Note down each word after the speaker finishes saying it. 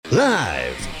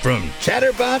Live from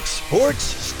Chatterbox Sports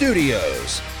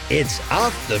Studios, it's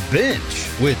Off the Bench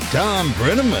with Tom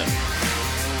Brenneman.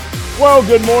 Well,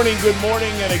 good morning,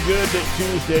 and a good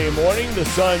Tuesday morning. The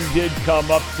sun did come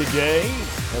up today.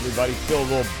 Everybody's still a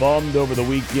little bummed over the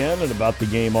weekend and about the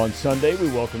game on Sunday.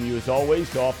 We welcome you, as always,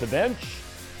 to Off the Bench,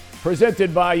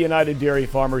 presented by United Dairy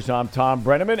Farmers. I'm Tom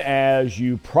Brenneman. As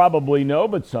you probably know,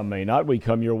 but some may not, we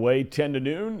come your way 10 to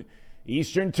noon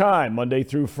Eastern Time, Monday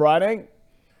through Friday.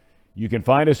 You can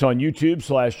find us on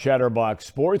YouTube/Chatterbox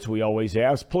Sports. We always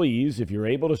ask, please, if you're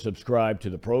able to subscribe to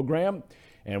the program.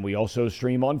 And we also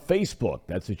stream on Facebook.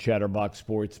 That's the Chatterbox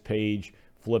Sports page.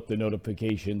 Flip the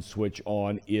notification switch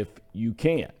on if you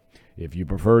can. If you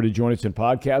prefer to join us in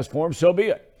podcast form, so be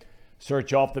it.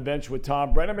 Search Off the Bench with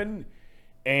Tom Brenneman,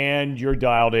 and you're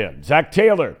dialed in. Zach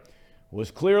Taylor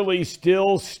was clearly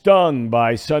still stung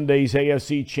by Sunday's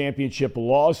AFC Championship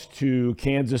loss to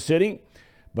Kansas City,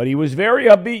 but he was very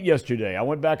upbeat yesterday. I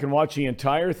went back and watched the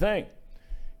entire thing.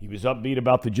 He was upbeat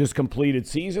about the just completed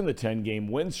season, the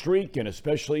 10-game win streak, and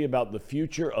especially about the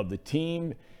future of the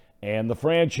team and the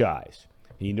franchise.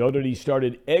 He noted he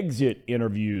started exit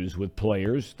interviews with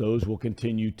players. Those will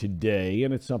continue today,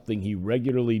 and it's something he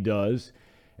regularly does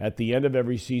at the end of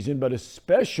every season, but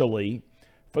especially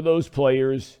for those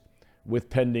players with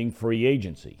pending free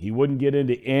agency. He wouldn't get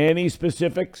into any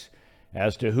specifics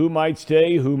as to who might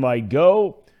stay, who might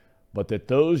go, but that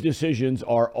those decisions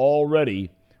are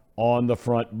already on the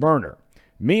front burner.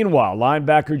 Meanwhile,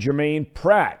 linebacker Jermaine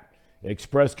Pratt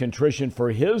expressed contrition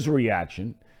for his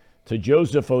reaction to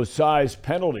Joseph Osai's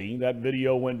penalty. That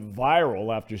video went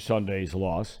viral after Sunday's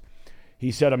loss.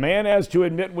 He said a man has to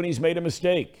admit when he's made a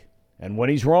mistake and when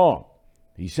he's wrong.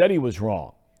 He said he was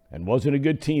wrong and wasn't a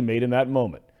good teammate in that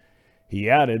moment. He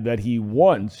added that he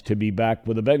wants to be back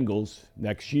with the Bengals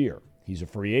next year. He's a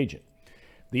free agent.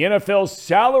 The NFL's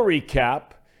salary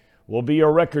cap will be a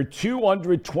record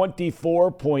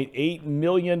 $224.8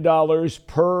 million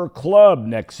per club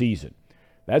next season.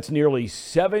 That's nearly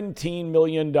 $17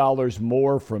 million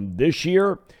more from this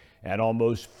year and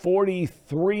almost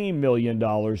 $43 million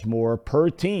more per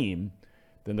team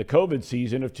than the COVID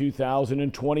season of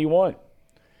 2021.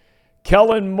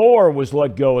 Kellen Moore was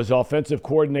let go as offensive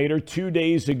coordinator 2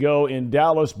 days ago in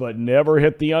Dallas, but never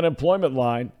hit the unemployment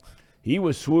line. He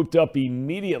was swooped up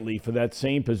immediately for that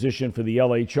same position for the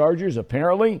LA Chargers.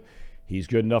 Apparently, he's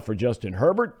good enough for Justin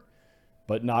Herbert,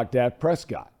 but not Dak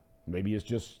Prescott. Maybe it's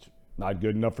just not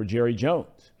good enough for Jerry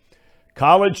Jones.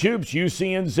 College hoops,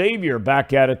 UC and Xavier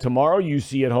back at it tomorrow.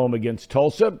 UC at home against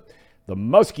Tulsa. The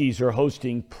Muskies are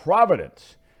hosting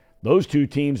Providence. Those two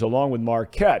teams, along with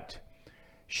Marquette,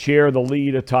 share the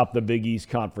lead atop the Big East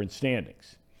Conference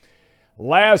standings.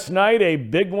 Last night, a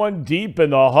big one deep in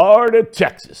the heart of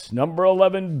Texas. Number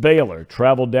 11 Baylor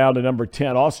traveled down to number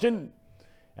 10 Austin,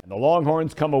 and the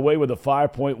Longhorns come away with a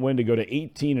 5-point win to go to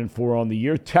 18-4 on the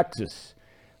year. Texas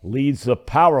leads the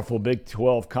powerful Big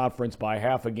 12 Conference by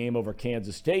half a game over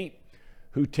Kansas State,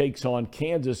 who takes on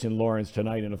Kansas in Lawrence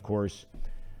tonight. And, of course,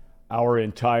 our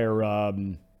entire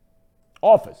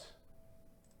office,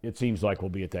 it seems like, will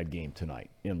be at that game tonight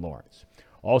in Lawrence.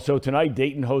 Also tonight,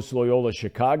 Dayton hosts Loyola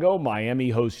Chicago, Miami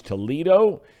hosts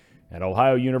Toledo, and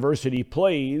Ohio University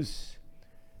plays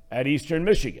at Eastern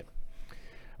Michigan.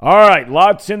 All right,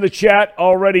 lots in the chat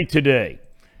already today.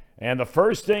 And the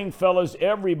first thing, fellas,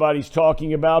 everybody's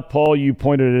talking about, Paul, you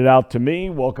pointed it out to me.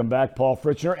 Welcome back, Paul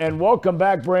Fritzner, and welcome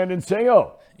back, Brandon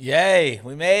Sango. Yay,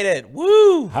 we made it.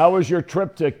 Woo! How was your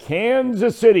trip to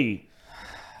Kansas City?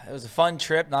 It was a fun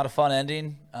trip, not a fun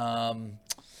ending.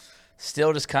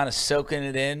 Still just kind of soaking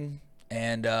it in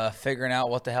and figuring out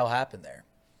what the hell happened there.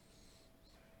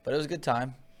 But it was a good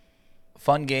time.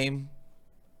 Fun game.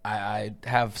 I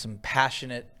have some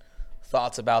passionate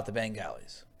thoughts about the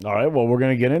Bengals. All right, well, we're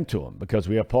going to get into them because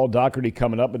we have Paul Daugherty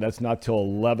coming up, and that's not till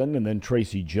 11. And then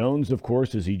Tracy Jones, of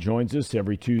course, as he joins us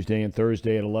every Tuesday and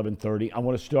Thursday at 11:30. I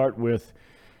want to start with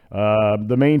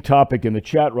the main topic in the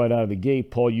chat right out of the gate.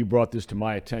 Paul, you brought this to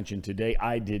my attention today.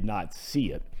 I did not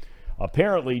see it.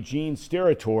 Apparently, Gene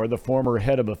Steratore, the former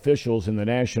head of officials in the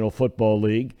National Football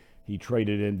League, he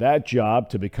traded in that job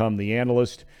to become the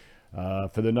analyst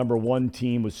for the number one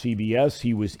team with CBS.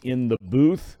 He was in the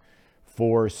booth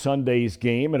for Sunday's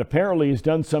game and apparently has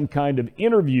done some kind of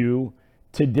interview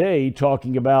today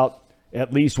talking about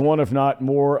at least one, if not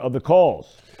more, of the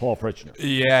calls. Paul Fritzner.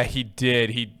 Yeah, he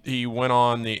did. He went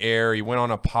on the air. He went on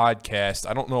a podcast.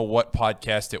 I don't know what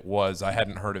podcast it was. I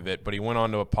hadn't heard of it, but he went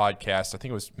on to a podcast. I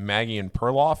think it was Maggie and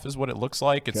Perloff is what it looks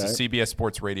like. It's a CBS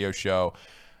Sports radio show.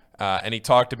 And he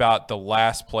talked about the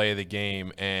last play of the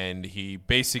game, and he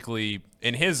basically,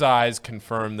 in his eyes,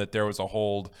 confirmed that there was a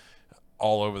hold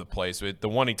all over the place. The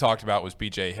one he talked about was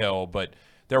B.J. Hill, but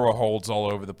there were holds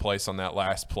all over the place on that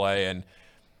last play. And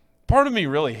part of me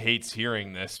really hates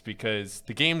hearing this because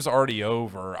the game's already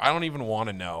over. I don't even want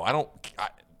to know.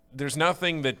 There's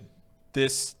nothing that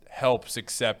this helps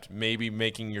except maybe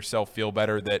making yourself feel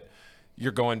better that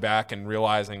you're going back and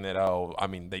realizing that,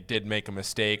 they did make a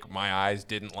mistake. My eyes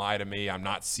didn't lie to me. I'm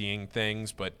not seeing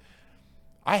things. But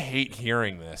I hate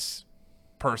hearing this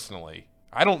personally.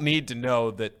 I don't need to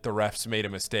know that the refs made a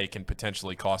mistake and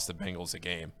potentially cost the Bengals a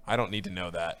game. I don't need to know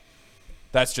that.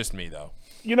 That's just me, though.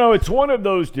 It's one of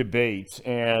those debates,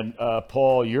 and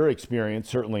Paul, your experience,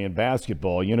 certainly in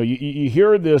basketball, you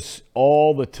hear this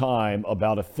all the time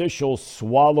about officials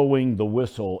swallowing the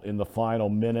whistle in the final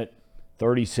minute,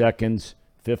 30 seconds,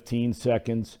 15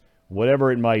 seconds,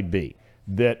 whatever it might be,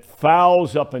 that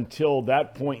fouls up until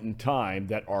that point in time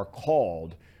that are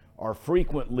called are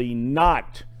frequently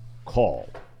not called.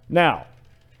 Now,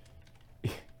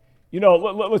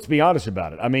 let's be honest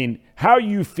about it. How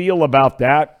you feel about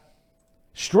that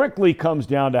strictly comes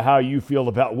down to how you feel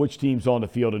about which team's on the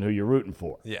field and who you're rooting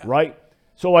for, right?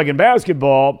 So like in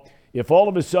basketball, if all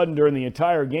of a sudden during the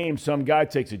entire game some guy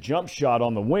takes a jump shot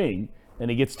on the wing and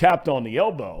he gets tapped on the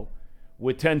elbow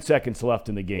with 10 seconds left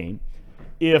in the game,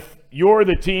 if you're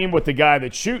the team with the guy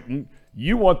that's shooting,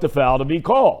 you want the foul to be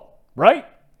called, right?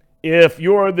 If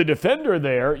you're the defender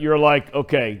there, you're like,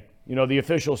 okay, the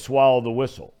officials swallow the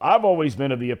whistle. I've always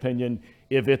been of the opinion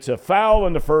if it's a foul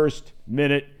in the first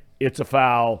minute, it's a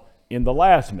foul in the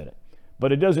last minute.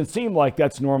 But it doesn't seem like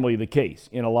that's normally the case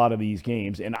in a lot of these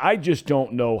games. And I just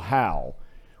don't know how,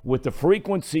 with the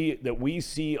frequency that we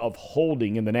see of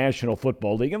holding in the National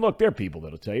Football League, and look, there are people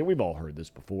that'll tell you, we've all heard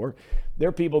this before, there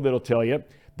are people that'll tell you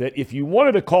that if you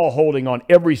wanted to call holding on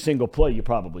every single play, you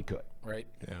probably could. Right.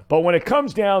 Yeah. But when it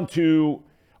comes down to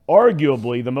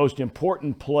arguably the most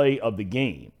important play of the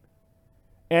game,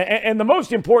 and the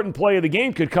most important play of the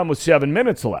game could come with 7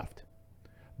 minutes left.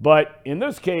 But in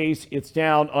this case, it's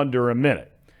down under a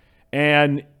minute.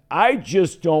 And I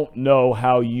just don't know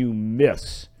how you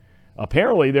miss.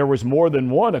 Apparently, there was more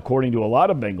than one, according to a lot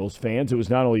of Bengals fans. It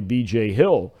was not only B.J.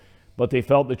 Hill, but they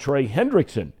felt that Trey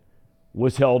Hendrickson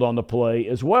was held on the play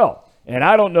as well. And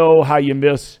I don't know how you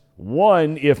miss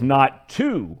one, if not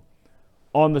two,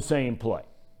 on the same play.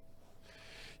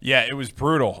 Yeah, it was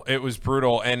brutal. It was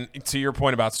brutal. And to your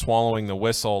point about swallowing the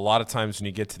whistle, a lot of times when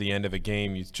you get to the end of a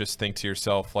game, you just think to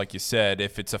yourself, like you said,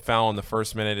 if it's a foul in the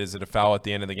first minute, is it a foul at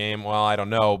the end of the game? Well, I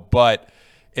don't know. But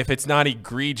if it's not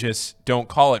egregious, don't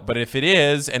call it. But if it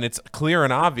is and it's clear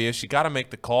and obvious, you got to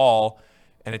make the call.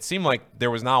 And it seemed like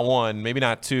there was not one, maybe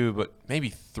not two, but maybe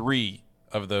three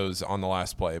of those on the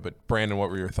last play. But Brandon, what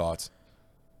were your thoughts?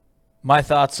 My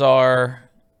thoughts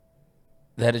are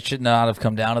that it should not have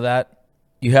come down to that.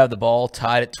 You have the ball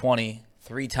tied at 20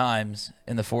 3 times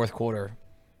in the fourth quarter.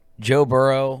 Joe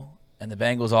Burrow and the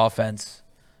Bengals offense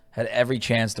had every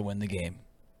chance to win the game.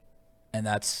 And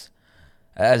that's,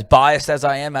 as biased as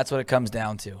I am, that's what it comes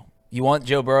down to. You want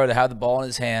Joe Burrow to have the ball in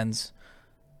his hands.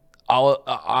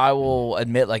 I will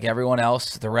admit, like everyone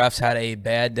else, the refs had a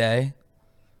bad day,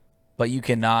 but you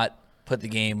cannot put the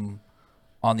game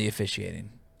on the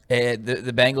officiating.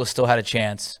 The Bengals still had a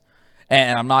chance.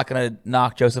 And I'm not going to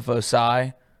knock Joseph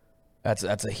Osai. That's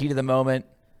a heat of the moment.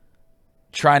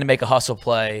 Trying to make a hustle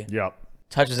play. Yep.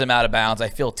 Touches him out of bounds. I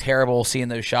feel terrible seeing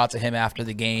those shots of him after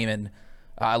the game. And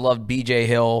I loved B.J.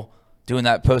 Hill doing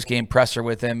that post-game presser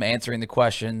with him, answering the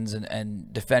questions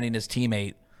and defending his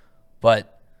teammate.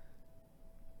 But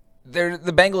the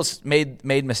Bengals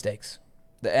made mistakes.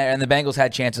 And the Bengals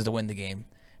had chances to win the game.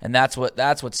 And that's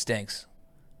what stinks.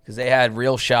 Because they had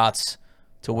real shots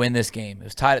to win this game. It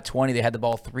was tied at 20. They had the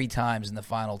ball 3 times in the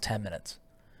final 10 minutes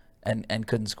and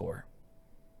couldn't score.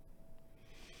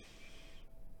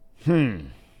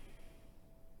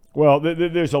 Well,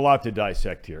 there's a lot to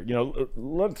dissect here.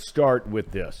 Let's start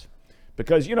with this.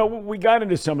 Because, we got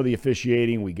into some of the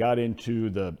officiating. We got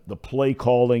into the play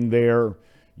calling there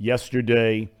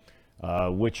yesterday,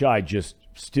 which I just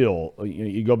still,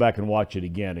 you go back and watch it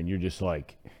again, and you're just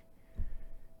like,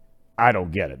 I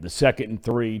don't get it. The 2nd and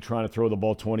 3, trying to throw the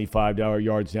ball 25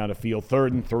 yards down the field.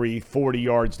 3rd and 3, 40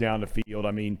 yards down the field.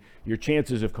 I mean, your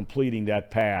chances of completing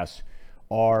that pass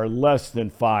are less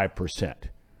than 5%.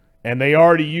 And they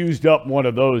already used up one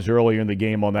of those earlier in the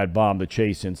game on that bomb to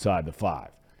chase inside the 5.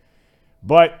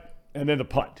 And then the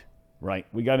punt, right?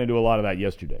 We got into a lot of that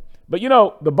yesterday. But,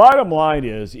 the bottom line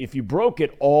is if you broke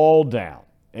it all down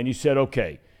and you said,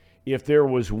 okay, if there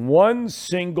was one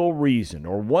single reason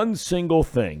or one single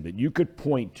thing that you could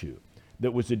point to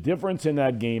that was the difference in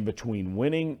that game between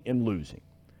winning and losing,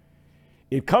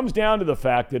 it comes down to the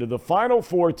fact that of the final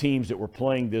 4 teams that were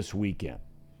playing this weekend,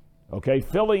 okay,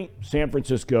 Philly, San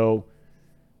Francisco,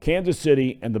 Kansas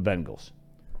City, and the Bengals.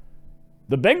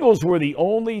 The Bengals were the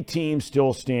only team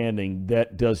still standing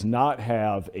that does not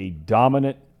have a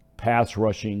dominant pass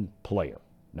rushing player.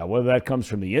 Now, whether that comes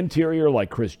from the interior like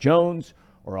Chris Jones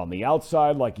or on the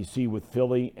outside like you see with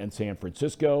Philly and San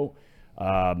Francisco,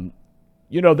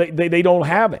 they don't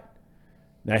have it.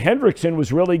 Now, Hendrickson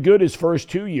was really good his first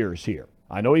 2 years here.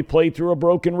 I know he played through a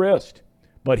broken wrist,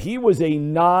 but he was a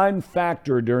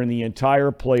non-factor during the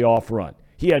entire playoff run.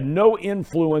 He had no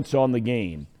influence on the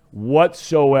game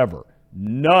whatsoever.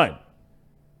 None.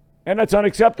 And that's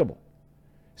unacceptable.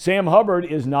 Sam Hubbard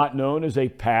is not known as a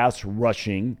pass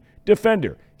rushing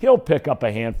defender. He'll pick up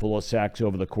a handful of sacks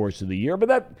over the course of the year,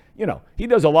 but he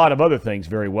does a lot of other things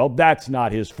very well. That's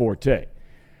not his forte.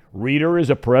 Reeder is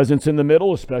a presence in the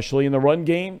middle, especially in the run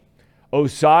game.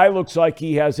 Osai looks like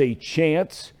he has a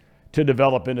chance to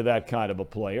develop into that kind of a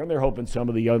player, and they're hoping some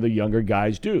of the other younger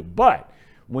guys do. But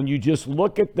when you just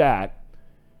look at that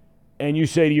and you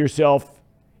say to yourself,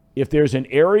 if there's an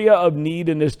area of need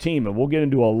in this team, and we'll get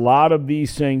into a lot of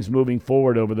these things moving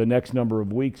forward over the next number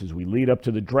of weeks as we lead up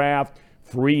to the draft,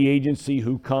 free agency,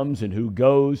 who comes and who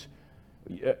goes,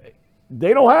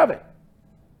 they don't have it.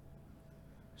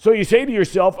 So you say to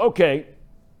yourself, okay,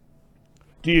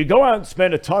 do you go out and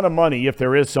spend a ton of money if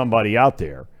there is somebody out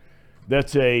there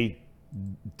that's a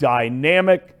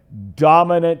dynamic,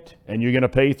 dominant, and you're going to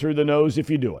pay through the nose if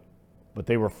you do it? But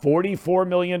they were $44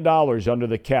 million under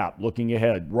the cap looking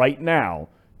ahead right now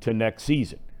to next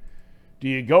season. Do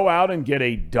you go out and get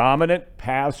a dominant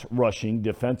pass rushing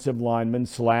defensive lineman /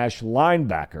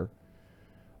 linebacker,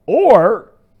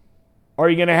 or are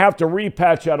you going to have to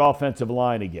repatch that offensive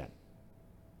line again?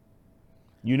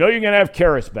 You know you're going to have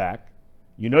Karras back.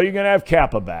 You know you're going to have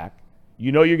Kappa back.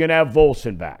 You know you're going to have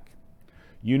Volson back.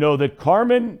 You know that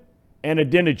Carmen and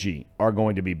Adeniji are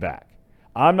going to be back.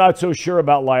 I'm not so sure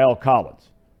about La'el Collins.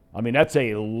 I mean, that's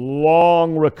a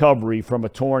long recovery from a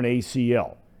torn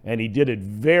ACL, and he did it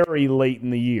very late in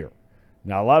the year.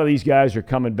 Now, a lot of these guys are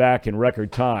coming back in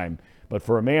record time, but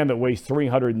for a man that weighs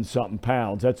 300 and something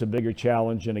pounds, that's a bigger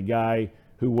challenge than a guy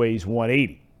who weighs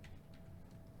 180.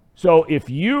 So if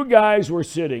you guys were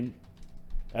sitting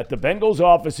at the Bengals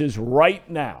offices right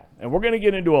now, and we're going to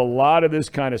get into a lot of this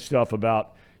kind of stuff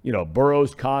about,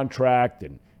 Burrow's contract,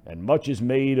 and much is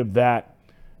made of that.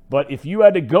 But if you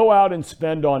had to go out and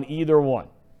spend on either one,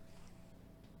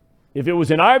 if it was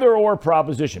an either-or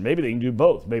proposition, maybe they can do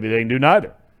both, maybe they can do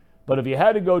neither. But if you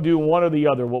had to go do one or the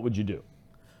other, what would you do?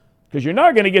 Because you're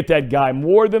not going to get that guy,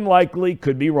 more than likely,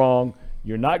 could be wrong,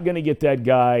 you're not going to get that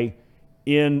guy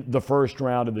in the first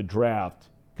round of the draft,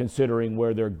 considering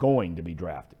where they're going to be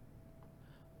drafted.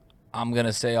 I'm going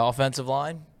to say offensive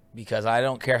line, because I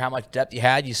don't care how much depth you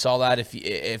had. You saw that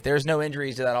if there's no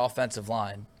injuries to that offensive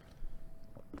line,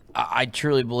 I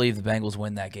truly believe the Bengals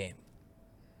win that game.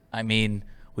 I mean,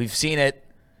 we've seen it.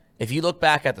 If you look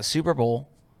back at the Super Bowl,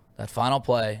 that final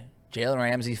play, Jalen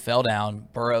Ramsey fell down,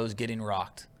 Burrow's getting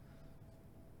rocked.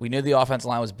 We knew the offensive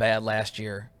line was bad last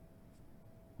year,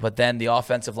 but then the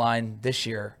offensive line this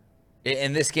year,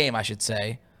 in this game I should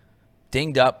say,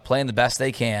 dinged up, playing the best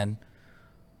they can.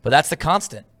 But that's the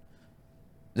constant.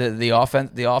 The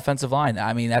offensive line.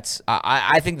 I mean,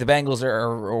 I think the Bengals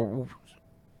are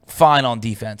fine on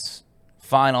defense.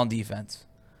 Fine on defense.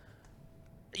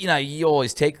 You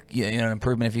always take an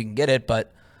improvement if you can get it,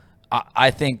 but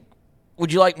I think,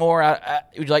 would you like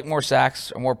more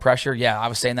sacks or more pressure? Yeah, I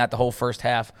was saying that the whole first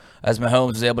half as Mahomes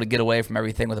was able to get away from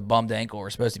everything with a bummed ankle, or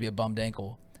supposed to be a bummed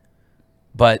ankle.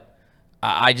 But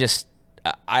I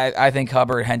think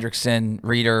Hubbard, Hendrickson,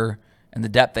 Reeder, and the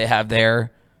depth they have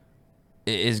there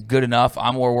is good enough.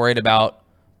 I'm more worried about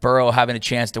Burrow having a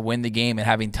chance to win the game and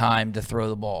having time to throw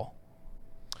the ball.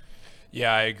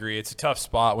 Yeah, I agree. It's a tough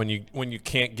spot when you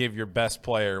can't give your best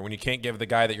player, when you can't give the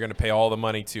guy that you're going to pay all the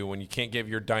money to, when you can't give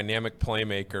your dynamic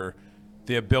playmaker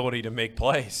the ability to make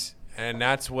plays. And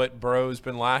that's what Burrow's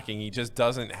been lacking. He just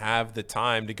doesn't have the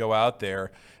time to go out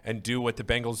there and do what the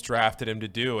Bengals drafted him to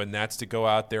do, and that's to go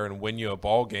out there and win you a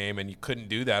ball game. And you couldn't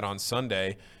do that on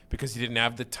Sunday because he didn't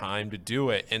have the time to do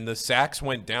it. And the sacks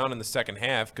went down in the second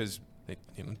half because they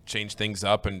changed things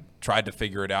up and tried to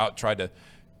figure it out, tried to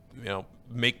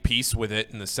make peace with it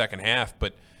in the second half.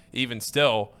 But even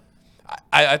still,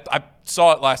 I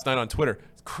saw it last night on Twitter.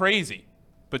 It's crazy.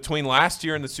 Between last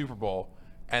year and the Super Bowl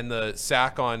and the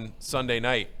sack on Sunday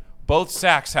night, both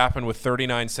sacks happened with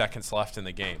 39 seconds left in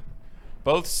the game.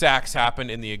 Both sacks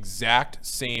happened in the exact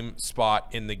same spot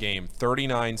in the game.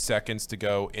 39 seconds to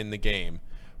go in the game.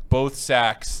 Both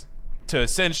sacks to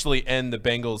essentially end the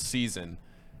Bengals season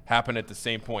happen at the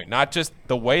same point. Not just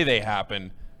the way they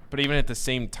happen, but even at the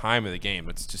same time of the game.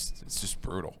 It's just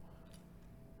brutal.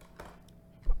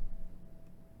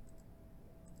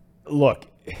 Look,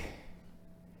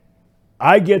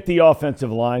 I get the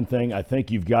offensive line thing. I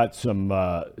think you've got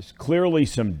clearly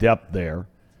some depth there.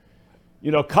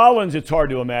 Collins, it's hard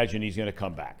to imagine he's going to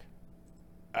come back.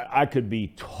 I could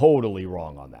be totally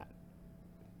wrong on that.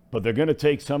 But they're going to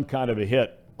take some kind of a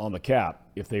hit on the cap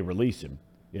if they release him.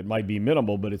 It might be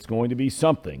minimal, but it's going to be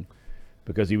something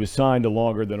because he was signed to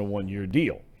longer than a one-year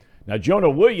deal. Now, Jonah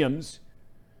Williams,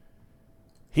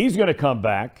 he's going to come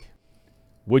back.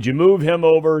 Would you move him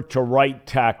over to right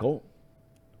tackle?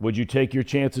 Would you take your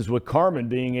chances with Carman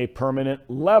being a permanent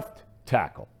left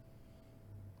tackle?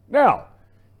 Now,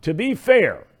 to be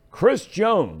fair, Chris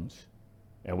Jones,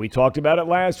 and we talked about it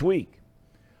last week,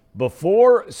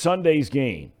 before Sunday's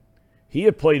game, he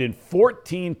had played in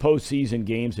 14 postseason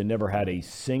games and never had a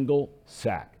single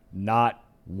sack, not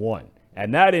one.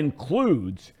 And that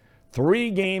includes 3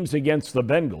 games against the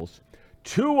Bengals,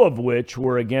 2 of which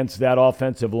were against that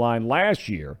offensive line last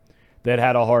year that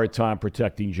had a hard time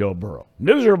protecting Joe Burrow.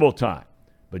 Miserable time.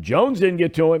 But Jones didn't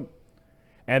get to him,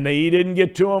 and he didn't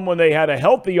get to him when they had a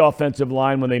healthy offensive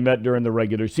line when they met during the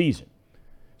regular season.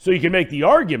 So you can make the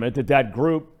argument that that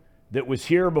group that was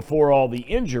here before all the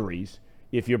injuries,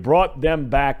 if you brought them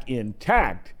back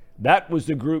intact, that was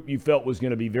the group you felt was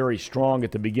going to be very strong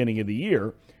at the beginning of the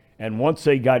year. And once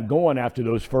they got going after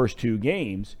those first 2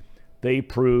 games, they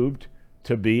proved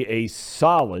to be a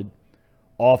solid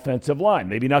offensive line.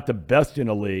 Maybe not the best in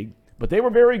the league, but they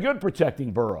were very good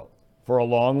protecting Burrow for a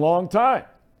long, long time.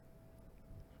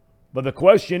 But the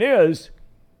question is,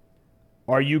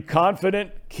 are you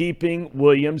confident keeping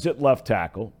Williams at left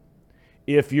tackle?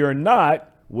 If you're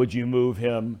not, would you move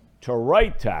him to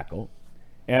right tackle?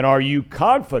 And are you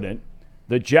confident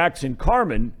that Jackson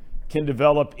Carman can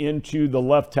develop into the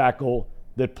left tackle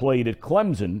that played at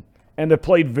Clemson and that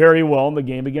played very well in the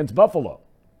game against Buffalo?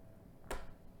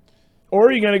 Or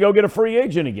are you going to go get a free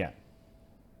agent again?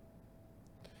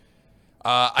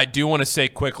 I do want to say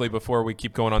quickly before we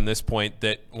keep going on this point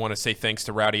that I want to say thanks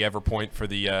to Rowdy Everpoint for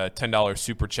the $10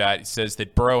 super chat. He says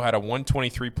that Burrow had a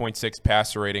 123.6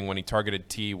 passer rating when he targeted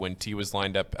T when T was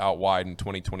lined up out wide in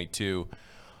 2022.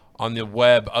 On the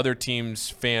web, other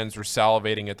teams' fans were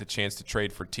salivating at the chance to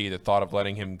trade for T. The thought of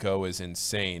letting him go is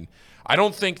insane. I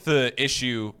don't think the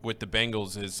issue with the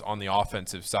Bengals is on the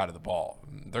offensive side of the ball.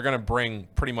 They're going to bring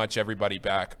pretty much everybody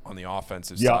back on the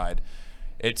offensive side.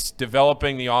 It's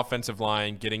developing the offensive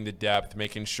line, getting the depth,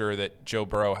 making sure that Joe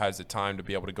Burrow has the time to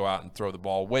be able to go out and throw the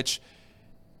ball, which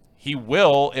he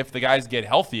will if the guys get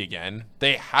healthy again.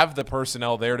 They have the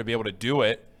personnel there to be able to do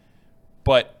it,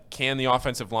 but can the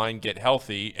offensive line get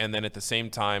healthy? And then at the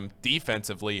same time,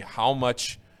 defensively, how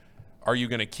much are you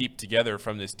going to keep together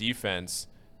from this defense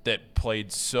that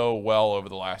played so well over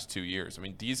the last 2 years? I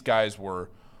mean, these guys were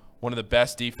one of the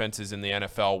best defenses in the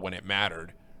NFL when it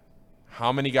mattered.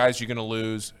 How many guys are you going to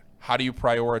lose? How do you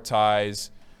prioritize?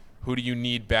 Who do you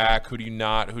need back? Who do you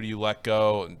not? Who do you let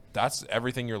go? That's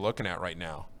everything you're looking at right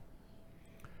now.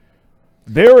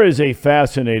 There is a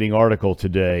fascinating article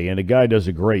today, and a guy does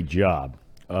a great job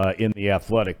in The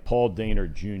Athletic, Paul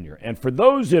Daugherty Jr. And for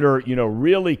those that are,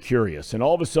 really curious, and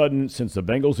all of a sudden, since the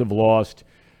Bengals have lost,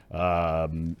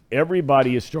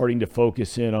 everybody is starting to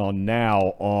focus in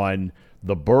on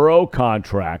the Burrow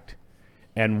contract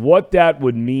and what that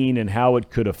would mean and how it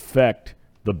could affect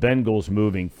the Bengals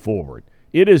moving forward.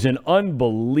 It is an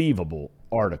unbelievable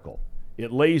article.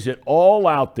 It lays it all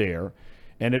out there,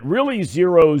 and it really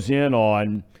zeroes in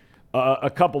on a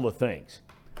couple of things.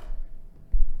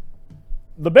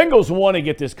 The Bengals want to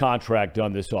get this contract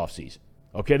done this offseason.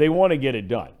 Okay, they want to get it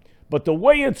done. But the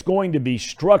way it's going to be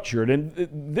structured, and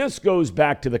this goes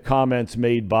back to the comments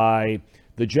made by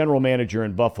the general manager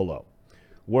in Buffalo,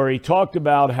 where he talked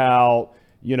about how,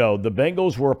 the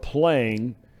Bengals were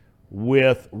playing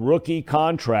with rookie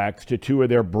contracts to 2 of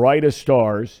their brightest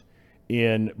stars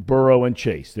in Burrow and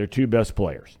Chase, their 2 best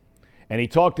players. And he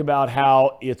talked about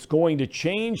how it's going to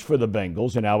change for the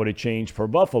Bengals and how it would change for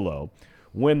Buffalo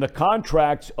when the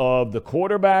contracts of the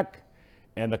quarterback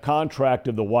and the contract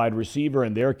of the wide receiver,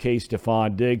 in their case,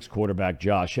 Stephon Diggs, quarterback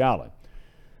Josh Allen.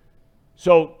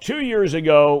 So 2 years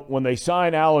ago, when they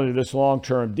signed Allen to this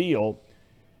long-term deal,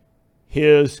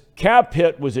 his cap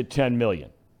hit was at $10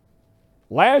 million.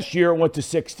 Last year, it went to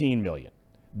 $16 million.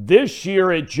 This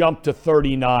year, it jumped to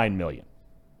 $39 million.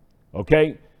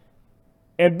 Okay?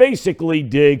 And basically,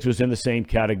 Diggs was in the same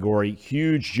category.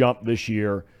 Huge jump this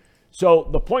year. So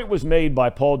the point was made by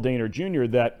Paul Daugherty Jr.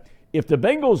 that if the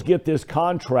Bengals get this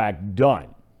contract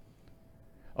done,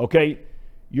 okay,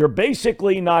 you're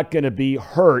basically not going to be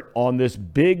hurt on this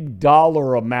big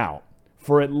dollar amount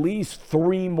for at least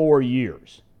 3 more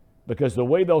years, because the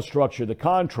way they'll structure the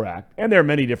contract, and there are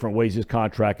many different ways this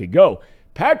contract could go.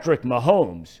 Patrick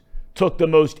Mahomes took the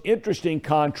most interesting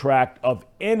contract of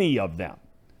any of them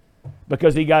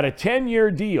because he got a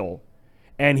 10-year deal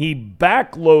and he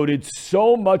backloaded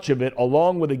so much of it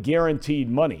along with the guaranteed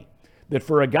money that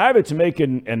for a guy that's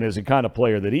making, and as the kind of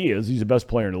player that he is, he's the best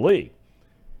player in the league.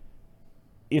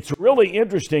 It's really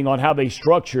interesting on how they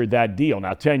structured that deal.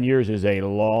 Now, 10 years is a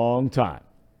long time.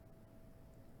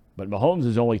 But Mahomes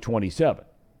is only 27.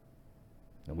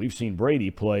 And we've seen Brady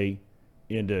play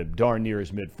into darn near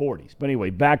his mid-40s. But anyway,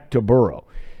 back to Burrow.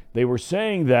 He was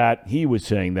saying that,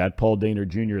 Paul Dehner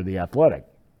Jr. of The Athletic,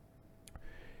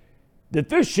 that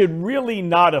this should really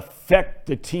not affect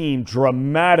the team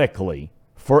dramatically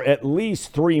for at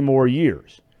least 3 more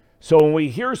years. So when we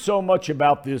hear so much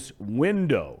about this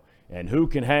window and who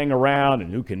can hang around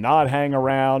and who cannot hang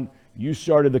around, you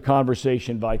started the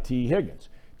conversation by T. Higgins.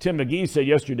 Tim McGee said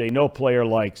yesterday no player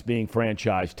likes being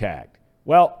franchise tagged.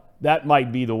 Well, that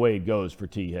might be the way it goes for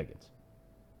T. Higgins.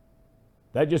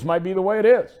 That just might be the way it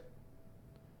is.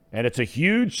 And it's a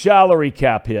huge salary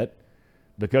cap hit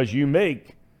because you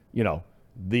make,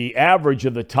 the average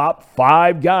of the top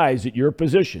 5 guys at your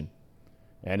position.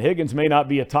 And Higgins may not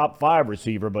be a top 5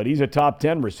 receiver, but he's a top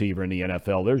 10 receiver in the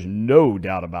NFL. There's no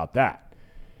doubt about that.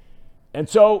 And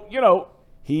so,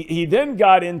 he then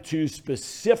got into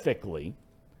specifically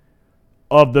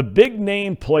of the big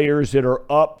name players that are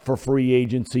up for free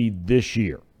agency this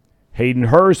year. Hayden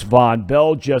Hurst, Von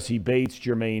Bell, Jesse Bates,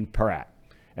 Jermaine Pratt.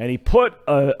 And he put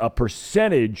a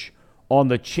percentage on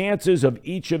the chances of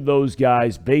each of those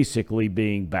guys basically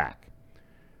being back.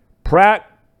 Pratt,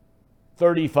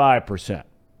 35%.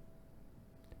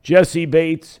 Jesse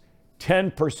Bates,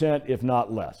 10%, if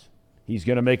not less. He's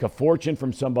going to make a fortune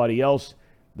from somebody else.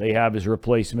 They have his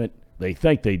replacement, they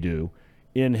think they do,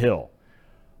 in Hill.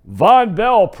 Von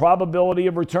Bell, probability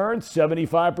of return,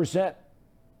 75%. A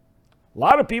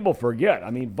lot of people forget.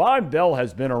 Von Bell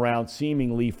has been around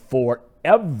seemingly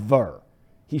forever.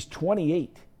 He's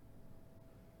 28.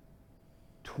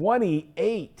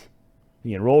 28.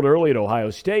 He enrolled early at Ohio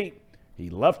State.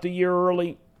 He left a year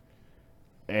early.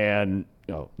 And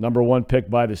number 1 pick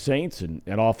by the Saints, and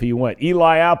off he went.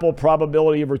 Eli Apple,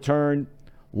 probability of return,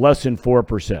 less than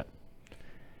 4%.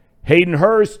 Hayden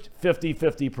Hurst,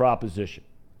 50-50 proposition.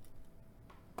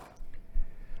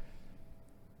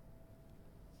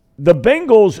 The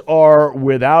Bengals are,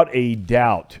 without a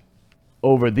doubt,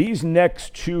 over these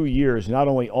next 2 years, not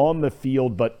only on the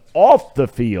field but off the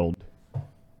field,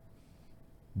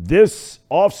 this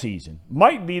offseason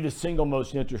might be the single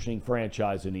most interesting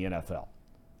franchise in the NFL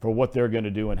for what they're going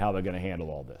to do and how they're going to handle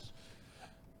all this.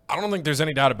 I don't think there's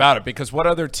any doubt about it, because what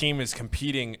other team is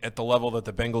competing at the level that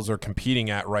the Bengals are competing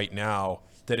at right now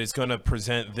that is going to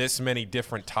present this many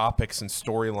different topics and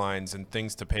storylines and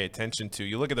things to pay attention to?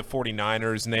 You look at the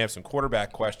 49ers, and they have some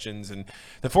quarterback questions, and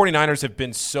the 49ers have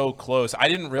been so close. I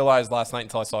didn't realize last night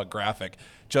until I saw a graphic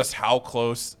just how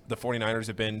close the 49ers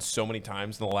have been so many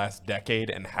times in the last decade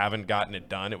and haven't gotten it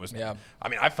done. It was,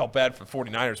 I felt bad for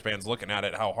 49ers fans looking at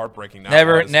it, how heartbreaking that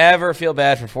was. Never feel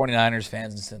bad for 49ers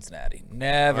fans in Cincinnati.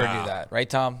 Never do that. Right,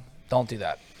 Tom? Don't do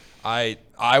that. I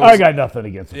got nothing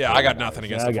against the 49ers. I got nothing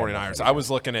against the 49ers. I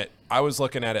was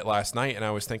looking at it last night, and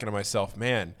I was thinking to myself,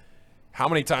 man, how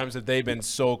many times have they been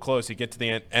so close? You get to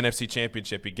the NFC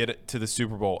Championship, you get it to the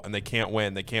Super Bowl, and they can't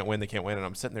win. And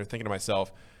I'm sitting there thinking to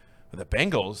myself, the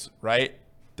Bengals, right?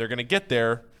 They're going to get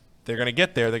there. They're going to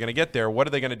get there. What are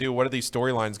they going to do? What are these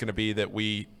storylines going to be that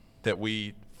we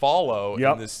follow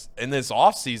in this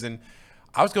offseason?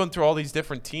 I was going through all these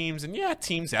different teams, and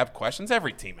teams have questions.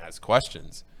 Every team has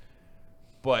questions.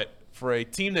 But for a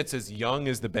team that's as young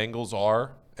as the Bengals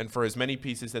are, and for as many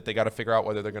pieces that they got to figure out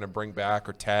whether they're going to bring back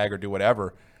or tag or do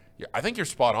whatever, I think you're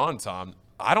spot on, Tom.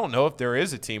 I don't know if there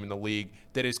is a team in the league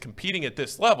that is competing at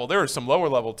this level. There are some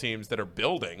lower-level teams that are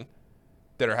building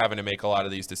that are having to make a lot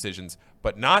of these decisions,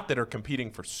 but not that are competing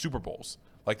for Super Bowls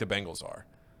like the Bengals are.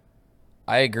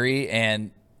 I agree, and,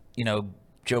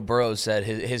 Joe Burrow said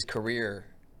his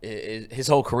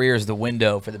whole career is the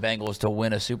window for the Bengals to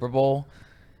win a Super Bowl.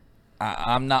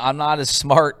 I'm not as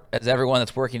smart as everyone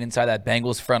that's working inside that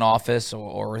Bengals front office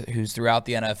or who's throughout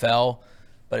the NFL,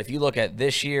 but if you look at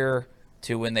this year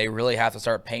to when they really have to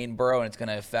start paying Burrow and it's going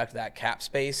to affect that cap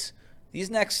space, these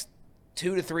next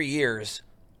 2 to 3 years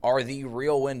are the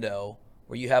real window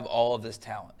where you have all of this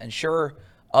talent. And sure,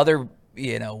 other,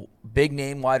 big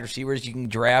name wide receivers you can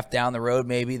draft down the road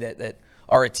maybe that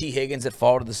are a T. Higgins that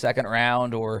fall to the second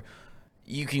round, or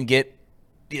you can get,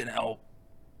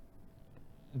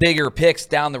 bigger picks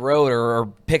down the road or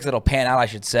picks that'll pan out, I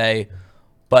should say.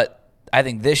 But I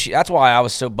think this year, that's why I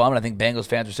was so bummed. I think Bengals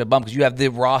fans are so bummed because you have the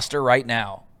roster right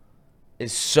now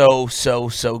is so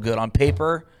good. On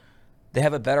paper, they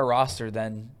have a better roster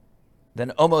than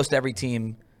almost every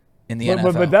team in the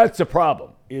NFL. But that's the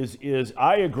problem. Is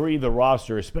I agree the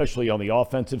roster, especially on the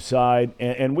offensive side,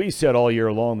 and we said all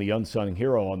year long the unsung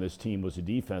hero on this team was the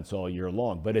defense all year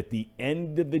long. But at the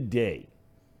end of the day,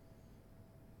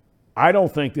 I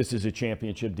don't think this is a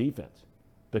championship defense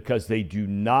because they do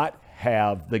not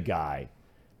have the guy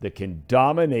that can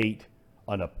dominate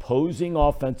an opposing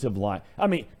offensive line. I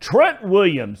mean, Trent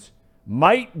Williams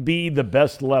might be the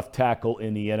best left tackle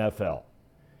in the NFL.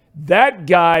 That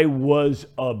guy was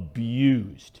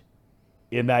abused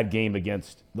in that game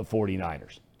against the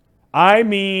 49ers. I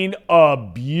mean,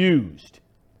 abused.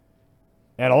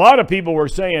 And a lot of people were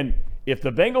saying if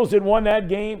the Bengals had won that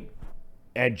game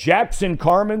and Jackson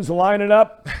Carman's lining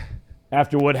up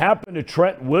after what happened to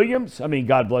Trent Williams, I mean,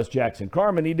 God bless Jackson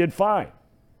Carman, he did fine.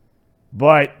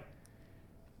 But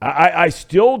I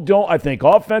still don't, I think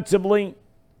offensively,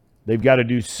 they've got to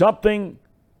do something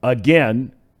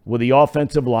again with the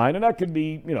offensive line, and that could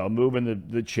be, moving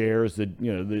the chairs,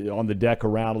 on the deck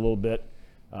around a little bit,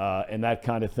 and that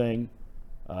kind of thing.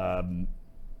 But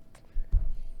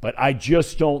I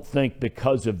just don't think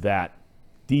because of that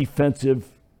defensive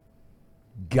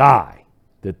guy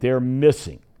that they're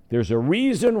missing. There's a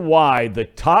reason why the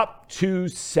top 2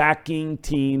 sacking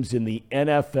teams in the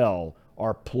NFL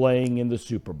are playing in the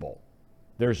Super Bowl.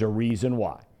 There's a reason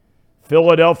why.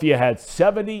 Philadelphia had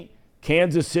 70.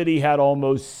 Kansas City had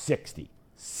almost 60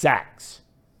 sacks.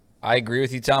 I agree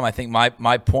with you, Tom. I think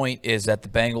my point is that the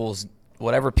Bengals,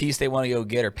 whatever piece they want to go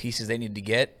get or pieces they need to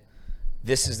get,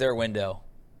 this is their window.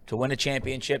 To win a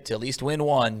championship, to at least win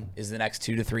one, is the next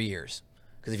 2 to 3 years.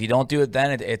 Because if you don't do it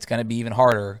then, it's going to be even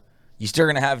harder. You're still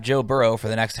going to have Joe Burrow for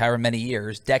the next however many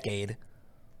years, decade,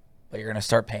 but you're going to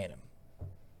start paying him.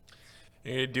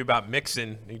 You need to do about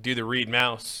Mixon. You do the Reed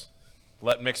Mouse.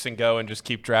 Let Mixon go and just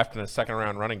keep drafting a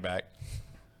second-round running back.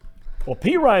 Well,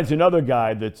 P. Ryan's another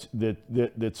guy that's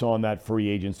on that free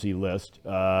agency list,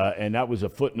 and that was a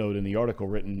footnote in the article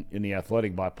written in The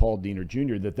Athletic by Paul Diener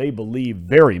Jr. that they believe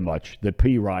very much that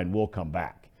P. Ryan will come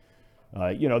back.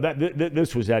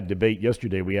 This was that debate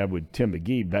yesterday we had with Tim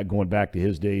McGee, going back to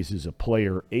his days as a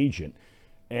player agent.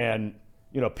 And,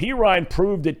 P. Ryan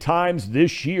proved at times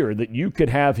this year that you could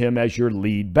have him as your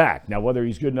lead back. Now, whether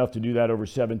he's good enough to do that over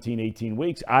 17, 18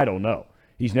 weeks, I don't know.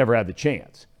 He's never had the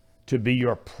chance to be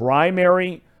your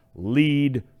primary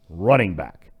lead running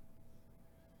back.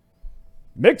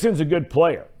 Mixon's a good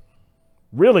player,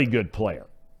 really good player,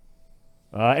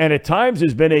 and at times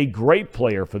has been a great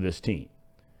player for this team.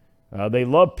 They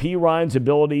love P. Ryan's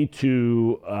ability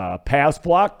to pass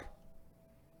block.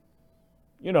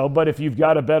 But if you've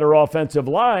got a better offensive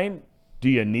line, do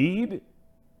you need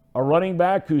a running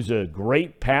back who's a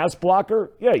great pass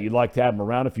blocker? Yeah, you'd like to have him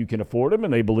around if you can afford him,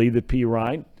 and they believe that P.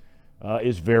 Ryan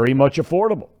is very much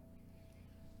affordable.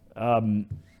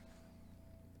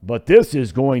 But this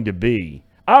is going to be,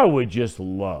 I would just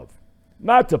love,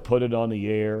 not to put it on the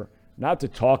air, not to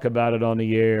talk about it on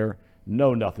the air,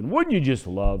 no nothing. Wouldn't you just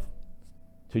love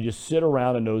to just sit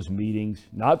around in those meetings,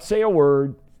 not say a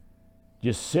word,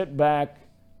 just sit back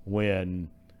when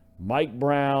Mike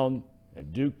Brown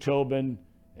and Duke Tobin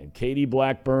and Katie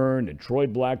Blackburn and Troy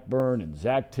Blackburn and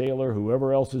Zach Taylor,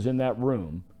 whoever else is in that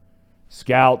room,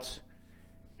 scouts,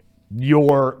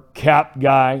 your cap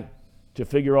guy, to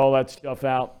figure all that stuff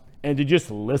out and to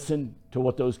just listen to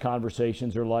what those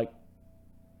conversations are like.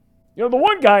 The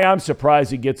one guy I'm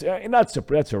surprised he gets, that's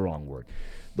the wrong word.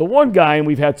 The one guy, and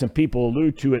we've had some people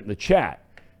allude to it in the chat,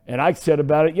 and I said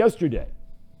about it yesterday,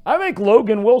 I think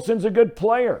Logan Wilson's a good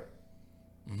player.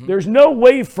 Mm-hmm. There's no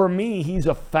way for me he's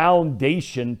a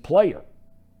foundation player.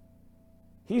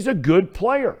 He's a good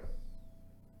player.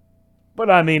 But,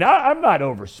 I'm not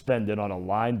overspending on a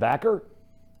linebacker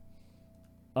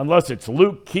unless it's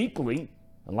Luke Kuechly.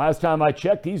 And last time I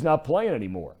checked, he's not playing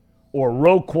anymore. Or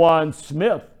Roquan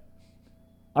Smith.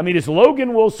 Does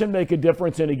Logan Wilson make a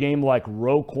difference in a game like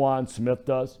Roquan Smith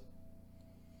does?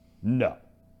 No,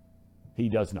 he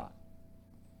does not.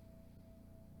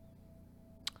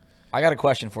 I got a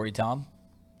question for you, Tom.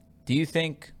 Do you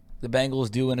think the Bengals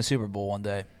do win a Super Bowl one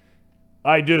day?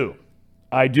 I do,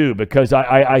 because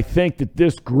I think that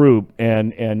this group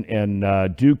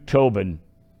and Duke Tobin.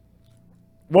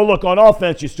 Well, look, on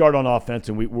offense, you start on offense,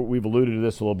 and we've alluded to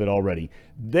this a little bit already.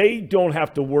 They don't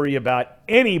have to worry about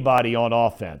anybody on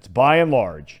offense, by and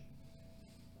large,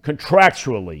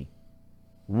 contractually,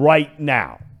 right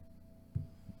now.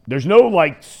 There's no,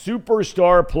 like,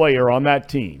 superstar player on that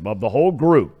team of the whole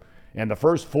group. And the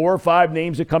first 4 or 5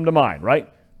 names that come to mind,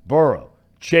 right? Burrow,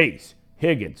 Chase,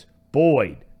 Higgins,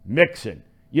 Boyd, Mixon.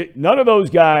 None of those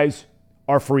guys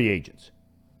are free agents.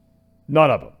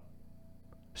 None of them.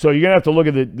 So you're going to have to look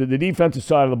at the defensive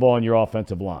side of the ball and your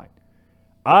offensive line.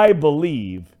 I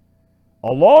believe,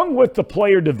 along with the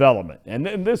player development, and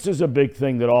this is a big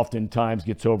thing that oftentimes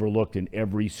gets overlooked in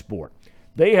every sport.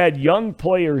 They had young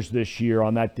players this year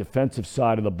on that defensive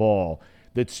side of the ball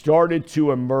that started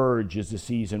to emerge as the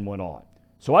season went on.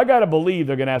 So I got to believe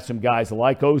they're going to have some guys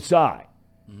like Osai.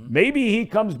 Mm-hmm. Maybe he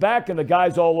comes back and the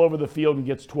guy's all over the field and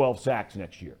gets 12 sacks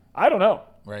next year. I don't know.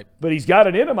 Right. But he's got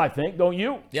it in him, I think, don't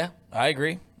you? Yeah, I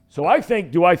agree. So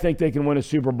do I think they can win a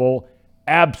Super Bowl?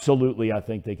 Absolutely, I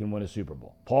think they can win a Super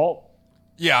Bowl. Paul?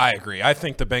 Yeah, I agree. I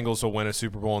think the Bengals will win a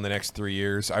Super Bowl in the next 3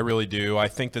 years. I really do. I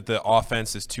think that the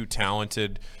offense is too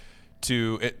talented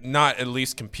to not at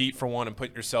least compete for one and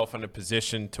put yourself in a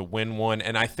position to win one.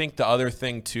 And I think the other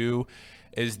thing, too,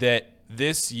 is that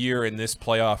this year in this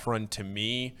playoff run, to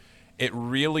me, it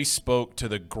really spoke to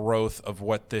the growth of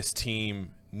what this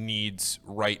team needs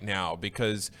right now,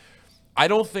 because I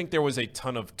don't think there was a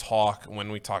ton of talk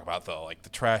when we talk about the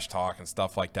trash talk and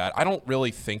stuff like that. I don't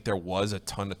really think there was a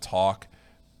ton of talk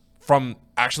from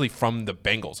the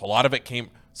Bengals.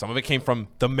 Some of it came from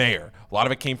the mayor. A lot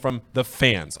of it came from the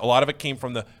fans. A lot of it came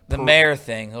from the mayor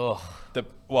thing. Oh,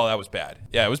 well, that was bad.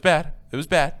 Yeah, it was bad. It was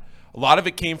bad. A lot of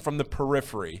it came from the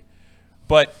periphery,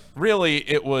 but really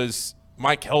it was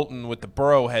Mike Hilton with the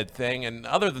Burrowhead thing. And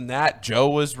other than that, Joe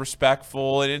was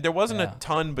respectful, and there wasn't a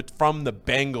ton, but from the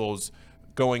Bengals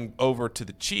going over to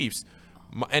the Chiefs,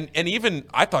 and even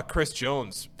I thought Chris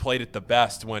Jones played it the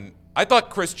best when. I thought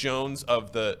Chris Jones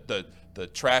of the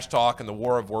trash talk and the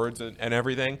war of words and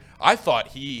everything, I thought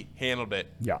he handled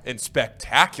it in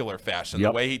spectacular fashion.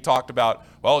 The way he talked about,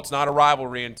 well, it's not a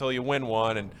rivalry until you win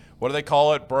one, and what do they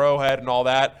call it, Burrowhead and all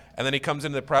that. And then he comes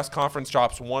into the press conference,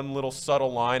 drops one little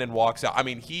subtle line, and walks out. I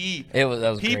mean, he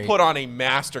put on a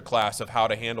masterclass of how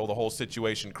to handle the whole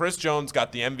situation. Chris Jones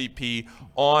got the MVP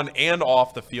on and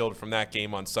off the field from that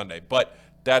game on Sunday. But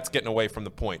that's getting away from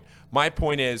the point. My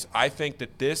point is, I think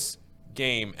that this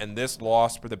game and this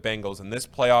loss for the Bengals and this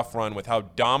playoff run with how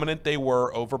dominant they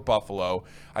were over Buffalo,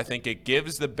 I think it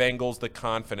gives the Bengals the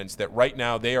confidence that right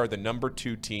now they are the number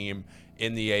 2 team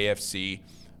in the AFC.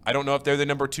 I don't know if they're the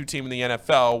number 2 team in the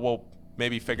NFL. We'll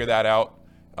maybe figure that out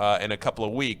in a couple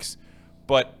of weeks.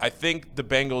 But I think the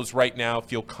Bengals right now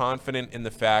feel confident in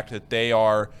the fact that they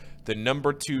are the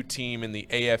number 2 team in the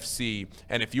AFC.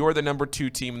 And if you're the number 2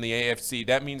 team in the AFC,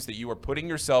 that means that you are putting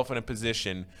yourself in a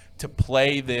position to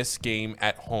play this game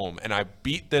at home. And I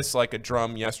beat this like a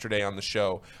drum yesterday on the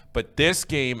show. But this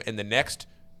game in the next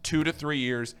 2 to 3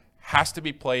 years has to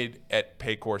be played at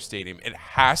Paycor Stadium. It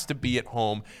has to be at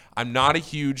home. I'm not a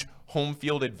huge home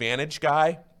field advantage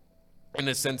guy in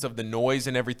the sense of the noise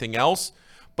and everything else.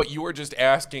 But you are just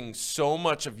asking so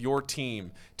much of your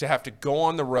team to have to go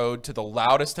on the road to the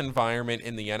loudest environment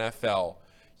in the NFL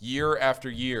year after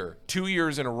year, 2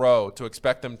 years in a row, to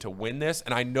expect them to win this.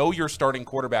 And I know your starting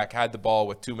quarterback had the ball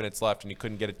with 2 minutes left and he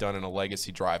couldn't get it done in a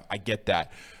legacy drive. I get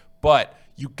that. But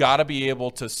you got to be able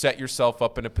to set yourself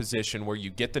up in a position where you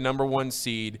get the number 1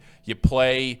 seed, you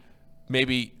play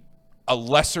maybe a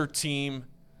lesser team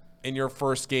in your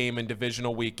first game in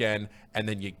divisional weekend, and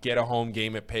then you get a home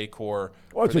game at Paycor.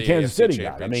 Well, it's what Kansas City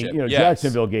got. I mean, yes.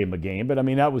 Jacksonville gave them a game, but I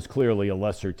mean, that was clearly a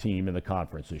lesser team in the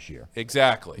conference this year.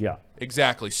 Exactly. Yeah.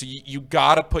 Exactly. So you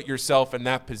got to put yourself in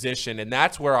that position, and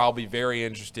that's where I'll be very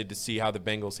interested to see how the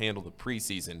Bengals handle the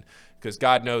preseason, because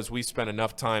God knows we spent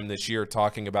enough time this year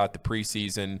talking about the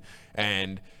preseason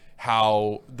and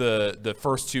how the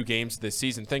first 2 games of this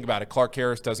season. Think about it. Clark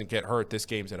Harris doesn't get hurt. This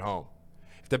game's at home.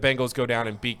 If the Bengals go down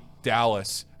and beat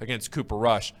Dallas against Cooper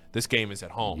Rush, this game is at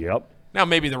home. Yep. Now,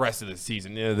 maybe the rest of the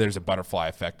season, there's a butterfly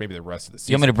effect. Maybe the rest of the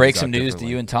season. You want me to break some news to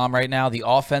you and Tom right now? The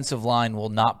offensive line will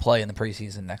not play in the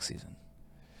preseason next season.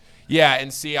 Yeah,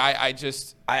 and see, I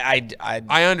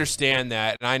understand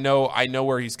that, and I know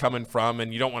where he's coming from,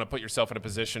 and you don't want to put yourself in a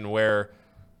position where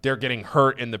they're getting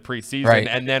hurt in the preseason, right,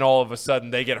 and then all of a sudden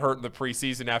they get hurt in the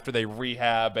preseason after they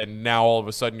rehab, and now all of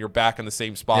a sudden you're back in the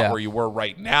same spot where you were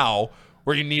right now,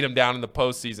 where you need them down in the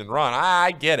postseason run.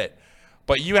 I get it.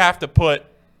 But you have to put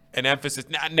an emphasis.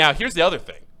 Now, here's the other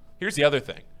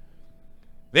thing.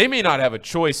 They may not have a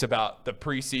choice about the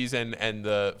preseason and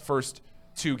the first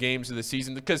 2 games of the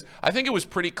season, because I think it was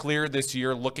pretty clear this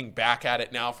year, looking back at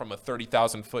it now from a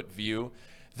 30,000-foot view,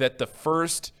 that the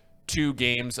first 2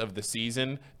 games of the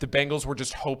season, the Bengals were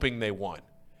just hoping they won.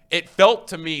 It felt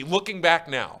to me, looking back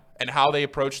now and how they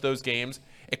approached those games,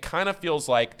 It kind of feels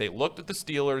like they looked at the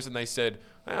Steelers and they said,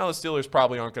 well, the Steelers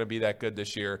probably aren't going to be that good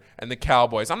this year. And the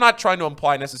Cowboys, I'm not trying to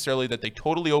imply necessarily that they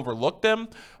totally overlooked them,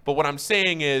 but what I'm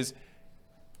saying is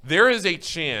there is a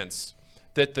chance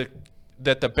that the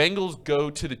Bengals go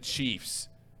to the Chiefs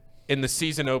in the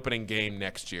season opening game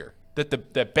next year. That the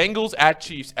Bengals at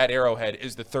Chiefs at Arrowhead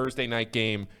is the Thursday night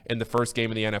game in the first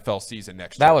game of the NFL season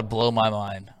next year. That would blow my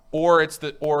mind. Or it's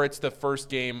the first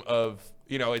game of,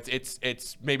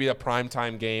 it's maybe a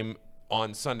primetime game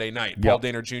on Sunday night. Yep. Paul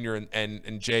Dehner Jr.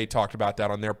 and Jay talked about that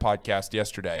on their podcast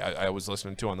yesterday. I was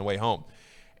listening to on the way home.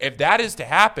 If that is to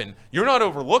happen, you're not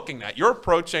overlooking that. You're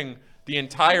approaching the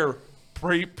entire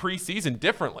preseason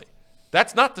differently.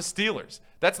 That's not the Steelers.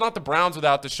 That's not the Browns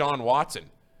without Deshaun Watson.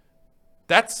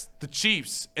 That's the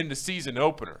Chiefs in the season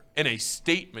opener in a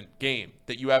statement game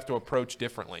that you have to approach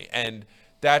differently. And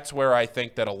that's where I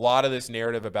think that a lot of this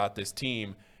narrative about this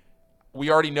team, we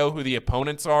already know who the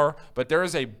opponents are, but there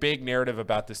is a big narrative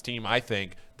about this team, I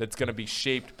think, that's going to be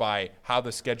shaped by how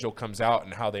the schedule comes out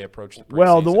and how they approach the preseason.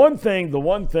 Well, the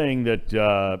one thing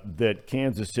that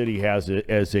Kansas City has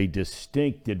as a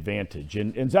distinct advantage,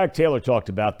 and Zach Taylor talked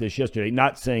about this yesterday,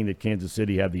 not saying that Kansas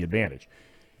City had the advantage.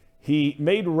 He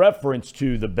made reference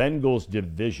to the Bengals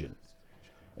division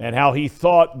and how he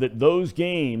thought that those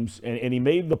games, and he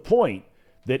made the point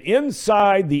that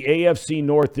inside the AFC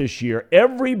North this year,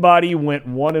 everybody went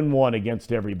 1-1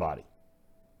 against everybody.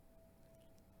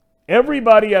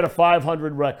 Everybody had a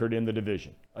 500 record in the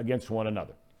division against one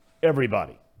another.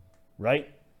 Everybody, right?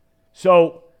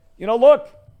 So, look,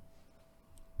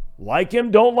 like him,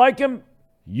 don't like him,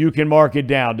 you can mark it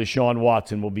down. Deshaun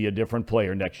Watson will be a different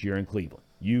player next year in Cleveland.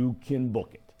 You can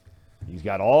book it. He's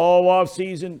got all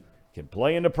offseason, can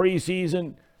play in the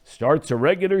preseason, starts a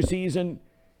regular season.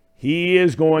 He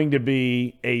is going to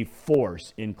be a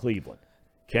force in Cleveland.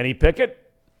 Kenny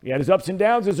Pickett, he had his ups and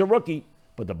downs as a rookie,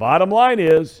 but the bottom line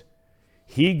is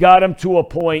he got him to a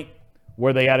point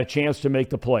where they had a chance to make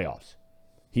the playoffs.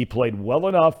 He played well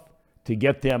enough to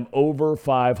get them over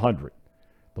 500.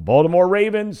 The Baltimore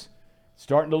Ravens,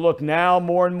 starting to look now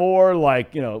more and more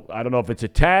like, I don't know if it's a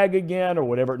tag again or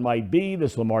whatever it might be,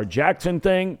 this Lamar Jackson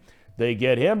thing. They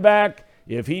get him back.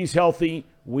 If he's healthy,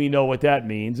 we know what that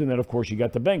means. And then, of course, you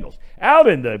got the Bengals. Out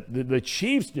in the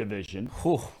Chiefs division,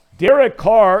 Derek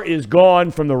Carr is gone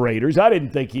from the Raiders. I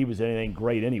didn't think he was anything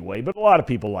great anyway, but a lot of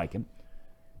people like him.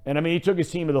 And, he took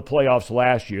his team to the playoffs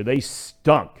last year. They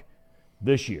stunk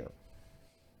this year.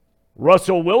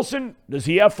 Russell Wilson, does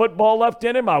he have football left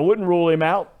in him? I wouldn't rule him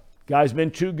out. Guy's been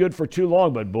too good for too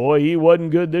long, but boy, he wasn't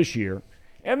good this year.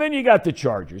 And then you got the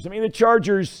Chargers. The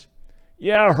Chargers,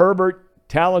 Herbert,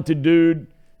 talented dude,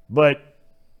 but,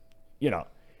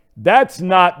 that's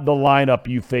not the lineup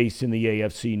you face in the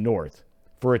AFC North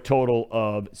for a total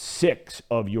of 6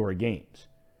 of your games.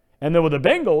 And then with the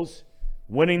Bengals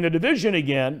winning the division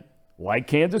again, like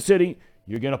Kansas City,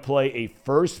 you're going to play a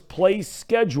first-place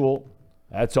schedule.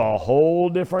 That's a whole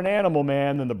different animal,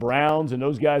 man, than the Browns and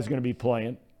those guys are going to be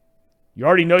playing. You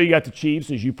already know you got the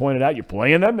Chiefs, as you pointed out. You're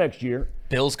playing them next year.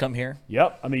 Bills come here.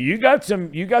 Yep. You got some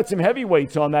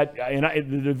heavyweights on that. And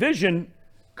the division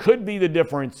could be the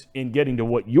difference in getting to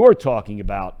what you're talking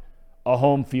about, a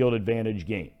home field advantage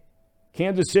game.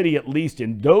 Kansas City, at least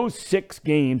in those 6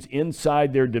 games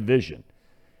inside their division.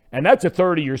 And that's a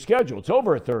 30-year schedule. It's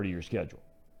over a 30-year schedule,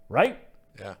 right?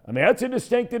 Yeah. That's a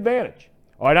distinct advantage.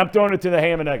 All right, I'm throwing it to the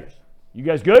ham and eggers. You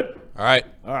guys good? All right.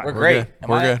 We're great. Good.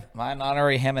 We're good. Am I an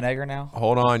honorary ham and egger now?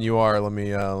 Hold on, you are. Let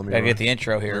me Gotta get the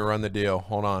intro here. Let me run the deal.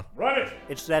 Hold on. Run it.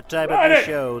 It's that time of the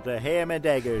show, the ham and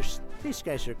eggers. These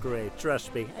guys are great.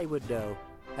 Trust me, I would know.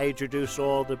 I introduce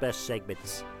all the best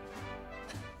segments.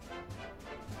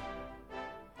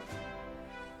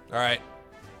 All right.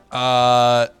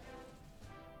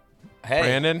 Hey,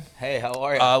 Brandon. Hey, how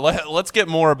are you? Let's get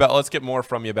more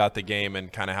from you about the game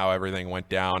and kind of how everything went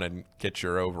down, and get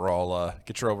your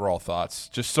overall thoughts.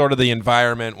 Just sort of the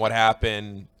environment, what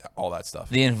happened, all that stuff.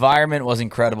 The environment was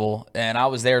incredible, and I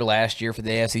was there last year for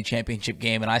the AFC Championship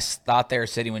game, and I thought there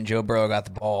sitting when Joe Burrow got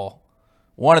the ball,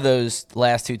 one of those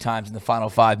last 2 times in the final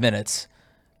 5 minutes,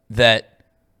 that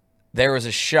there was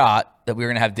a shot that we were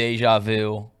going to have deja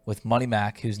vu with Money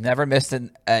Mac, who's never missed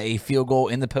a field goal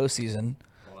in the postseason.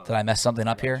 Did I mess something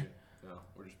up here? No,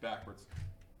 we're just backwards.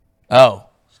 Oh.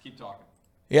 Just keep talking.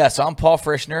 Yeah, so I'm Paul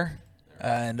Frischner,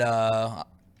 and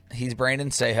he's Brandon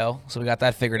Seho, so we got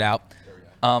that figured out.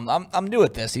 I'm new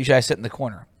at this. Usually I sit in the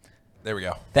corner. There we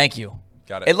go. Thank you.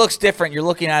 Got it. It looks different. You're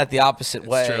looking at it the opposite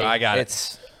way. It's true. I got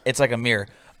it. It's like a mirror.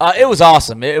 It was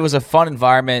awesome. It was a fun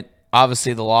environment.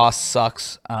 Obviously, the loss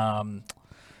sucks.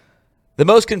 The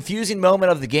most confusing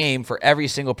moment of the game for every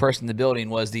single person in the building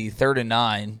was the 3rd and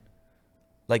 9.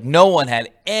 Like, no one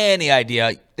had any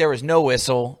idea. There was no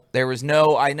whistle. There was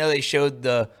no – I know they showed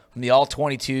from the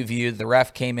all-22 view, the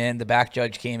ref came in, the back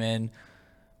judge came in,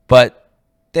 but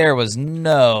there was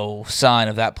no sign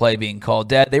of that play being called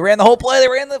dead. They ran the whole play. They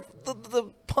ran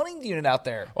the punting unit out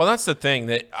there. Well, that's the thing.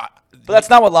 But that's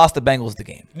not what lost the Bengals the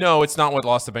game. No, it's not what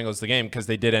lost the Bengals the game because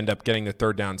they did end up getting the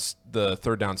third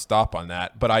down stop on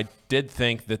that. But I did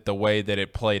think that the way that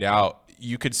it played out,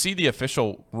 you could see the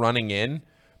official running in,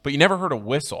 but you never heard a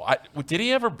whistle. Did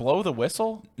he ever blow the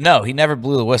whistle? No, he never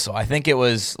blew the whistle. I think it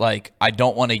was like, I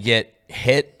don't want to get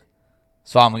hit,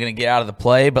 so I'm going to get out of the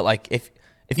play. But like if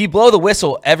you blow the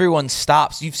whistle, everyone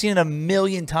stops. You've seen it a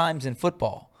million times in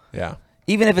football. Yeah.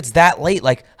 Even if it's that late,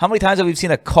 like how many times have we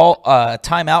seen a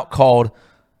timeout called,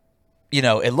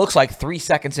 it looks like 3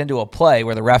 seconds into a play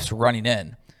where the refs were running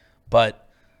in. But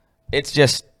it's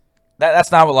just,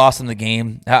 that's not what lost them the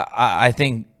game. I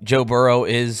think Joe Burrow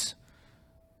is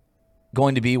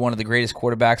going to be one of the greatest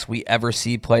quarterbacks we ever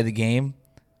see play the game.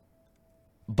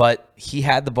 But he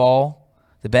had the ball.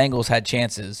 The Bengals had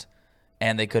chances,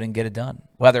 and they couldn't get it done.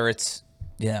 Whether it's,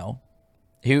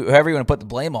 whoever you want to put the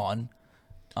blame on.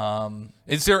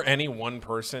 Is there any one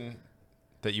person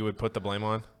that you would put the blame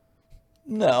on?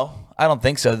 No, I don't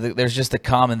think so. There's just a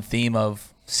common theme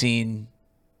of seeing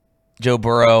Joe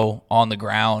Burrow on the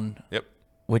ground. Yep.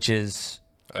 Which is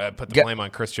put the blame on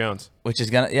Chris Jones. Which is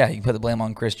you can put the blame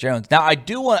on Chris Jones. Now I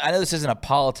know this isn't a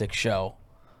politics show.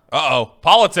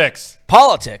 Politics.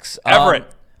 Everett.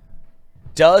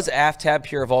 Does Aftab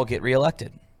Purival get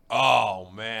reelected? Oh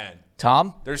man.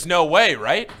 Tom? There's no way,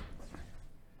 right?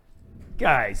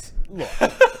 Guys, look,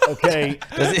 okay.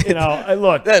 Look, you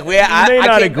may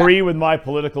not agree with my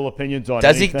political opinions on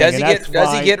anything.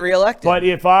 Does he get reelected? But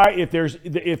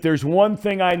if there's one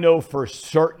thing I know for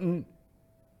certain,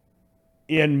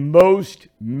 in most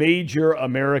major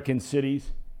American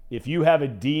cities, if you have a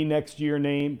D next to your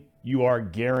name, you are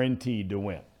guaranteed to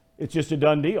win. It's just a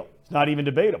done deal. It's not even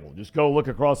debatable. Just go look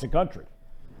across the country.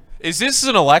 Is this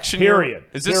an election Period. year?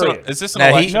 Is this an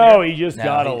election year? No, he just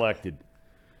got elected.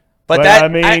 But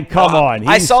come on.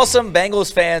 I saw some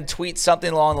Bengals fan tweet something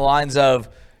along the lines of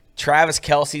Travis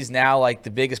Kelce's now like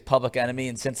the biggest public enemy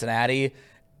in Cincinnati.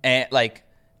 And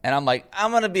I'm like,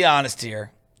 I'm going to be honest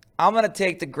here. I'm going to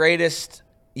take the greatest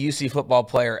UC football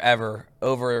player ever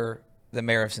over the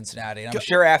mayor of Cincinnati. And I'm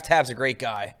sure Aftab's a great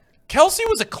guy. Kelce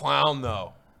was a clown,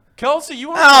 though. Kelce,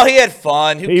 he had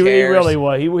fun. Who cares? He really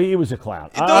was. He was a clown.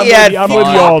 I'm with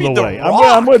you all the way.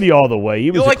 I'm with you all the way. He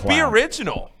was a clown. Be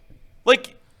original.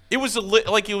 It was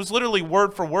literally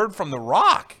word for word from The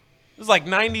Rock. It was like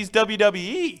 90s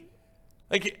WWE.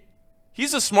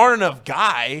 He's a smart enough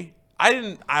guy.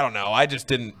 I don't know. I just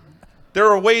didn't. There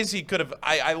are ways he could have.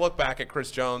 I look back at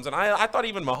Chris Jones, and I thought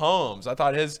even Mahomes, I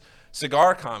thought his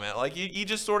cigar comment, you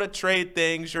just sort of trade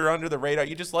things. You're under the radar.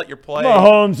 You just let your play.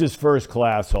 Mahomes is first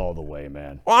class all the way,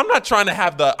 man. Well, I'm not trying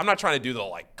to do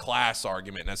the class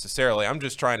argument necessarily. I'm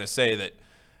just trying to say that,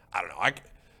 I don't know. I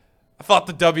thought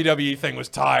the WWE thing was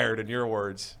tired, in your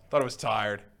words. Thought it was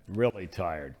tired. Really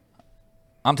tired.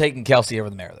 I'm taking Kelce over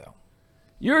the mayor, though.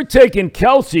 You're taking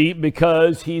Kelce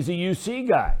because he's a UC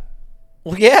guy.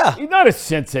 Well, yeah. He's not a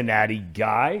Cincinnati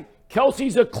guy.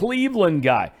 Kelce's a Cleveland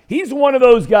guy. He's one of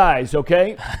those guys,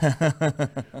 okay?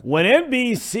 When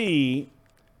NBC,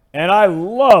 and I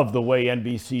love the way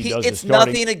NBC does it's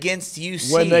nothing against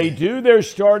UC. When they do their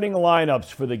starting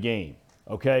lineups for the game,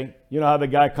 okay? You know how the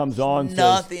guy comes on and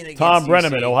says, Tom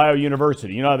Brenneman, Ohio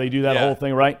University. You know how they do that whole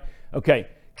thing, right? Okay.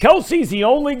 Kelce's the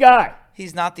only guy.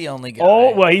 He's not the only guy.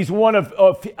 Oh, well, he's one of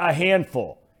a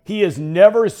handful. He has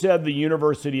never said the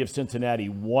University of Cincinnati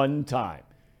one time.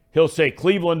 He'll say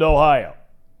Cleveland, Ohio.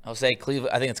 I'll say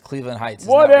Cleveland. I think it's Cleveland Heights.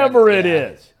 Whatever it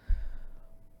is.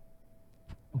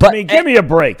 But give me a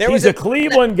break. He's a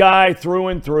Cleveland guy through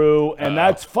and through, and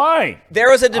that's fine. There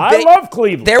was a debate. I love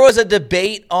Cleveland. There was a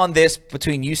debate on this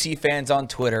between UC fans on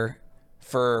Twitter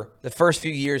for the first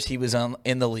few years he was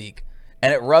in the league,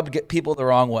 and it rubbed people the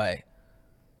wrong way.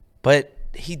 But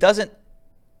he doesn't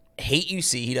hate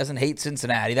UC. He doesn't hate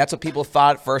Cincinnati. That's what people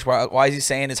thought at first. Why is he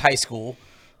saying his high school?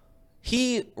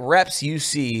 He reps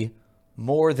UC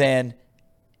more than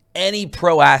any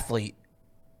pro athlete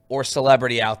or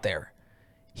celebrity out there.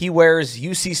 He wears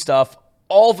UC stuff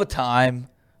all the time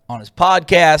on his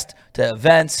podcast, to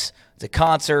events, to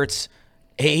concerts.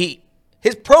 His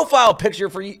profile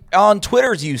picture on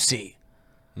Twitter is UC.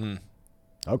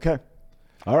 Okay.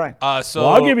 All right. So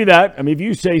I'll give you that. I mean, if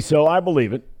you say so, I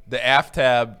believe it. The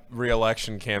AFTAB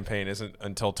re-election campaign isn't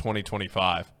until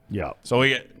 2025. Yeah. So we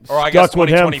get, stuck with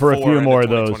him for a few more of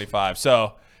those. 2025.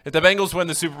 So if the Bengals win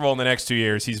the Super Bowl in the next 2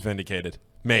 years, he's vindicated.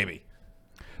 Maybe.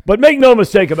 But make no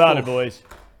mistake about it, boys.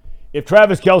 If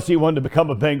Travis Kelce wanted to become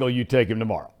a Bengal, you'd take him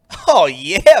tomorrow. Oh,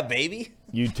 yeah, baby.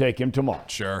 You'd take him tomorrow.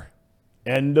 Sure.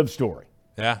 End of story.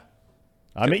 Yeah.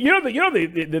 I mean,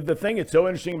 the thing that's so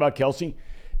interesting about Kelce,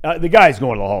 the guy's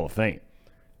going to the Hall of Fame.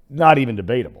 Not even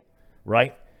debatable,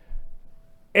 right?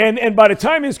 And by the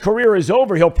time his career is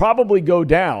over, he'll probably go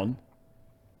down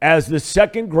as the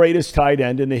second greatest tight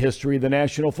end in the history of the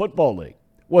National Football League.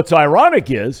 What's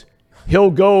ironic is he'll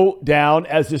go down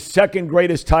as the second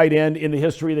greatest tight end in the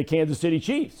history of the Kansas City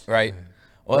Chiefs. Right.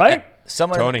 Well, right?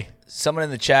 Someone in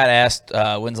the chat asked,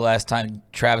 when's the last time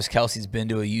Travis Kelce's been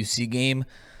to a UC game?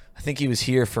 I think he was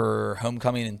here for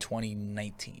homecoming in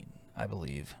 2019, I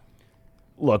believe.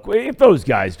 Look, if those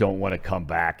guys don't want to come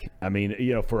back, I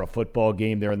mean, for a football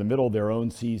game, they're in the middle of their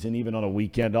own season, even on a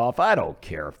weekend off. I don't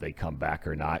care if they come back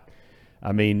or not.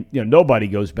 I mean, nobody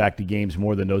goes back to games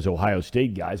more than those Ohio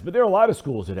State guys, but there are a lot of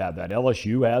schools that have that.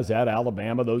 LSU has that.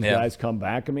 Alabama, those guys come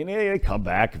back. I mean, they come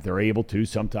back if they're able to.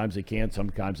 Sometimes they can,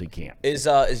 sometimes they can't. Is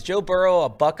Joe Burrow a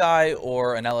Buckeye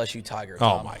or an LSU Tiger,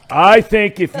 Tom? Oh, my God. I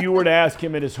think if you were to ask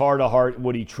him in his heart of heart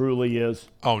what he truly is.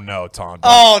 Oh, no, Tom.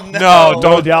 Oh, no.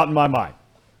 No doubt in my mind.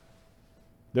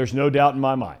 There's no doubt in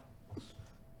my mind.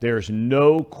 There's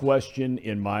no question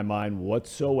in my mind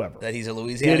whatsoever that he's a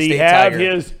Louisiana State Did he have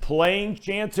Tiger. his playing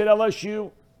chance at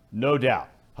LSU? No doubt.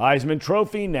 Heisman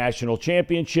Trophy, national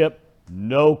championship,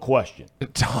 no question.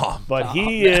 Tom. But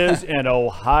he is an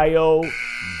Ohio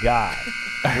guy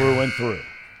through and through.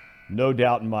 No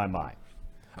doubt in my mind.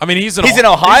 I mean, he's an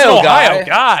Ohio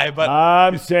guy, but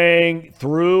I'm saying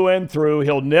through and through.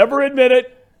 He'll never admit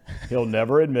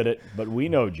it, but we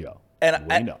know Joe.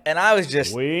 And I was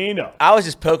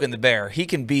just poking the bear. He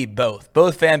can be both.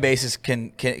 Both fan bases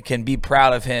can be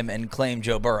proud of him and claim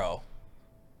Joe Burrow.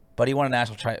 But he won a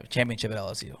national championship at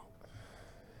LSU.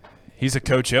 he's a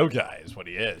Coach O guy is what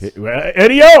he is.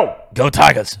 Eddie O! Go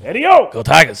Tigers. Eddie O! Go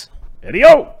Tigers. Eddie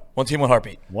O! One team, one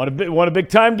heartbeat. Won a big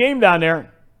time game down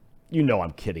there. You know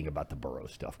I'm kidding about the Burrow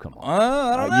stuff. Come on.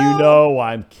 I don't know. You know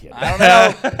I'm kidding. I don't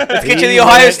know. Let's get you the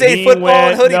Ohio State football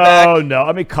and hoodie back. No.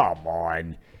 I mean,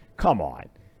 come on.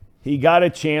 He got a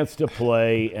chance to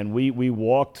play, and we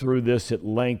walked through this at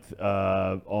length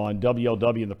on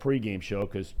WLW in the pregame show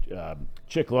because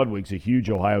Chick Ludwig's a huge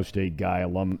Ohio State guy,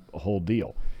 alum, whole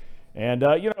deal. And,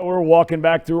 we're walking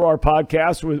back through our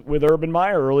podcast with Urban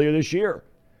Meyer earlier this year.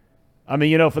 I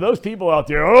mean, for those people out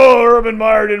there, Urban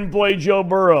Meyer didn't play Joe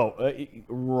Burrow.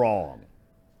 Wrong.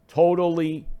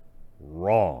 Totally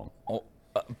wrong. Well,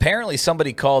 apparently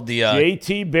somebody called the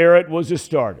J.T. Barrett was a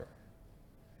starter.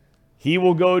 He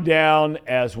will go down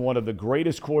as one of the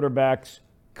greatest college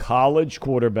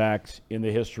quarterbacks in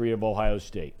the history of Ohio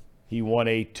State. He won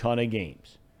a ton of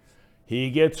games. He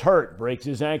gets hurt, breaks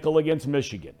his ankle against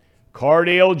Michigan.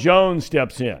 Cardale Jones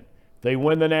steps in. They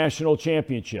win the national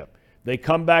championship. They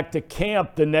come back to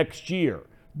camp the next year.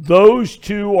 Those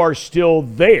two are still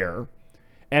there.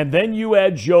 And then you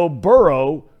add Joe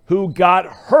Burrow, who got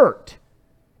hurt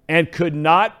and could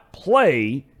not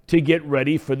play to get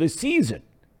ready for the season.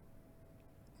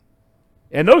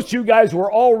 And those two guys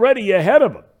were already ahead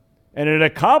of him and had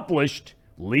accomplished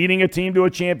leading a team to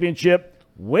a championship,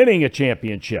 winning a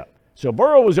championship. So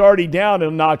Burrow was already down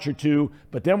a notch or two,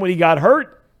 but then when he got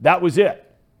hurt, that was it.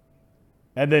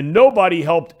 And then nobody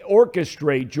helped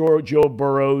orchestrate Joe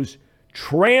Burrow's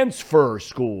transfer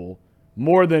school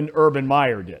more than Urban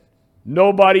Meyer did.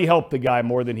 Nobody helped the guy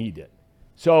more than he did.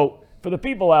 So for the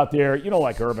people out there, you don't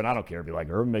like Urban. I don't care if you like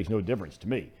Urban. It makes no difference to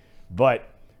me. But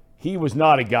he was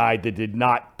not a guy that did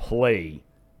not play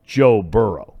Joe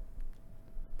Burrow.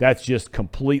 That's just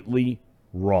completely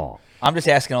wrong. I'm just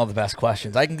asking all the best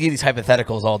questions. I can give these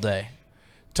hypotheticals all day.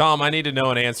 Tom, I need to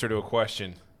know an answer to a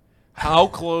question. How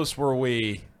close were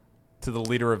we to the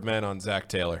leader of men on Zach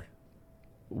Taylor?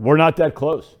 We're not that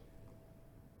close.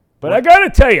 But I got to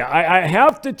tell you, I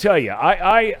have to tell you,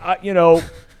 I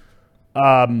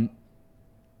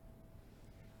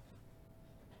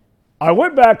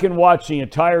went back and watched the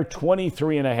entire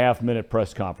 23-and-a-half-minute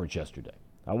press conference yesterday.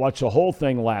 I watched the whole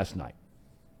thing last night.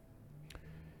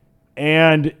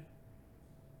 And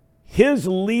his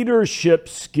leadership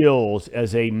skills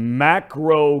as a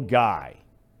macro guy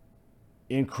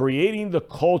in creating the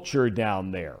culture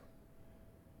down there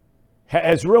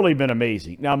has really been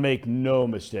amazing. Now, make no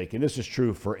mistake, and this is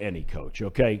true for any coach,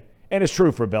 okay? And it's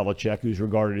true for Belichick, who's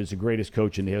regarded as the greatest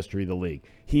coach in the history of the league.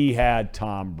 He had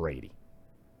Tom Brady.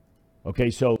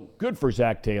 Okay, so good for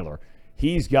Zach Taylor.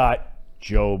 He's got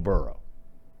Joe Burrow,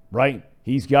 right?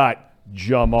 He's got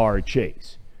Jamar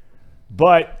Chase.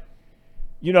 But,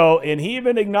 and he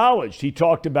even acknowledged, he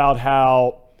talked about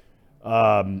how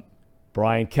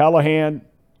Brian Callahan,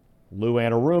 Lou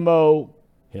Anarumo,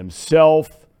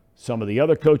 himself, some of the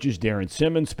other coaches, Darren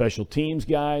Simmons, special teams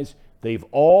guys, they've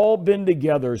all been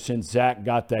together since Zach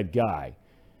got that guy,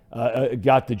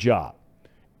 got the job.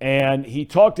 And he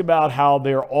talked about how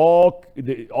they're all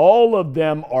of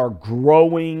them are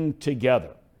growing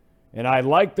together. And I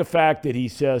like the fact that he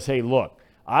says, hey, look,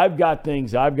 I've got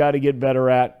things I've got to get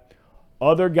better at.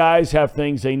 Other guys have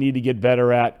things they need to get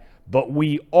better at. But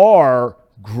we are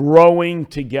growing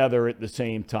together at the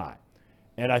same time.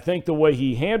 And I think the way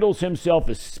he handles himself,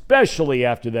 especially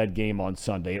after that game on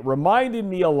Sunday, it reminded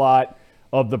me a lot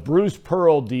of the Bruce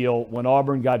Pearl deal when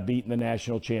Auburn got beat in the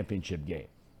national championship game,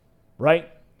 right?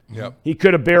 Yep. He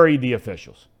could have buried the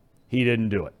officials. He didn't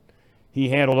do it. He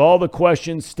handled all the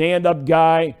questions, stand-up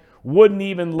guy, wouldn't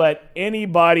even let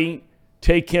anybody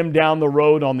take him down the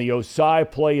road on the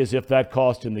Osai play as if that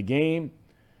cost him the game.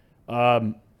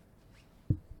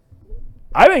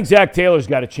 I think Zach Taylor's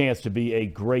got a chance to be a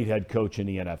great head coach in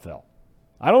the NFL.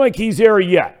 I don't think he's there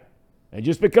yet. And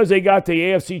just because they got the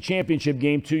AFC Championship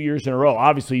game 2 years in a row,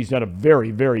 obviously he's done a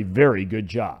very, very, very good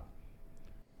job.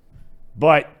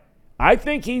 But I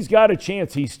think he's got a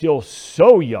chance. He's still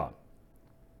so young.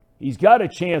 He's got a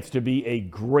chance to be a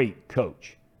great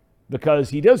coach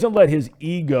because he doesn't let his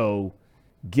ego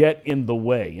get in the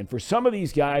way. And for some of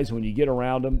these guys, when you get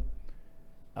around them,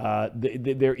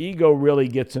 their ego really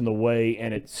gets in the way,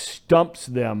 and it stumps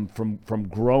them from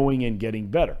growing and getting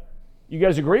better. You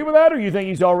guys agree with that, or you think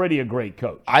he's already a great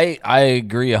coach? I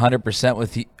agree 100%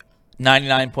 with you,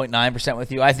 99.9%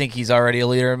 with you. I think he's already a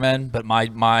leader of men, but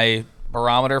my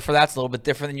barometer for that's a little bit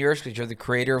different than yours because you're the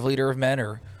creator of Leader of Men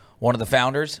or one of the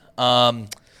founders. I'm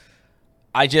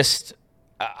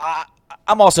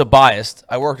also biased.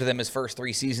 I worked with him his first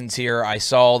 3 seasons here. I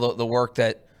saw the work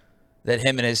that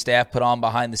him and his staff put on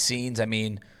behind the scenes. I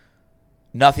mean,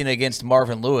 nothing against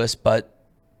Marvin Lewis, but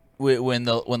when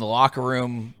the locker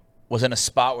room was in a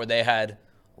spot where they had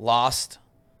lost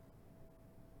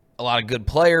a lot of good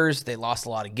players, they lost a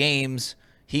lot of games.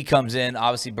 He comes in,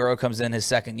 obviously Burrow comes in his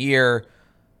second year.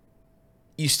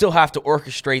 You still have to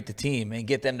orchestrate the team and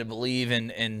get them to believe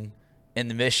in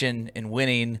the mission and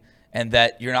winning, and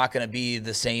that you're not going to be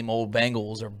the same old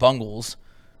Bengals or Bungles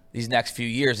these next few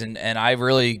years. And I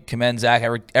really commend Zach.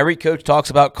 Every coach talks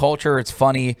about culture. It's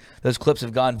funny. Those clips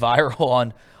have gone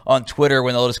viral on Twitter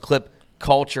when they'll just clip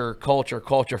culture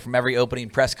from every opening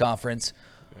press conference.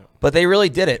 Yeah. But they really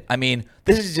did it. I mean,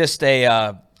 this is just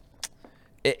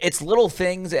it's little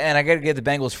things, and I got to give the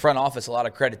Bengals front office a lot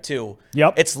of credit too.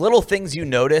 Yep. It's little things you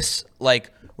notice,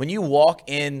 like when you walk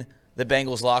in the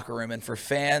Bengals locker room, and for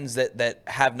fans that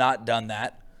have not done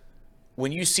that,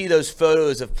 when you see those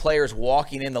photos of players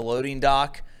walking in the loading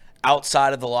dock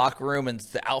outside of the locker room and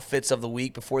the outfits of the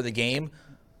week before the game,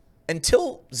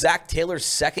 until Zach Taylor's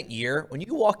second year, when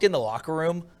you walked in the locker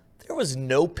room, there was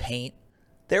no paint.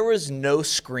 There was no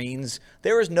screens.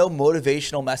 There was no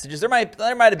motivational messages. There might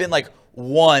have been like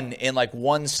one in like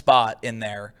one spot in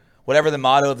there, whatever the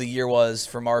motto of the year was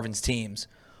for Marvin's teams.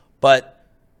 But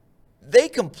they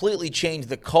completely changed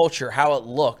the culture, how it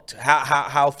looked,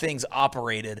 how things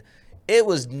operated. It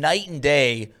was night and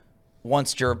day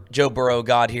once Joe Burrow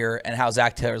got here and how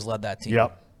Zach Taylor's led that team.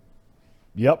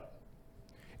 Yep.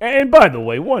 And by the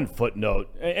way, one footnote,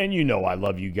 and you know I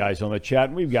love you guys on the chat,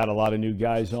 and we've got a lot of new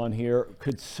guys on here.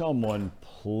 Could someone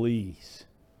please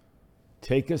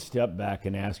take a step back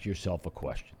and ask yourself a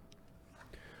question?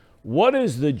 What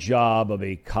is the job of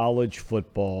a college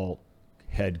football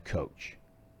head coach?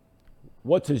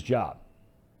 What's his job?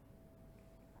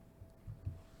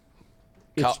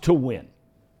 It's to win.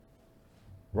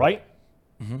 Right?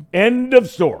 Mm-hmm. End of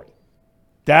story.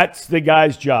 That's the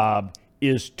guy's job,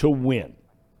 is to win.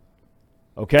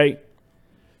 Okay?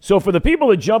 So for the people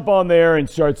that jump on there and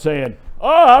start saying,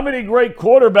 oh, how many great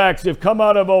quarterbacks have come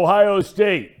out of Ohio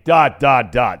State? ...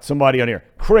 Somebody on here.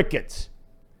 Crickets.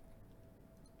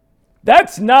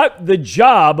 That's not the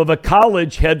job of a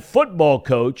college head football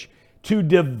coach to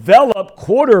develop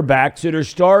quarterbacks that are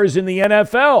stars in the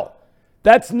NFL.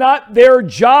 That's not their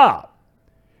job.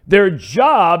 Their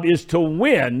job is to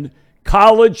win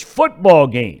college football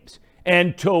games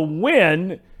and to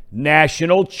win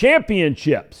national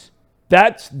championships.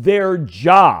 That's their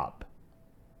job.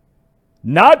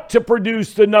 Not to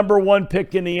produce the number 1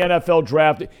 pick in the NFL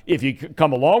draft. If you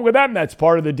come along with that and that's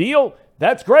part of the deal,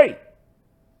 that's great.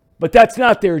 But that's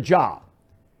not their job.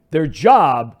 Their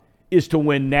job is to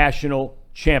win national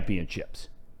championships.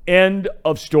 End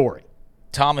of story.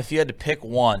 Tom, if you had to pick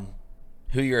one,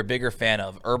 who you're a bigger fan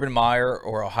of, Urban Meyer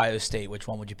or Ohio State, which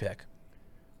one would you pick?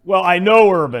 Well, I know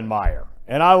Urban Meyer,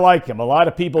 and I like him. A lot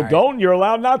of people don't. You're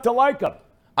allowed not to like him.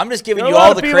 I'm just giving you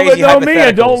all the crazy hypotheticals. That know me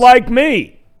and don't like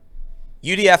me.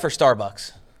 UDF or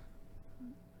Starbucks?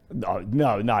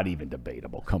 No, not even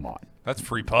debatable. Come on. That's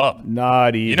free pub.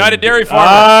 Not even. United Dairy Farmers.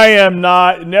 I am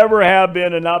not, never have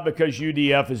been, and not because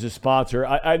UDF is a sponsor.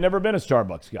 I've never been a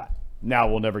Starbucks guy. Now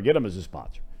we'll never get them as a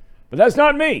sponsor. But that's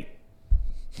not me.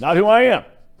 Not who I am.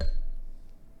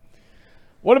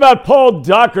 What about Paul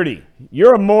Daugherty?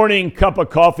 You're a morning cup of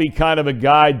coffee kind of a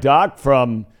guy, Doc,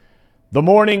 from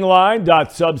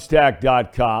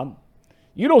themorningline.substack.com.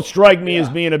 You don't strike me as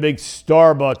being a big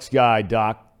Starbucks guy,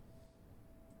 Doc.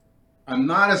 I'm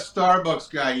not a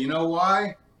Starbucks guy. You know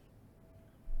why?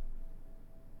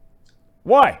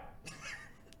 Why?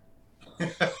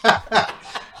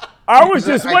 I was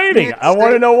just waiting. I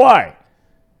want to know why.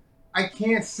 I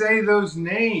can't say those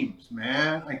names,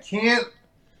 man. I can't.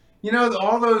 You know,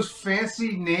 all those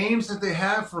fancy names that they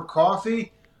have for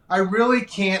coffee, I really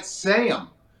can't say them.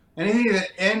 Anything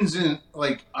that ends in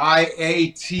like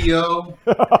IATO,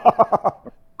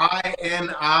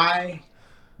 INI,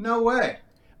 no way.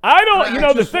 I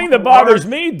don't, the thing that bothers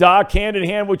me, Doc, hand in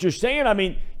hand what you're saying, I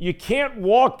mean, you can't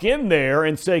walk in there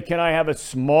and say, can I have a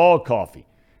small coffee?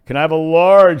 Can I have a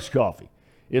large coffee?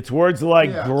 It's words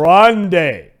like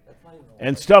grande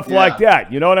and stuff like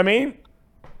that. You know what I mean?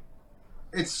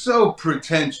 It's so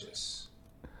pretentious.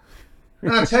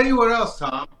 And I'll tell you what else,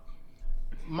 Tom.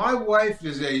 My wife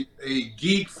is a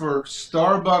geek for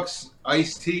Starbucks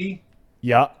iced tea.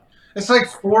 Yeah. It's like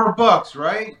 $4,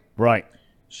 right? Right.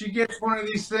 She gets one of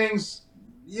these things,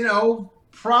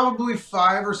 probably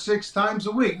 5 or 6 times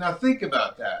a week. Now think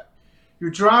about that.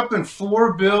 You're dropping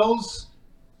 $4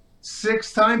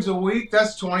 6 times a week.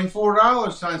 That's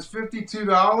 $24 times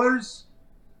 $52.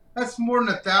 That's more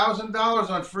than $1,000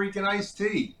 on freaking iced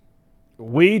tea.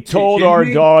 We told our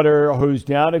daughter, who's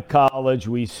down at college,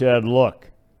 we said, look,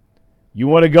 you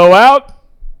want to go out,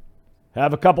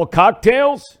 have a couple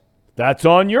cocktails? That's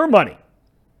on your money.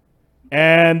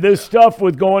 And this stuff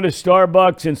with going to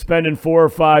Starbucks and spending $4 or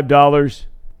 $5,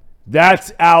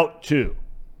 that's out too.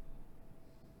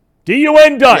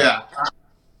 D-U-N done. Yeah.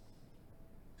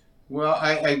 Well,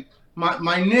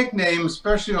 my nickname,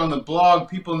 especially on the blog,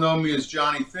 people know me as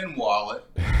Johnny Thin Wallet.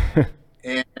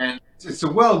 and it's a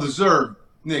well-deserved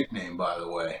nickname, by the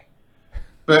way.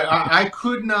 But I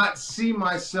could not see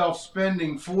myself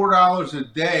spending $4 a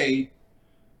day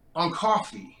on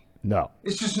coffee. No.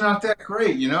 It's just not that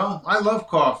great, I love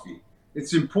coffee.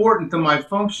 It's important to my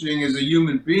functioning as a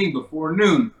human being before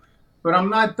noon. But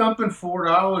I'm not dumping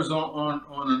 $4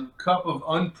 on a cup of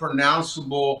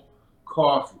unpronounceable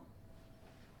coffee.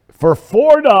 For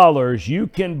 $4, you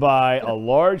can buy a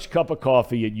large cup of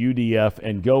coffee at UDF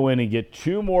and go in and get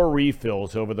 2 more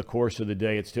refills over the course of the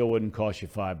day. It still wouldn't cost you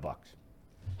 $5.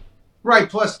 Right.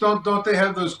 Plus, don't they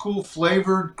have those cool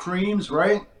flavored creams,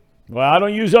 right? Well, I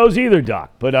don't use those either,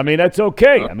 Doc. But, I mean, that's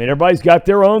okay. I mean, everybody's got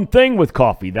their own thing with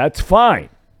coffee. That's fine.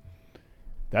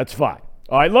 That's fine.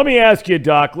 All right, let me ask you,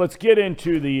 Doc. Let's get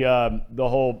into the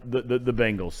whole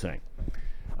Bengals thing.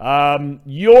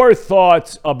 Your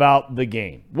thoughts about the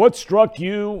game. What struck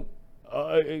you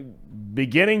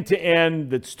beginning to end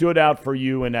that stood out for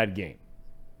you in that game?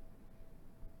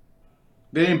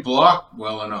 They didn't block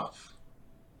well enough.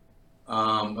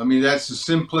 I mean, that's a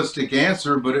simplistic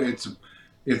answer, but it's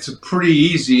a pretty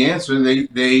easy answer.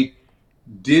 They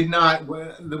did not,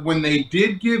 when they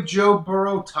did give Joe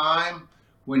Burrow time,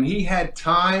 when he had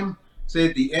time, say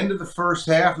at the end of the first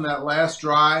half in that last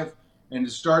drive, and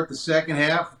to start the second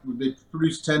half, they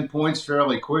produced 10 points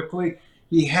fairly quickly.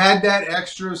 He had that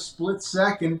extra split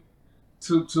second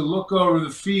to look over the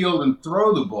field and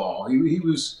throw the ball. He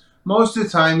was, most of the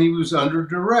time, he was under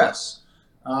duress.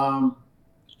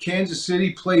 Kansas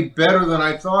City played better than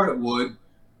I thought it would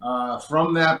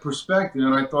from that perspective,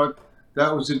 and I thought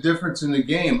that was a difference in the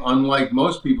game, unlike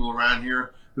most people around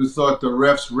here who thought the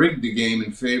refs rigged the game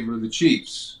in favor of the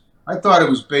Chiefs. I thought it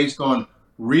was based on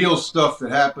real stuff that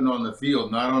happened on the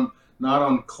field, not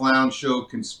on clown show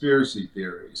conspiracy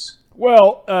theories.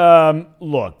 Well,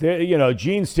 look,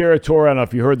 Gene Steratore, I don't know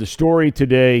if you heard the story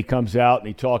today, he comes out and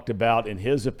he talked about, in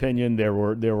his opinion, there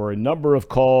were a number of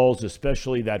calls,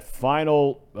 especially that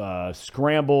final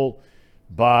scramble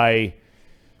by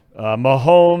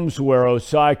Mahomes, where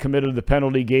Osai committed the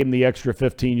penalty, gave him the extra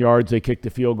 15 yards. They kicked the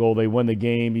field goal. They win the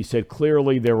game. He said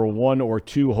clearly there were 1 or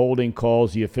 2 holding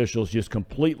calls. The officials just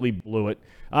completely blew it.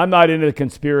 I'm not into the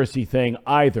conspiracy thing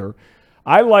either.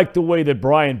 I like the way that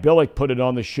Brian Billick put it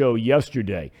on the show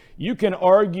yesterday. You can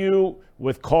argue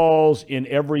with calls in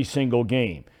every single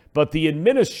game, but the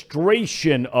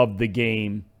administration of the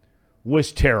game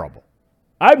was terrible.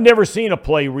 I've never seen a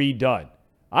play redone.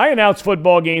 I announced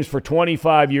football games for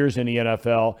 25 years in the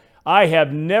NFL. I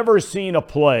have never seen a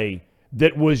play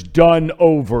that was done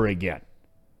over again.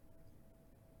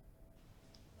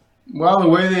 Well, the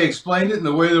way they explained it and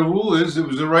the way the rule is, it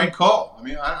was the right call. I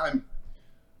mean, I'm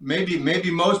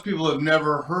maybe most people have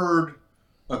never heard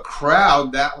a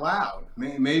crowd that loud.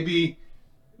 Maybe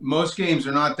most games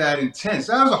are not that intense.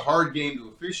 That was a hard game to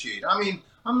officiate. I mean,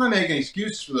 I'm not making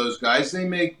excuses for those guys.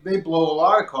 They blow a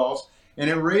lot of calls, and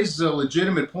it raises a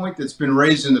legitimate point that's been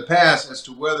raised in the past as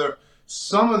to whether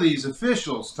some of these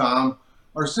officials, Tom,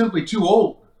 are simply too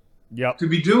old to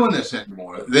be doing this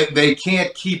anymore. They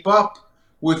can't keep up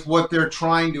with what they're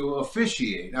trying to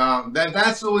officiate.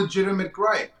 That's a legitimate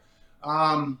gripe.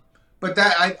 But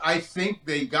I think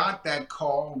they got that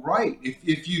call right.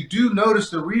 If you do notice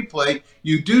the replay,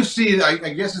 you do see,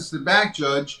 I guess it's the back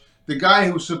judge, the guy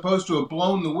who was supposed to have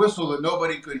blown the whistle that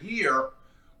nobody could hear,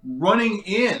 running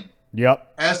in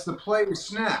as the play was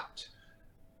snapped.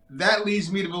 That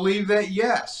leads me to believe that,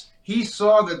 yes, he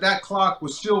saw that clock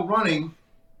was still running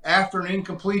after an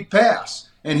incomplete pass,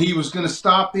 and he was going to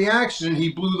stop the action. He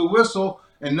blew the whistle,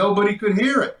 and nobody could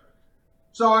hear it.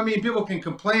 So, I mean, people can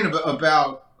complain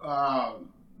about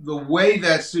the way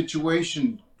that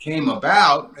situation came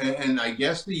about, and I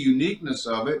guess the uniqueness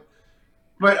of it,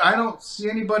 but I don't see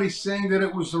anybody saying that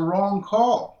it was the wrong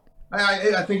call.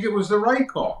 I think it was the right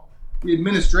call. The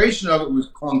administration of it was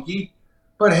clunky,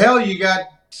 but hell, you got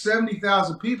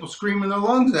 70,000 people screaming their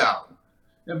lungs out.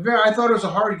 I thought it was a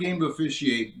hard game to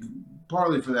officiate,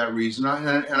 partly for that reason.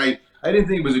 I didn't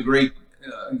think it was a great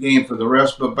game for the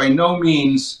refs, but by no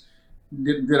means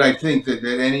did I think that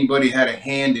anybody had a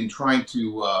hand in trying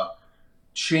to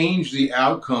change the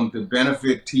outcome to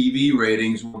benefit TV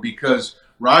ratings because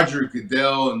Roger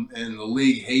Goodell and the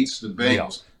league hates the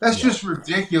Bengals. That's just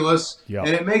ridiculous, and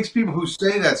it makes people who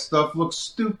say that stuff look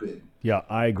stupid. Yeah,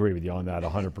 I agree with you on that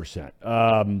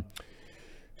 100%.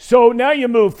 So now you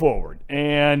move forward,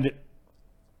 and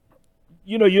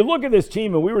you look at this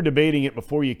team, and we were debating it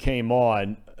before you came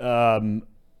on,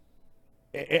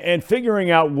 and figuring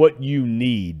out what you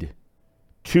need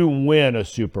to win a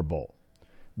Super Bowl.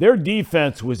 Their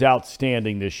defense was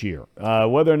outstanding this year.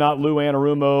 Whether or not Lou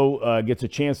Anarumo gets a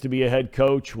chance to be a head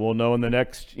coach, we'll know in the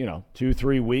next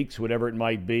 2-3 weeks, whatever it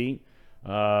might be.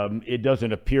 It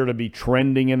doesn't appear to be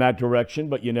trending in that direction,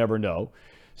 but you never know.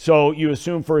 So you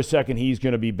assume for a second he's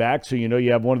going to be back, so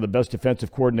you have one of the best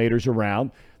defensive coordinators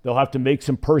around. They'll have to make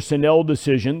some personnel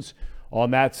decisions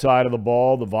on that side of the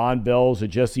ball, the Von Bells, the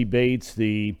Jesse Bates,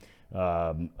 the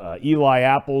Eli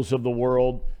Apples of the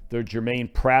world, the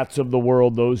Jermaine Pratts of the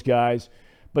world, those guys.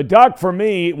 But, Doc, for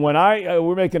me, when we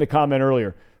were making a comment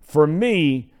earlier, for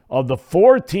me, of the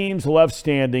 4 teams left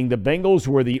standing, the Bengals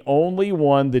were the only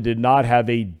one that did not have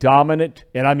a dominant,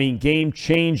 and I mean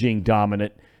game-changing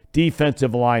dominant,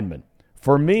 defensive lineman.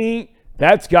 For me,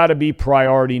 that's got to be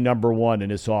priority number 1 in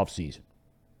this offseason.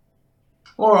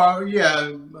 Or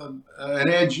an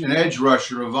edge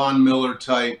rusher, a Von Miller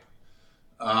type.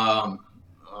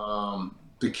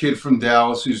 The kid from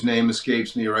Dallas whose name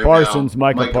escapes me right now.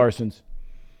 Michael Parsons.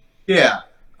 Yeah,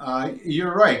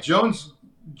 you're right. Jones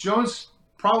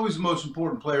probably was the most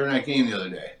important player in that game the other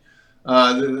day.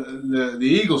 The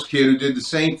Eagles kid who did the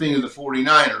same thing to the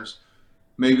 49ers,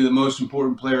 maybe the most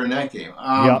important player in that game.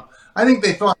 I think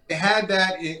they thought they had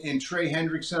that in Trey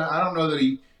Hendrickson. I don't know that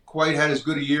he quite had as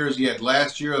good a year as he had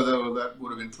last year, although that would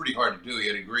have been pretty hard to do. He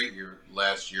had a great year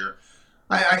last year.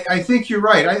 I think you're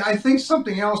right. I think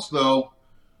something else, though.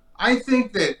 I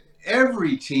think that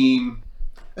every team,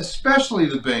 especially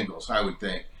the Bengals, I would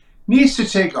think, needs to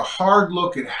take a hard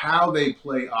look at how they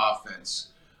play offense.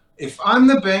 If I'm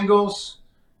the Bengals,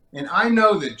 and I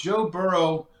know that Joe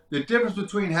Burrow, the difference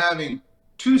between having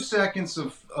 2 seconds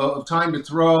of time to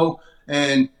throw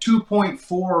and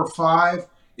 2.4 or 5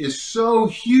 is so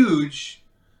huge,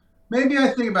 maybe I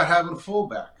think about having a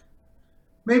fullback.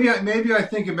 Maybe I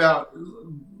think about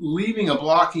leaving a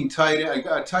blocking tight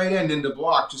end in to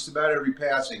block just about every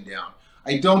passing down.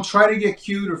 I don't try to get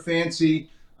cute or fancy.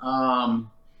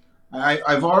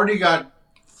 I've already got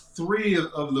 3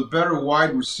 of the better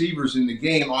wide receivers in the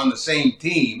game on the same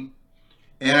team,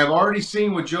 and I've already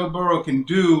seen what Joe Burrow can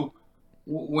do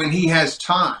when he has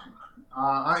time.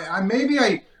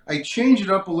 I change it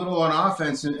up a little on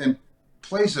offense and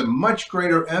place a much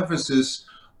greater emphasis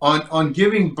on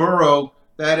giving Burrow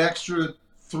that extra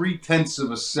 0.3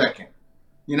 of a second.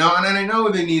 And I know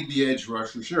they need the edge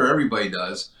rusher. Sure, everybody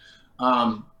does.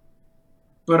 But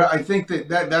I think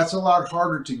that's a lot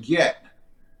harder to get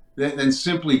than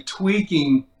simply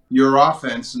tweaking your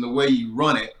offense and the way you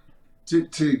run it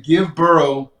to give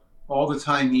Burrow all the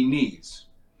time he needs.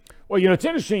 Well, it's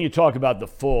interesting you talk about the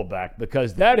fullback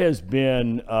because that has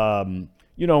been,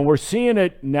 we're seeing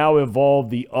it now evolve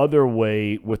the other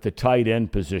way with the tight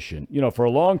end position. For a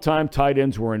long time, tight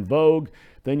ends were in vogue.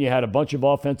 Then you had a bunch of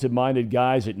offensive-minded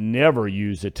guys that never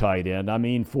used a tight end. I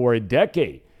mean, for a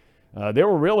decade, there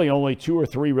were really only 2 or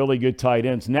 3 really good tight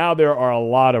ends. Now there are a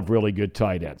lot of really good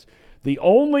tight ends. The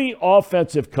only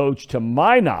offensive coach, to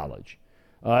my knowledge,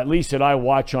 at least that I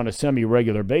watch on a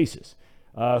semi-regular basis,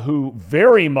 who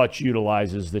very much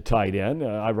utilizes the tight end,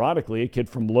 ironically, a kid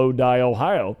from Lodi,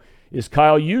 Ohio, is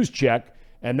Kyle Juszczyk,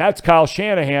 and that's Kyle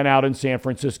Shanahan out in San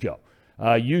Francisco.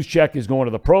 Juszczyk is going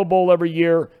to the Pro Bowl every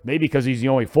year, maybe because he's the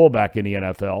only fullback in the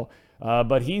NFL.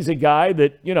 But he's a guy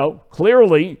that,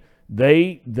 clearly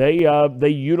they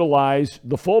utilize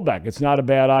the fullback. It's not a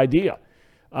bad idea.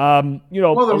 Well,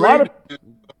 a lot of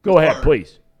 – go ahead,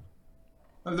 please.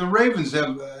 The Ravens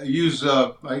have used,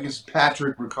 I guess,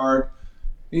 Patrick Ricard.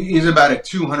 He's about a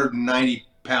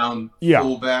 290-pound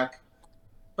fullback.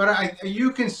 But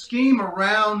you can scheme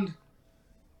around –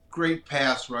 great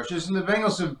pass rushes, and the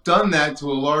Bengals have done that to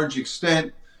a large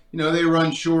extent. They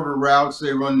run shorter routes,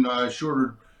 they run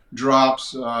shorter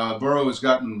drops. Burrow has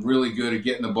gotten really good at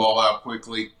getting the ball out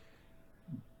quickly.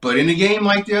 But in a game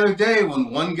like the other day,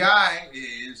 when one guy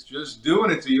is just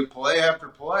doing it to you play after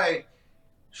play,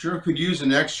 sure could use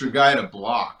an extra guy to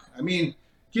block. I mean,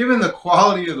 given the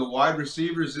quality of the wide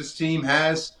receivers this team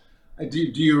has, do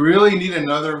you really need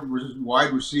another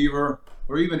wide receiver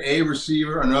or even a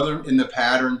receiver, another in the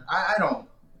pattern? I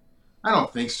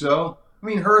don't think so. I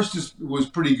mean, Hurst was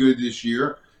pretty good this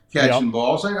year catching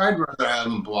balls. I'd rather have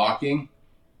him blocking.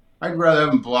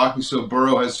 So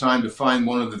Burrow has time to find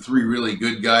one of the 3 really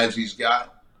good guys he's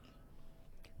got.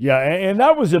 Yeah, and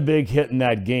that was a big hit in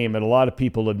that game, and a lot of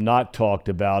people have not talked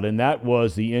about, and that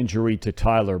was the injury to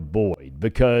Tyler Boyd,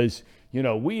 because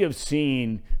we have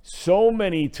seen so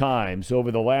many times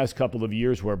over the last couple of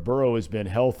years where Burrow has been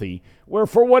healthy, where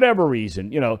for whatever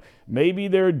reason, maybe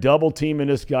they're double teaming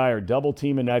this guy or double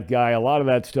teaming that guy. A lot of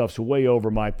that stuff's way over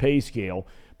my pay scale.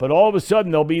 But all of a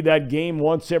sudden, there'll be that game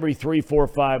once every 3, 4,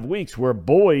 5 weeks where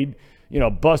Boyd,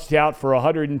 busts out for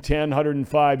 110,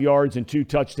 105 yards and 2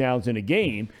 touchdowns in a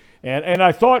game. And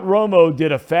I thought Romo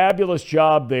did a fabulous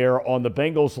job there on the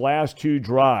Bengals' last 2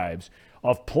 drives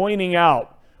of pointing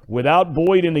out, without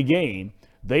Boyd in the game,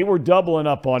 they were doubling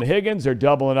up on Higgins, they're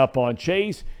doubling up on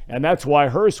Chase, and that's why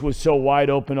Hurst was so wide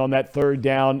open on that 3rd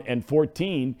down and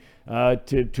 14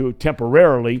 to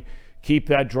temporarily keep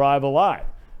that drive alive.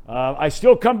 I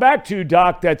still come back to,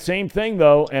 Doc, that same thing,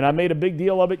 though, and I made a big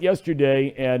deal of it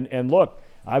yesterday, and look,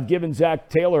 I've given Zach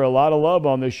Taylor a lot of love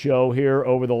on this show here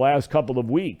over the last couple of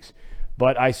weeks,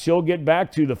 but I still get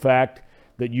back to the fact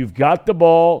that you've got the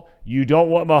ball, you don't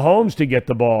want Mahomes to get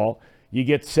the ball. You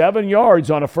get 7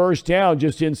 yards on a first down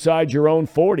just inside your own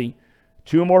 40.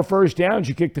 2 more first downs,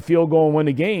 you kick the field goal and win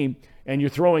the game, and you're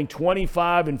throwing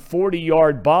 25 and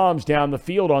 40-yard bombs down the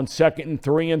field on 2nd and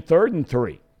 3 and 3rd and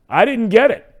 3. I didn't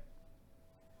get it.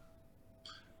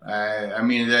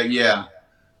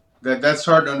 That's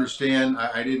hard to understand.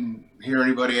 I didn't hear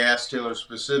anybody ask Taylor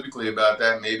specifically about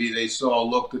that. Maybe they saw a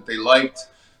look that they liked,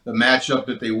 the matchup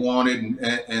that they wanted,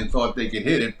 and thought they could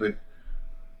hit it, but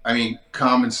I mean,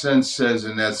 common sense says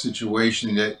in that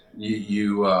situation that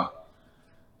you 1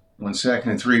 2nd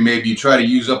and 3, maybe you try to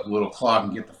use up a little clock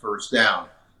and get the first down,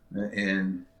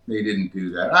 and they didn't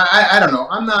do that. I don't know.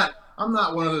 I'm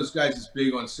not one of those guys that's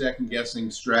big on second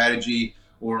guessing strategy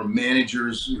or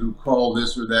managers who call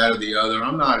this or that or the other.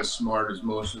 I'm not as smart as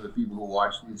most of the people who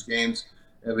watch these games,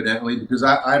 evidently, because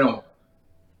I don't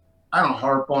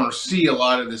harp on or see a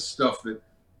lot of this stuff that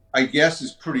I guess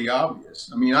is pretty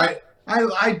obvious. I mean,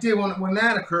 I did when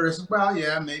that occurred. I said, well,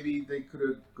 yeah, maybe they could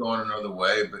have gone another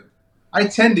way. But I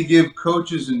tend to give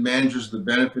coaches and managers the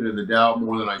benefit of the doubt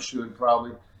more than I should,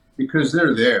 probably, because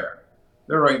they're there.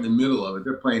 They're right in the middle of it.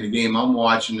 They're playing the game. I'm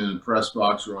watching in the press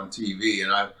box or on TV,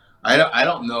 and I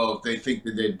don't know if they think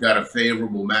that they've got a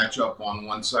favorable matchup on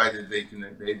one side that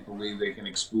they believe they can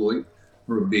exploit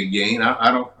for a big gain.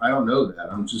 I don't know that.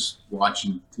 I'm just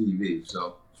watching TV,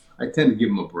 so I tend to give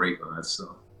them a break on that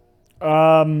stuff.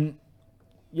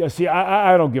 Yeah, see,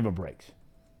 I don't give them breaks.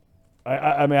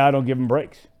 I mean, I don't give them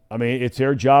breaks. I mean, it's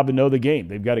their job to know the game.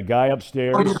 They've got a guy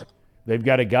upstairs.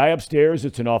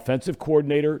 It's an offensive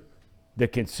coordinator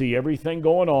that can see everything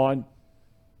going on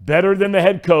better than the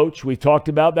head coach. We've talked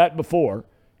about that before.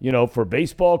 For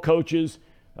baseball coaches,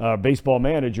 baseball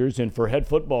managers, and for head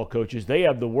football coaches, they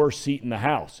have the worst seat in the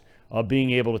house of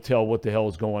being able to tell what the hell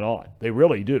is going on. They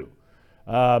really do.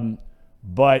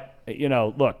 But,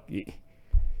 look,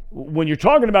 when you're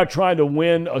talking about trying to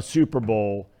win a Super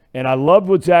Bowl, and I loved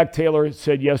what Zach Taylor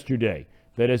said yesterday,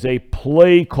 that as a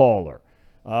play caller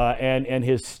and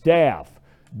his staff,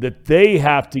 that they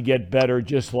have to get better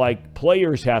just like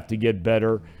players have to get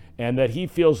better. and that he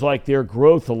feels like their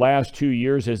growth the last 2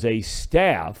 years as a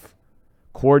staff,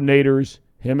 coordinators,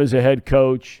 him as a head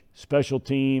coach, special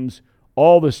teams,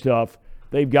 all the stuff,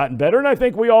 they've gotten better, and I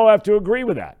think we all have to agree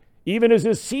with that. Even as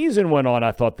this season went on,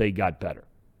 I thought they got better.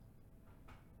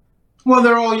 Well,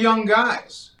 they're all young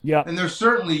guys. Yeah. And they're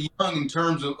certainly young in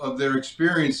terms of their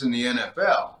experience in the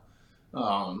NFL.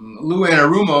 Lou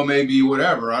Anarumo may be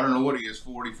whatever. I don't know what he is,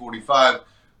 40, 45.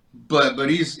 But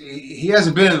he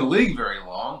hasn't been in the league very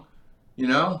long, you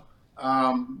know.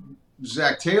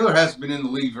 Zach Taylor hasn't been in the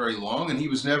league very long, and he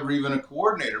was never even a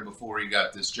coordinator before he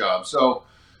got this job. So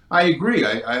I agree.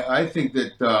 I think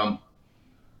that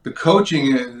the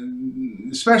coaching,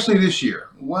 especially this year,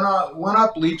 went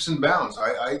up leaps and bounds.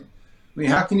 I mean,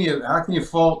 how can you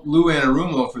fault Lou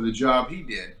Anarumo for the job he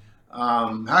did?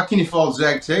 How can you fault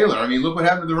Zach Taylor? I mean, look what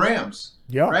happened to the Rams.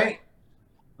 Yeah. Right?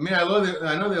 I mean, I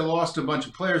know they lost a bunch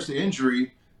of players to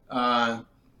injury,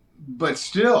 but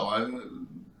still,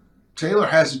 Taylor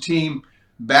has a team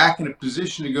back in a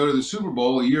position to go to the Super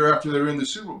Bowl a year after they're in the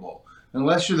Super Bowl.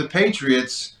 Unless you're the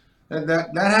Patriots, that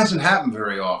hasn't happened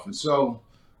very often. So,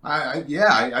 I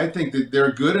think that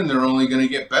they're good, and they're only going to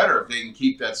get better if they can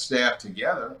keep that staff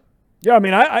together. Yeah,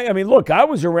 I mean, look, I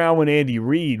was around when Andy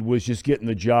Reid was just getting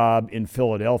the job in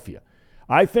Philadelphia.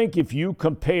 I think if you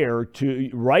compare to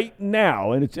right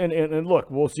now, and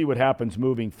look, we'll see what happens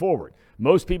moving forward.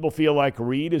 Most people feel like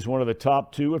Reid is one of the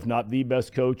top two, if not the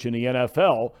best coach in the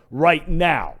NFL right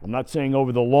now. I'm not saying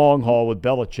over the long haul with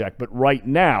Belichick, but right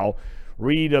now,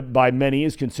 Reid, by many,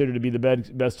 is considered to be the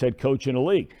best head coach in the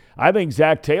league. I think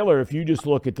Zach Taylor, if you just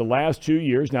look at the last 2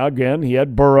 years, now again, he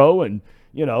had Burrow, and,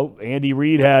 you know, Andy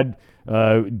Reid had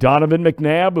Donovan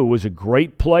McNabb, who was a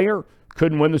great player.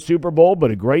 Couldn't win the Super Bowl,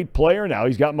 but a great player. Now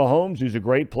he's got Mahomes, who's a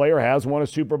great player, has won a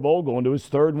Super Bowl, going to his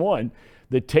third one.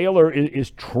 That Taylor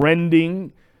is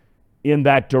trending in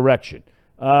that direction.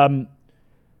 I'm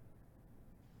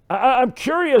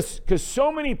curious because so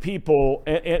many people,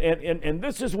 and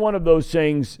this is one of those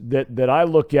things that I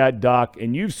look at, Doc,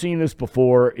 and you've seen this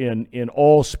before in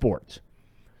all sports.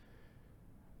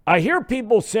 I hear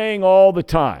people saying all the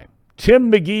time,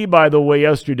 Tim McGee, by the way,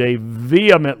 yesterday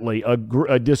vehemently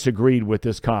disagreed with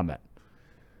this comment.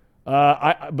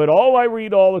 But all I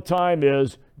read all the time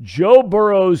is Joe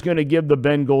Burrow's going to give the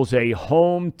Bengals a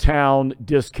hometown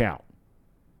discount.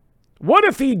 What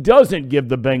if he doesn't give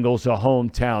the Bengals a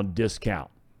hometown discount?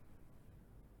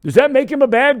 Does that make him a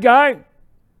bad guy?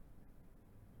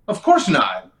 Of course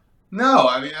not. No,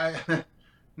 I mean,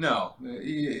 no.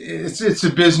 It's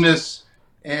a business.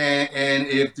 And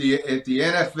if the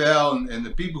NFL and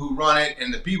the people who run it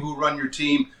and the people who run your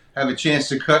team have a chance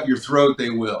to cut your throat, they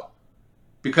will,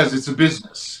 because it's a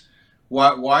business.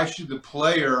 Why should the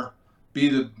player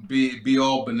be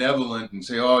all benevolent and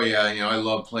say, oh yeah, you know, I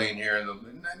love playing here?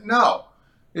 No,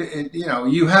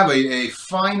 you have a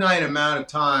finite amount of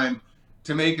time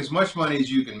to make as much money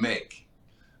as you can make.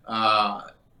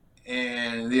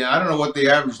 And I don't know what the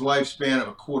average lifespan of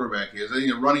a quarterback is. I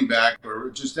think a running back or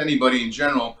just anybody in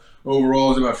general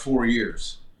overall is about 4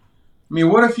 years. I mean,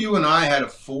 what if you and I had a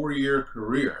 4-year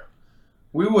career?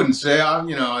 We wouldn't say, I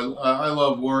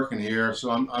love working here, so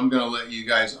I'm going to let you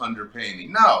guys underpay me.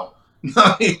 No,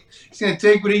 he's going to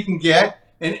take what he can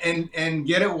get and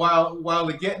get it while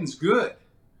the getting's good.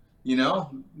 You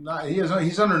know,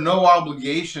 he's under no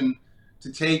obligation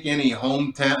to take any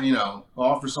hometown,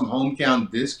 offer some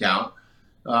hometown discount.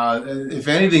 If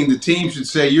anything, the team should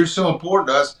say, you're so important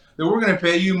to us that we're going to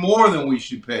pay you more than we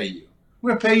should pay you.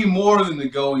 We're going to pay you more than the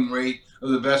going rate of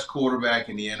the best quarterback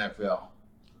in the NFL.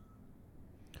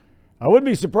 I wouldn't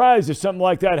be surprised if something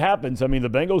like that happens. I mean, the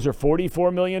Bengals are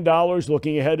 $44 million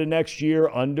looking ahead to next year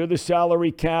under the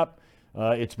salary cap.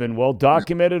 It's been well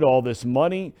documented, all this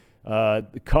money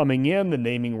coming in, the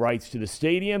naming rights to the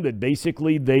stadium, that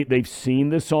basically they've seen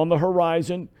this on the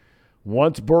horizon.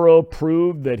 Once Burrow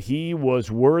proved that he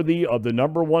was worthy of the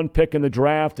number one pick in the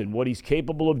draft and what he's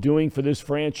capable of doing for this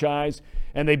franchise,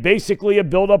 and they basically have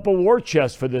built up a war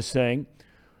chest for this thing,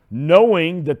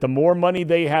 knowing that the more money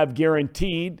they have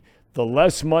guaranteed, the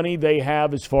less money they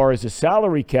have as far as the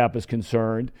salary cap is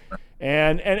concerned.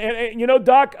 And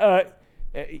Doc,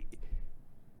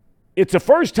 it's the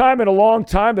first time in a long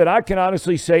time that I can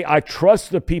honestly say I trust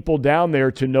the people down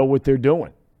there to know what they're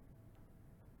doing.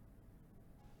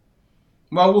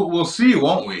 Well, we'll see,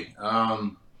 won't we?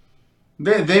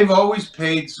 They've always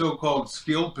paid so-called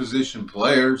skilled position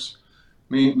players.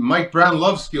 I mean, Mike Brown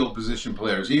loves skilled position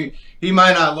players. He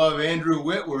might not love Andrew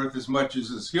Whitworth as much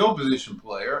as a skilled position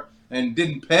player and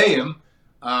didn't pay him,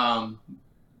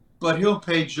 but he'll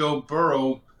pay Joe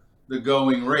Burrow the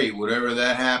going rate, whatever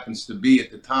that happens to be at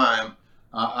the time.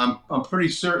 I'm pretty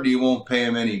certain he won't pay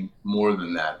him any more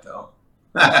than that, though.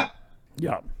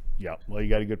 Yeah. Well, you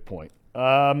got a good point.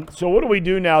 So what do we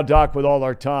do now, Doc, with all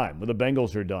our time when the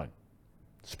Bengals are done,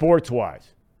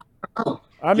 sports-wise?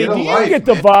 I mean, do you get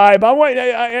the vibe?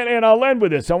 And I'll end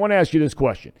with this. I want to ask you this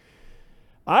question.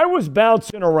 I was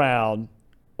bouncing around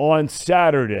on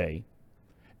Saturday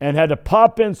and had to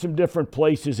pop in some different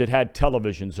places that had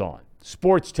televisions on,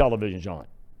 sports televisions on.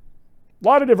 A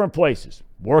lot of different places.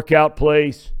 Workout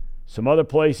place, some other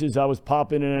places I was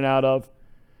popping in and out of.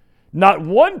 Not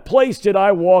one place did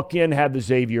I walk in had the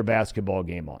Xavier basketball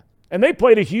game on. And they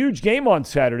played a huge game on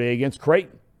Saturday against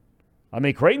Creighton. I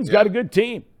mean, Creighton's got a good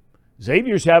team.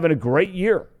 Xavier's having a great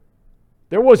year.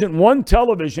 There wasn't one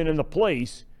television in the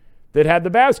place that had the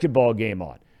basketball game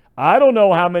on. I don't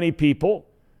know how many people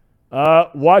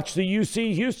watched the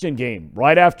UC Houston game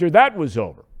right after that was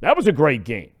over. That was a great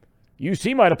game.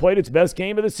 UC might have played its best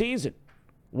game of the season.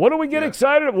 What do we get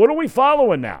excited? What are we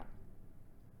following now?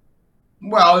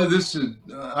 Well,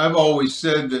 I've always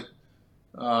said that,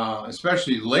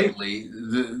 especially lately,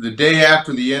 the day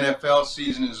after the NFL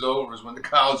season is over is when the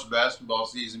college basketball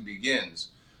season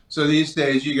begins. So these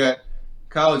days you got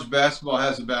college basketball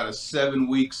has about a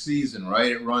 7-week season,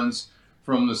 right? It runs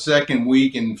from the second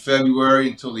week in February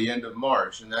until the end of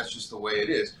March, and that's just the way it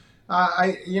is.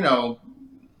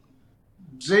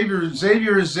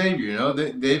 Xavier is Xavier.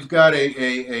 They've got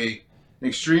a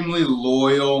extremely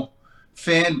loyal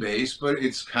fan base, but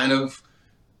it's kind of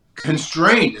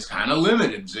constrained. It's kind of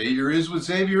limited. Xavier is what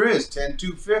Xavier is.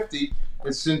 10-250 at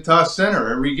Cintas Center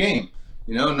every game.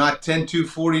 Not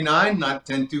 10-249, not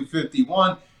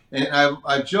 10-251. And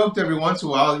I've joked every once in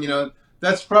a while,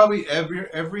 that's probably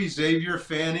every Xavier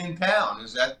fan in town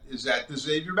is at the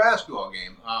Xavier basketball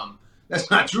game. That's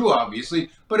not true,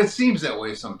 obviously, but it seems that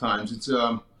way sometimes. It's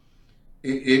a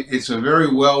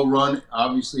very well run,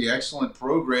 obviously excellent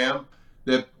program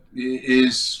that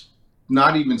is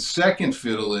not even second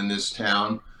fiddle in this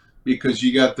town, because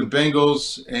you got the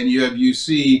Bengals and you have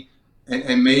UC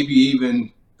and maybe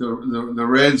even the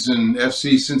Reds and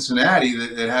FC Cincinnati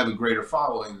that have a greater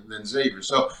following than Xavier.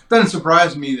 So it doesn't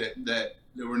surprise me that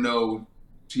there were no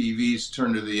TVs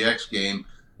turned to the X game,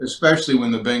 especially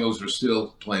when the Bengals are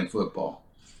still playing football.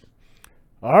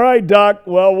 All right, Doc.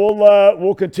 Well,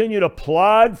 we'll continue to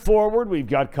plod forward. We've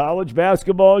got college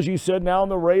basketball, as you said, now on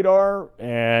the radar,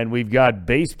 and we've got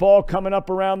baseball coming up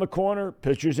around the corner.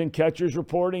 Pitchers and catchers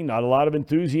reporting. Not a lot of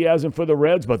enthusiasm for the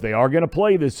Reds, but they are going to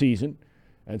play this season,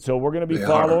 and so we're going to be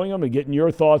following them and getting your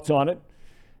thoughts on it.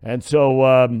 And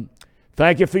so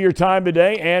thank you for your time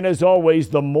today, and as always,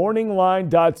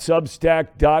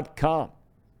 themorningline.substack.com.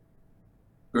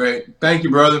 Great. Thank you,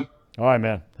 brother. All right,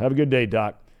 man. Have a good day,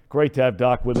 Doc. Great to have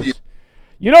Doc with us.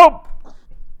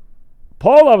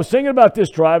 Paul, I was thinking about this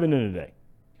driving in today.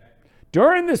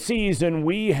 During the season,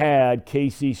 we had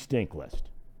Casey Stink List.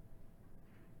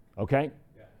 Okay?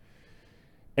 Yeah.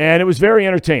 And it was very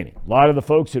entertaining. A lot of the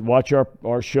folks that watch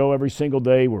our show every single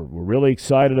day were really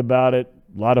excited about it.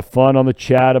 A lot of fun on the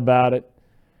chat about it.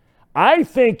 I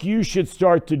think you should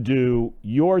start to do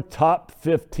your top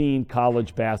 15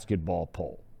 college basketball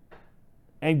poll.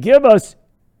 And give us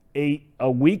a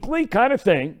weekly kind of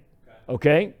thing,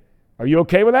 okay? Are you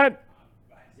okay with that?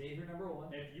 Xavier number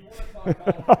one. If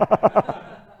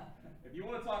you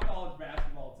want to talk college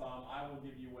basketball, Tom, I will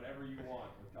give you whatever you want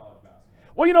with college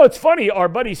basketball. Well, it's funny. Our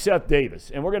buddy Seth Davis,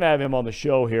 and we're going to have him on the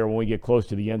show here when we get close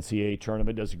to the NCAA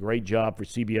tournament, does a great job for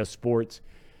CBS Sports.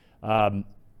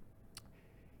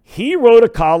 He wrote a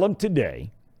column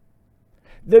today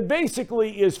that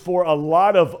basically is for a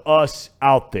lot of us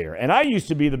out there. And I used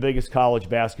to be the biggest college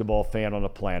basketball fan on the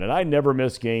planet. I never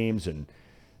missed games, and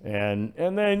then,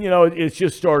 it's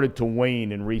just started to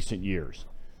wane in recent years,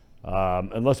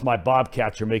 unless my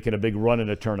Bobcats are making a big run in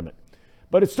a tournament.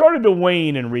 But it started to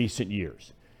wane in recent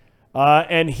years.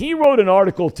 And he wrote an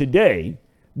article today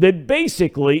that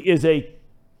basically is a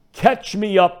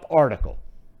catch-me-up article.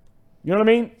 You know what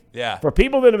I mean? Yeah. For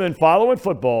people that have been following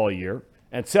football all year,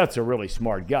 and Seth's a really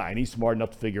smart guy, and he's smart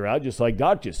enough to figure out, just like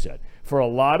Doc just said, for a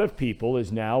lot of people is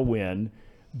now when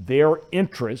their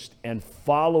interest in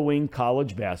following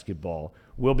college basketball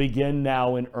will begin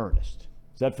now in earnest.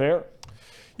 Is that fair?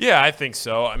 Yeah, I think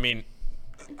so. I mean,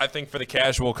 I think for the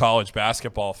casual college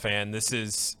basketball fan, this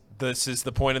is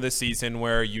the point of the season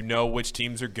where you know which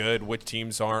teams are good, which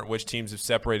teams aren't, which teams have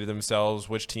separated themselves,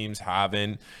 which teams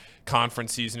haven't.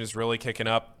 Conference season is really kicking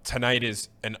up. Tonight is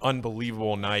an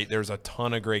unbelievable night. There's a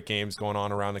ton of great games going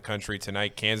on around the country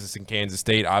tonight. Kansas and Kansas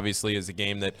State obviously is a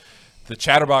game that the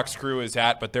Chatterbox crew is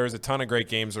at, but there's a ton of great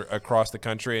games across the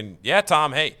country. And yeah,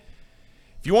 Tom, hey,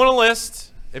 if you want a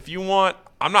list, if you want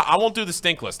I won't do the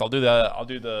stink list. I'll do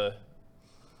the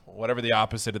whatever the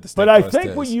opposite of the stink list is. But I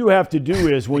think what you have to do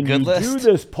is when you do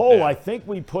this poll, I think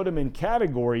we put them in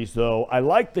categories, though. I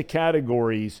like the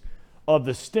categories of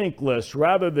the stink list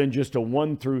rather than just a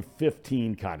 1 through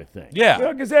 15 kind of thing.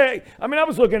 Yeah. Because, I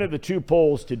was looking at the 2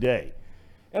 polls today.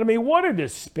 And, what a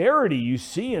disparity you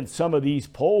see in some of these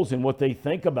polls and what they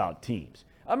think about teams.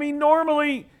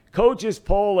 Normally, coaches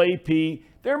poll AP,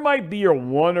 there might be a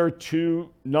 1 or 2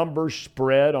 number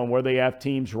spread on where they have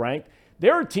teams ranked.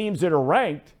 There are teams that are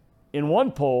ranked in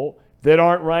one poll that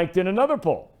aren't ranked in another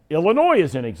poll. Illinois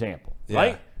is an example,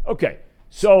 right? Okay.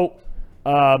 So,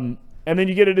 and then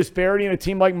you get a disparity in a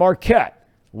team like Marquette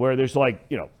where there's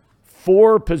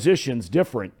 4 positions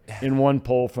different in one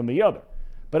poll from the other.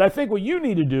 But I think what you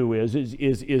need to do is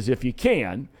if you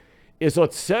can, is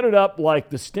let's set it up like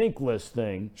the stink list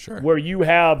thing, where you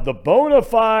have the bona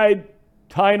fide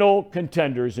title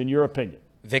contenders, in your opinion.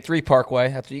 Victory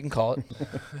Parkway, that's what you can call it.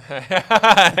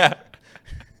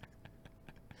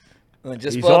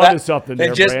 He's on to something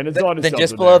there, Brandon's on to something. Then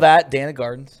just below that, Dana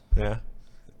Gardens. Yeah.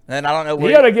 And I don't know where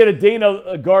you got to get a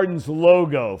Dana Gardens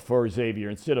logo for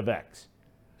Xavier instead of X.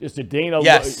 Just a Dana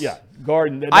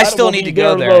Garden. I still need to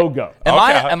go there. Logo.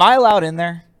 Am I allowed in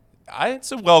there?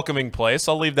 It's a welcoming place.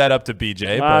 I'll leave that up to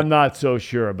BJ. I'm not so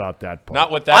sure about that part. Not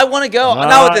with that. I want to go.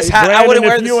 Not with this hat. Brandon, I wouldn't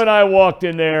wear if this. you and I walked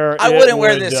in there, I wouldn't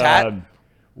wear this hat.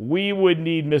 We would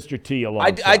need Mr. T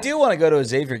along. I do want to go to a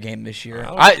Xavier game this year.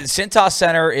 Cintas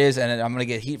Center is, and I'm going to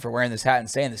get heat for wearing this hat and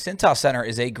saying the Cintas Center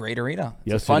is a great arena.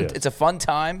 Yes, it is. It's a fun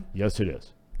time. Yes, it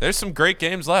is. There's some great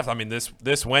games left.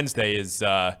 This Wednesday is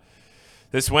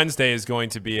going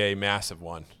to be a massive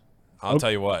one. I'll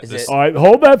tell you what. All right,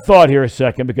 hold that thought here a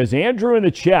second, because Andrew in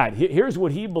the chat, here's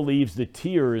what he believes the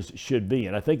tiers should be,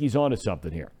 and I think he's onto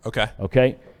something here.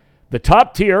 Okay. The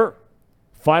top tier,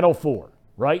 Final Four.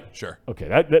 Right? Sure. Okay,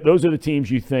 those are the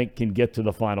teams you think can get to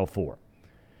the Final Four.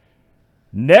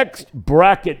 Next,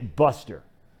 bracket buster.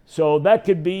 So that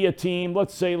could be a team,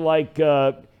 let's say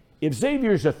if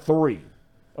Xavier's a 3,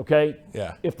 okay?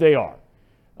 Yeah. If they are.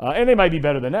 And they might be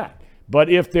better than that.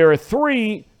 But if they're a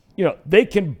 3, they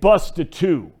can bust a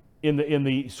 2 in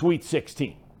the Sweet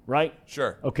 16, right?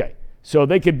 Sure. Okay, so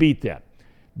they could beat them.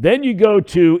 Then you go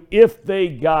to if they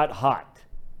got hot,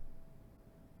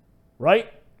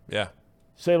 right? Yeah.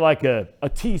 Say like a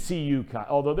TCU,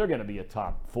 although they're going to be a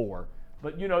top 4.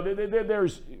 But,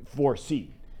 there's 4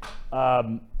 seed.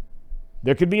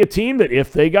 There could be a team that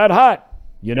if they got hot,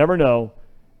 you never know.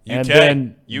 And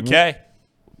then UK.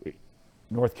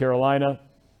 North Carolina,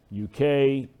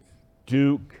 UK,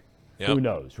 Duke, who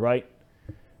knows, right?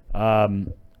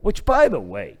 Which, by the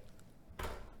way,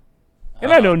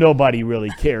 and I know nobody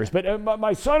really cares, but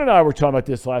my son and I were talking about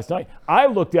this last night. I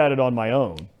looked at it on my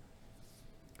own.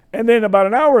 And then about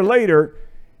an hour later,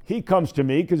 he comes to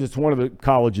me because it's one of the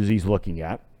colleges he's looking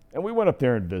at. And we went up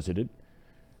there and visited.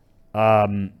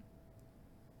 What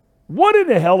in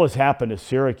the hell has happened to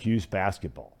Syracuse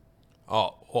basketball?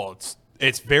 Oh, well,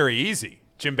 it's very easy.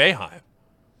 Jim Boeheim.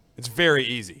 It's very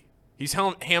easy. He's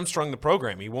hamstrung the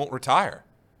program. He won't retire.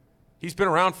 He's been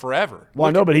around forever. Well,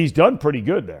 I know, but he's done pretty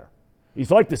good there.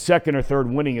 He's like the second or third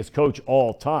winningest coach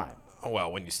all time.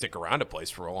 Well, when you stick around a place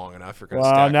for long enough, you're going to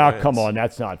stack now, wins. Come on.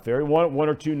 That's not fair. One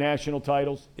or 2 national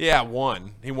titles? Yeah,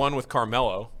 one. He won with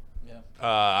Carmelo. Yeah.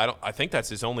 I think that's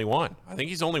his only one. I think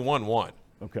he's only won 1.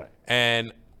 Okay.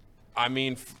 And,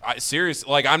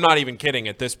 seriously, I'm not even kidding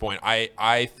at this point.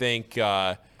 I think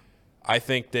that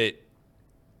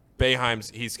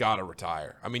Boeheim's, he's got to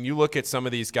retire. You look at some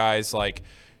of these guys like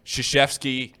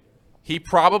Krzyzewski. He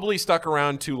probably stuck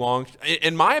around too long.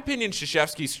 In my opinion,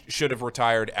 Krzyzewski should have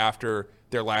retired after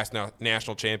their last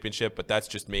national championship, but that's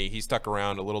just me. He stuck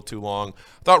around a little too long.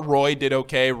 I thought Roy did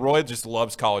okay. Roy just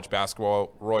loves college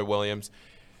basketball, Roy Williams.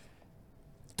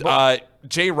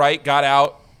 Jay Wright got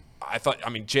out.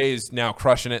 Jay is now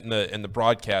crushing it in the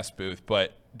broadcast booth,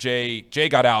 but Jay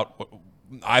got out.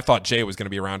 I thought Jay was going to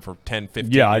be around for 10,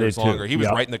 15 years longer. He was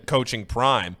right in the coaching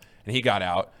prime, and he got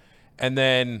out. And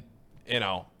then,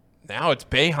 now it's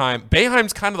Boeheim.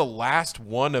 Boeheim's kind of the last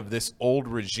one of this old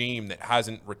regime that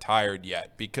hasn't retired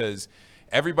yet because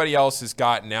everybody else has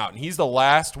gotten out. And he's the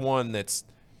last one that's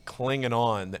clinging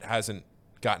on that hasn't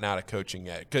gotten out of coaching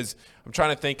yet. Because I'm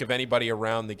trying to think of anybody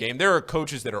around the game. There are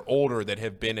coaches that are older that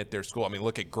have been at their school.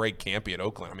 Look at Greg Campy at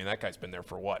Oakland. That guy's been there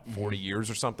for 40 years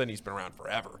or something? He's been around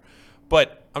forever.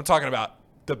 But I'm talking about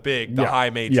the high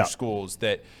major schools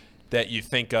that you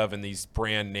think of and these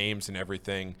brand names and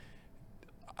everything.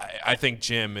 I think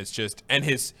Jim is just – and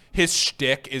his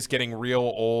shtick is getting real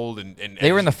old. And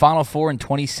they were in the Final Four in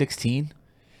 2016?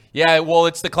 Yeah, well,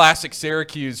 it's the classic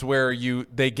Syracuse where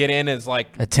they get in as like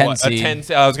a 10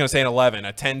 seed. I was going to say an 11,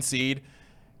 a 10 seed,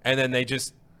 and then they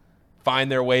just find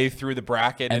their way through the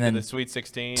bracket and into the Sweet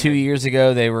 16. 2 years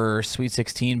ago, they were Sweet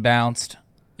 16 bounced.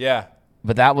 Yeah.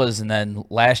 But that was, and then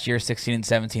last year 16 and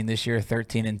 17, this year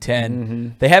 13 and 10. Mm-hmm.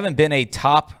 They haven't been a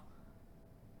top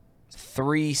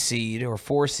 3 seed or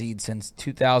 4 seed since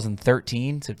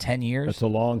 2013, so 10 years. That's a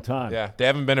long time. Yeah, they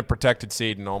haven't been a protected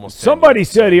seed in almost 10 Somebody years.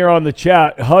 said here on the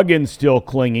chat, Huggins still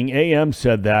clinging. AM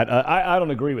said that. I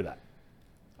don't agree with that.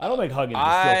 I don't think Huggins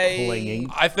is still clinging.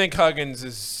 I think Huggins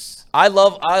is. I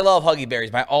love Huggy Bear.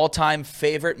 He's my all-time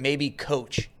favorite, maybe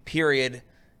coach, period.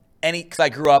 Because I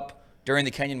grew up during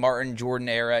the Kenyon Martin, Jordan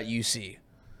era at UC.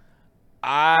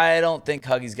 I don't think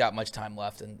Huggy's got much time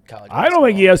left in college basketball. I don't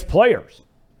think he has players.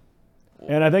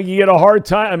 And I think you get a hard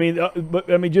time.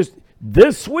 Just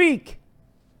this week,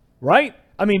 right?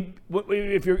 I mean,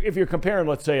 if you're comparing,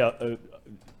 let's say, a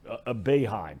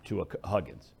Boeheim to a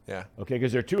Huggins, Yeah. okay,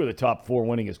 because they're 2 of the top 4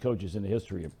 winningest coaches in the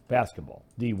history of basketball,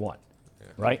 D1,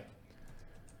 right?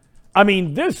 I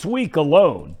mean, this week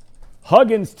alone,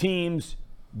 Huggins' teams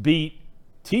beat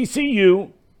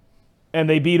TCU and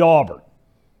they beat Auburn.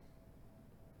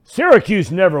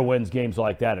 Syracuse never wins games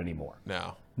like that anymore.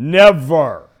 No.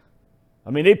 Never.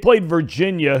 I mean, they played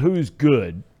Virginia, who's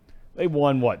good. They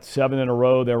won, 7 in a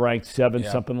row? They're ranked 7,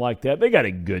 something like that. They got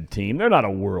a good team. They're not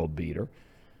a world beater.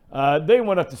 They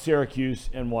went up to Syracuse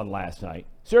and won last night.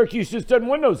 Syracuse just doesn't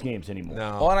win those games anymore.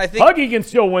 No. Well, and I think Huggy can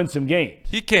still win some games.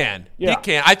 He can. Yeah. He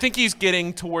can. I think he's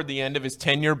getting toward the end of his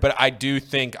tenure, but I do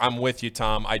think I'm with you,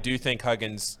 Tom. I do think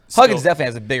Huggins definitely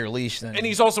has a bigger leash than. And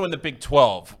he's also in the Big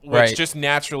 12, which Right. just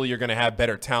naturally you're going to have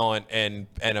better talent and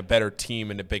a better team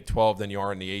in the Big 12 than you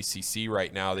are in the ACC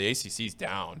right now. The ACC's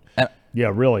down.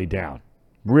 Yeah, really down.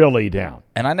 Really down.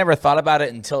 And I never thought about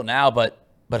it until now, but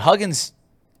Huggins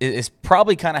is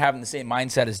probably kind of having the same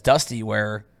mindset as Dusty,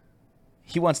 where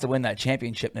he wants to win that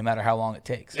championship no matter how long it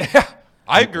takes. Yeah,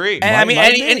 I agree. And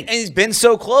and he's been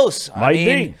so close. Might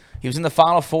be. He was in the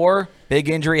Final Four. Big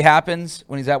injury happens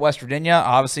when he's at West Virginia.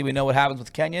 Obviously, we know what happens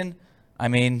with Kenyon. I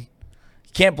mean,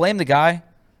 you can't blame the guy.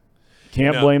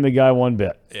 Can't blame the guy one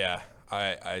bit. Yeah,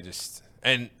 I just –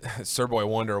 and Sir Boy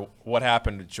wonder what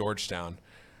happened to Georgetown.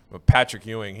 But Patrick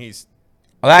Ewing,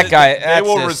 That guy. They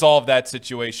will resolve that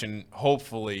situation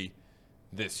hopefully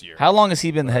this year. How long has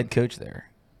he been the head coach there?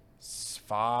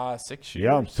 6 years?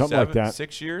 Yeah, something like that.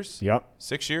 6 years? Yep.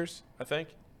 6 years, I think.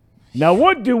 Now,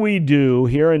 what do we do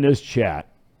here in this chat?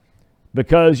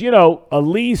 Because,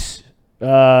 Elise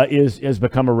has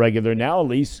become a regular now.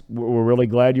 Elise, we're really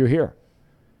glad you're here.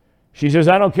 She says,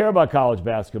 I don't care about college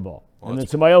basketball. And then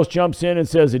somebody else jumps in and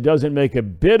says it doesn't make a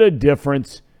bit of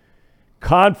difference.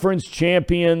 Conference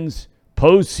champions,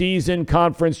 postseason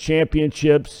conference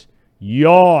championships,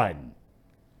 yawn,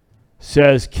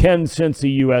 says Ken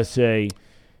Cincy USA.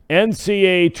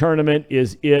 NCAA tournament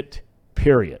is it,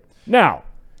 period. Now,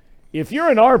 if you're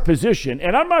in our position,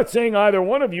 and I'm not saying either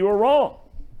one of you are wrong.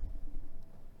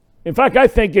 In fact, I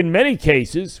think in many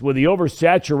cases, with the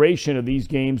oversaturation of these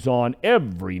games on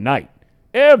every night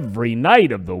of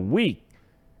the week,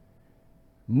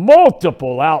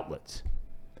 multiple outlets,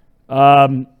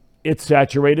 it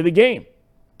saturated the game.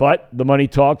 But the money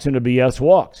talks and the BS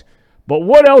walks. But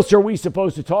what else are we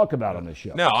supposed to talk about on this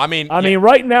show? No, I mean,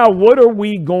 right now, what are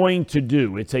we going to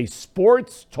do? It's a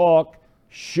sports talk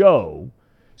show.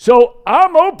 So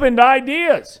I'm open to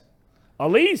ideas.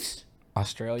 Elise?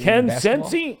 Australia. Ken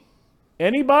Cincy?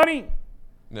 Anybody?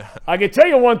 No. I can tell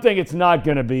you one thing it's not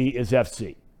going to be is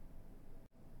FC.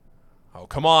 Oh,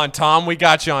 come on, Tom. We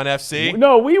got you on FC.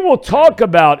 No, we will talk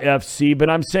about FC, but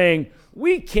I'm saying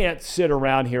we can't sit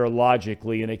around here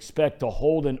logically and expect to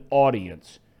hold an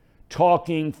audience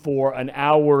talking for an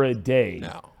hour a day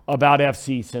about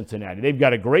FC Cincinnati. They've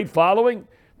got a great following.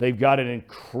 They've got an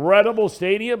incredible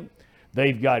stadium.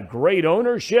 They've got great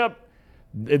ownership.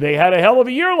 They had a hell of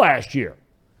a year last year.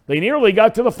 They nearly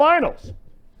got to the finals.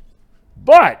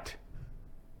 But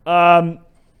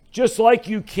just like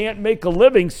you can't make a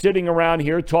living sitting around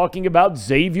here talking about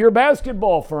Xavier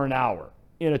basketball for an hour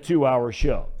in a 2-hour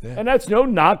show. Yeah. And that's no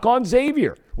knock on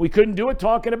Xavier. We couldn't do it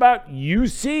talking about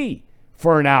UC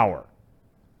for an hour.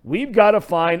 We've got to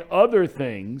find other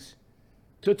things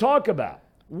to talk about.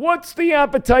 What's the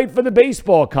appetite for the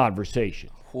baseball conversation?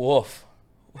 Woof.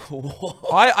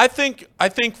 I think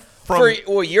from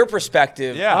your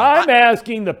perspective. Yeah. I'm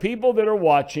asking the people that are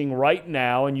watching right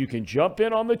now, and you can jump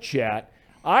in on the chat.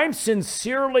 I'm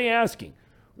sincerely asking,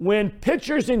 when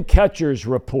pitchers and catchers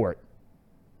report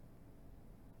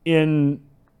in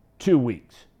 2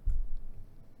 weeks,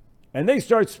 and they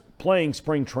start playing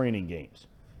spring training games,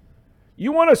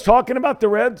 You want us talking about the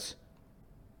Reds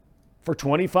for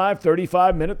 25,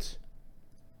 35 minutes?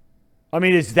 I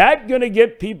mean, is that going to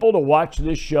get people to watch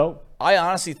this show? I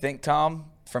honestly think, Tom,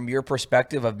 from your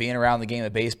perspective of being around the game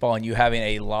of baseball and you having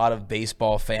a lot of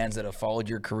baseball fans that have followed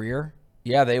your career,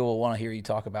 yeah, they will want to hear you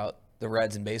talk about the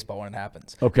Reds and baseball when it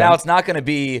happens. Okay. Now, it's not going to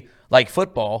be like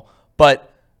football,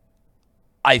 but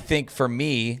I think for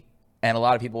me and a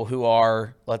lot of people who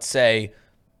are, let's say,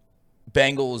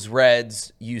 Bengals,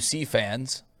 Reds, UC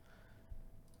fans,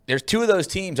 there's two of those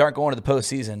teams aren't going to the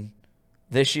postseason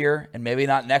this year and maybe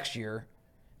not next year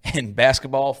in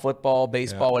basketball, football,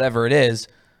 baseball, whatever it is.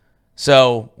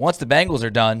 So once the Bengals are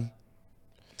done,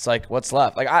 it's like, what's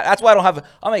left? Like that's why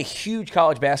I'm a huge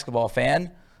college basketball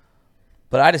fan,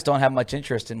 but I just don't have much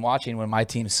interest in watching when my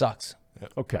team sucks.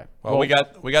 Okay. Well, we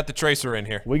got the Tracer in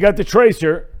here. We got the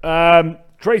Tracer.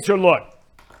 Tracer, look,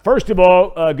 first of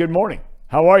all, good morning.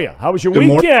 How are you? How was your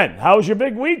weekend? How was your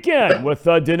big weekend with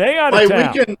Danae out of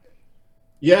town?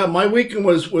 My weekend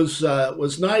was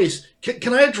nice.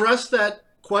 Can I address that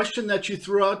question that you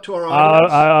threw out to our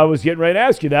audience? I was getting ready to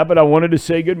ask you that, but I wanted to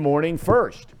say good morning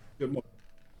first. Good morning.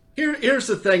 Here's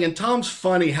the thing, and Tom's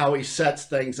funny how he sets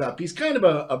things up. He's kind of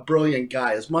a brilliant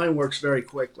guy. His mind works very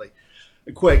quick.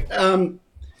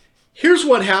 Here's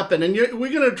what happened, and we're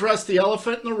going to address the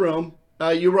elephant in the room.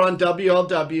 You were on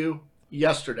WLW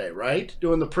yesterday, right?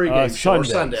 Doing the pregame show or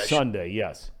Sunday. Sunday,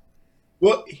 yes.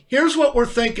 Well, here's what we're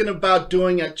thinking about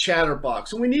doing at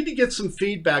Chatterbox, and we need to get some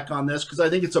feedback on this because I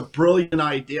think it's a brilliant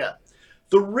idea.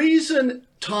 The reason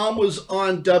Tom was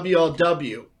on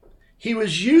WLW, he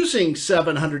was using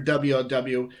 700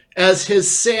 WLW as his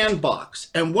sandbox,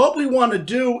 and what we want to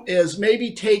do is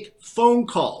maybe take phone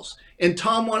calls, and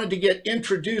Tom wanted to get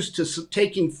introduced to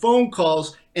taking phone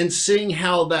calls and seeing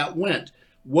how that went.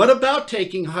 What about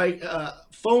taking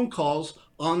phone calls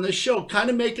on this show? Kind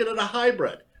of make it a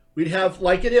hybrid. We'd have,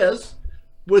 like it is,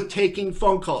 with taking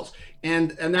phone calls. And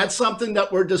that's something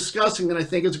that we're discussing, and I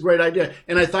think it's a great idea.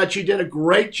 And I thought you did a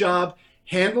great job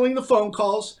handling the phone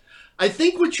calls. I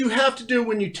think what you have to do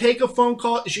when you take a phone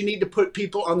call is you need to put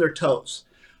people on their toes.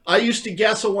 I used to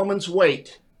guess a woman's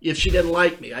weight if she didn't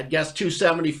like me. I'd guess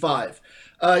 275.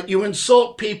 You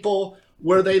insult people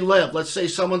where they live. Let's say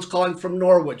someone's calling from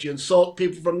Norwood. You insult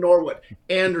people from Norwood,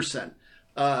 Anderson,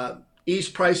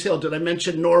 East Price Hill. Did I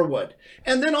mention Norwood?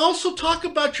 And then also talk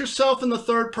about yourself in the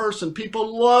third person.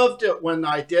 People loved it when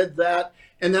I did that.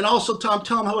 And then also tell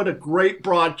them how what a great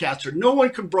broadcaster. No one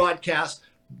can broadcast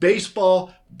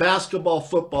baseball, basketball,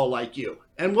 football like you.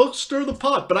 And we'll stir the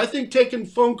pot. But I think taking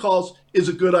phone calls is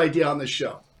a good idea on this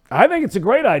show. I think it's a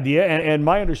great idea, and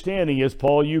my understanding is,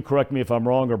 Paul, you correct me if I'm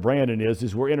wrong, or Brandon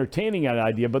is we're entertaining that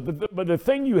idea, but the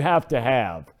thing you have to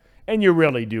have, and you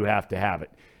really do have to have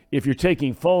it, if you're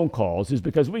taking phone calls, is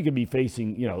because we could be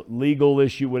facing, legal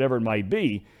issue, whatever it might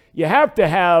be. You have to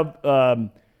have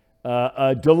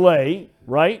a delay,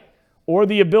 right? Or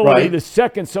the ability, the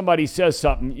second somebody says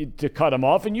something, to cut them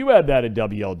off, and you had that at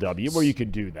WLW where you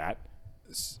could do that.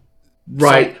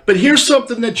 Right, but here's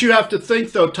something that you have to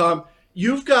think, though, Tom.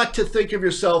 You've got to think of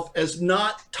yourself as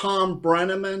not Tom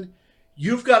Brenneman.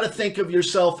 You've got to think of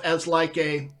yourself as like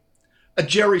a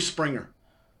Jerry Springer.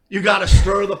 You got to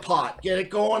stir the pot, get it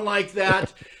going like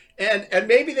that. And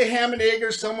maybe the Ham and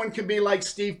Eggers, someone could be like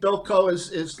Steve Bilko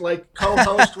is like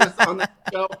co-host with on that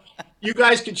show. You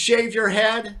guys could shave your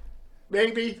head,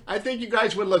 maybe. I think you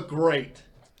guys would look great.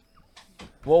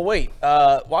 Well, wait.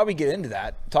 While we get into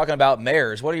that, talking about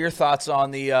mayors, what are your thoughts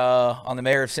on the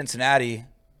mayor of Cincinnati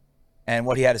and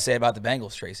what he had to say about the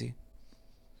Bengals, Tracy?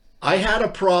 I had a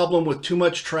problem with too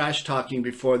much trash talking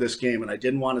before this game, and I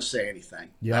didn't want to say anything.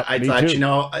 Yeah, I thought,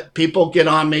 too. People get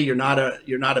on me. You're not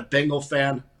a Bengal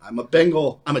fan. I'm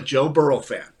a Joe Burrow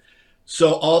fan.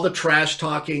 So all the trash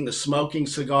talking, the smoking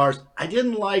cigars, I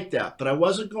didn't like that, but I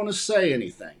wasn't going to say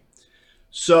anything.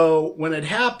 So when it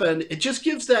happened, it just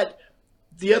gives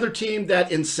the other team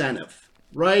that incentive.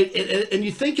 Right? And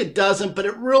you think it doesn't, but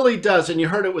it really does. And you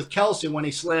heard it with Kelsey when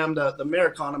he slammed the mayor,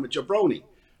 calling him a jabroni,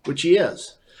 which he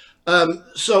is.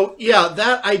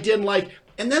 That I didn't like.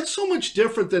 And that's so much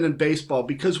different than in baseball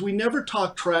because we never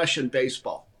talk trash in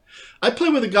baseball. I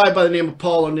played with a guy by the name of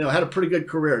Paul O'Neill, had a pretty good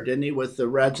career, didn't he, with the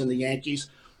Reds and the Yankees.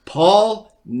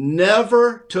 Paul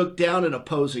never took down an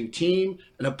opposing team,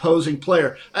 an opposing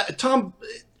player.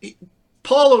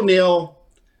 Paul O'Neill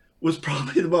was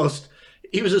probably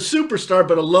he was a superstar,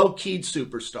 but a low-keyed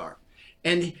superstar.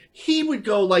 And he would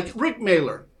go like Rick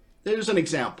Mailer. There's an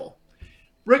example.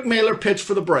 Rick Mailer pitched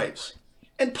for the Braves.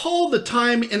 And Paul, the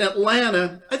time in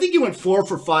Atlanta, I think he went 4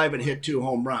 for 5 and hit 2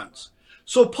 home runs.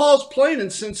 So Paul's playing in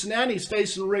Cincinnati. He's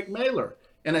facing Rick Mailer.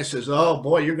 And I says, oh,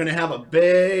 boy, you're going to have a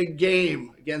big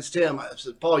game against him. I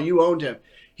said, Paul, you owned him.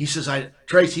 He says,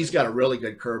 Trace, he's got a really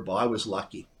good curveball. I was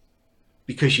lucky.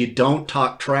 Because you don't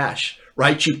talk trash,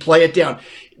 right? You play it down.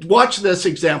 Watch this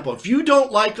example. If you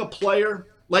don't like a player,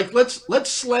 like let's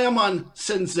slam on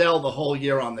Senzel the whole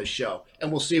year on this show, and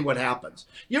we'll see what happens.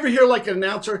 You ever hear like an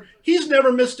announcer, he's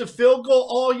never missed a field goal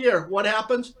all year. What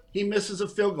happens? He misses a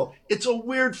field goal. It's a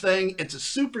weird thing. It's a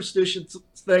superstitious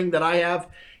thing that I have.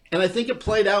 And I think it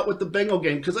played out with the Bengal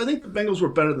game because I think the Bengals were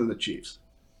better than the Chiefs.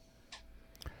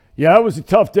 Yeah, it was a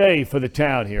tough day for the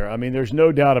town here. I mean, there's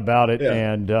no doubt about it. Yeah.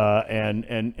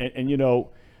 And you know,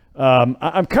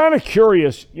 I'm kind of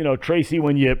curious, you know, Tracy,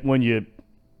 when you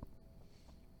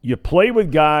play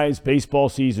with guys, baseball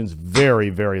season's very,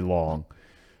 very long.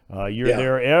 You're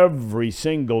there every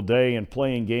single day and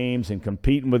playing games and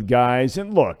competing with guys.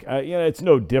 And look, you know, it's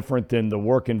no different than the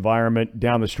work environment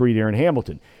down the street here in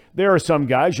Hamilton. There are some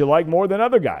guys you like more than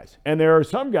other guys, and there are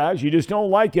some guys you just don't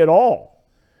like at all.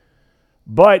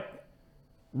 But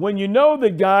when you know the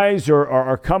guys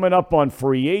are coming up on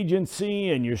free agency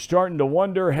and you're starting to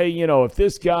wonder, hey, you know, if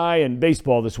this guy, in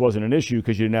baseball this wasn't an issue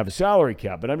because you didn't have a salary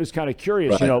cap, but I'm just kind of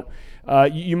curious, right. You know,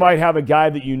 you might have a guy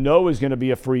that you know is going to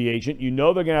be a free agent. You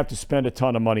know they're going to have to spend a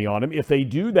ton of money on him. If they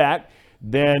do that,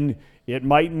 then it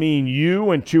might mean you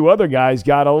and two other guys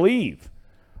got to leave.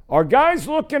 Are guys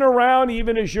looking around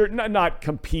even as you're not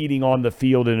competing on the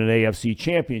field in an AFC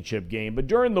championship game, but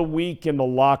during the week in the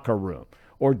locker room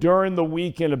or during the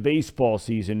week in a baseball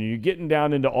season and you're getting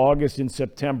down into August and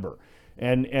September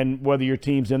and whether your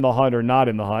team's in the hunt or not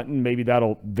in the hunt, and maybe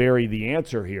that'll vary the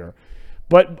answer here.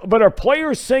 But are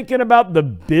players thinking about the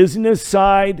business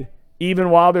side even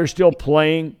while they're still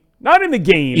playing? Not in the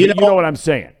game, but you know what I'm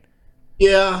saying.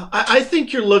 Yeah, I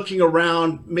think you're looking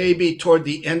around maybe toward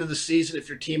the end of the season if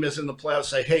your team is in the playoffs,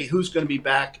 say, hey, who's going to be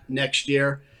back next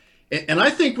year? And I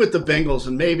think with the Bengals,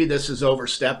 and maybe this is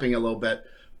overstepping a little bit,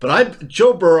 but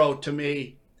Joe Burrow, to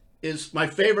me, is my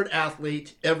favorite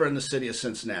athlete ever in the city of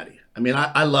Cincinnati. I mean,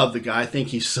 I love the guy. I think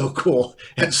he's so cool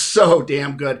and so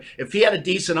damn good. If he had a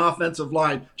decent offensive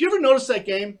line, do you ever notice that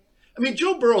game? I mean,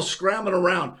 Joe Burrow's scrambling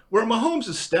around where Mahomes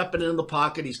is stepping in the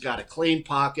pocket. He's got a clean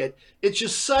pocket. It's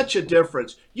just such a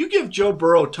difference. You give Joe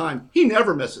Burrow time, he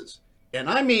never misses. And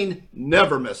I mean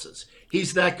never misses.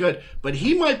 He's that good. But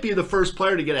he might be the first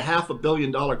player to get a $500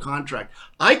 million contract.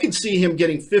 I could see him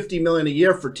getting $50 million a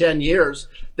year for 10 years.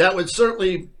 That would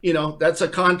certainly, you know, that's a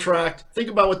contract. Think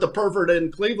about what the pervert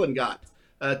in Cleveland got.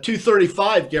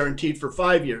 $235 guaranteed for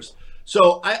 5 years.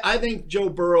 So I think Joe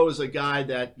Burrow is a guy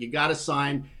that you got to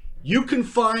sign. You can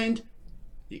find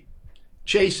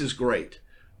Chase is great,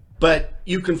 but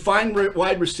you can find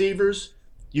wide receivers.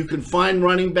 You can find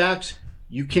running backs.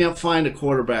 You can't find a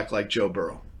quarterback like Joe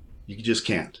Burrow. You just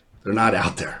can't. They're not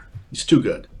out there. He's too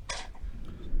good.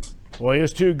 Well, he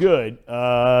is too good.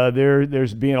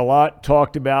 There's been a lot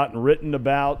talked about and written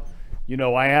about. You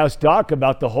know, I asked Doc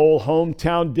about the whole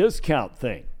hometown discount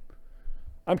thing.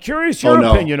 I'm curious your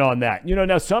opinion on that. You know,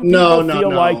 now some people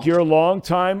feel like your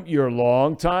longtime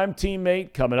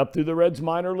teammate coming up through the Reds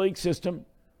minor league system,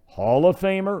 Hall of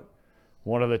Famer,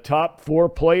 one of the top 4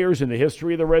 players in the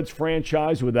history of the Reds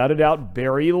franchise, without a doubt,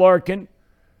 Barry Larkin,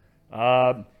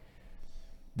 that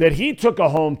he took a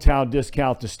hometown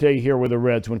discount to stay here with the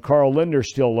Reds when Carl Lindner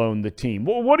still owned the team.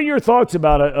 Well, what are your thoughts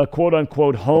about a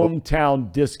quote-unquote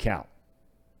hometown discount?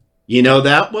 You know,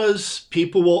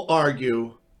 people will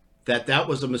argue that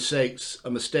was a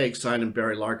mistake signing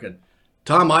Barry Larkin.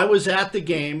 Tom, I was at the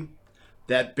game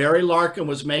that Barry Larkin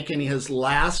was making his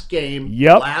last game,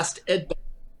 last at-bat.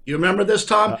 You remember this,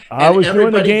 Tom? I was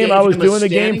doing the game. I was doing the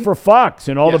game for Fox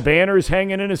and all the banners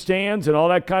hanging in the stands and all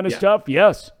that kind of stuff.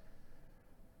 Yes.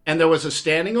 And there was a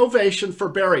standing ovation for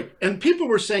Barry. And people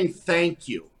were saying, thank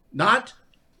you. Not,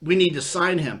 we need to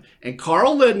sign him. And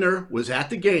Carl Lindner was at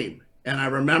the game. And I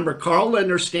remember Carl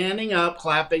Lindner standing up,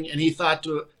 clapping, and he thought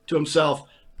to himself,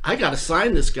 I got to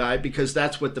sign this guy because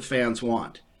that's what the fans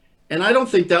want. And I don't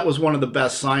think that was one of the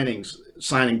best signings,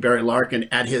 signing Barry Larkin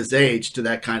at his age to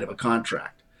that kind of a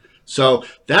contract. So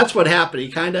that's what happened. He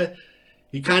kind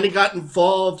of got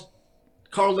involved.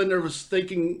 Carl Lindner was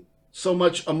thinking so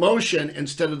much emotion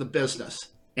instead of the business.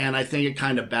 And I think it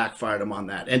kind of backfired him on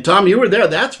that. And Tom, you were there.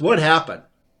 That's what happened.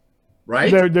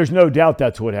 Right? There's no doubt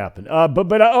that's what happened.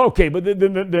 Okay, but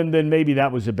then maybe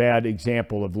that was a bad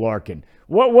example of Larkin.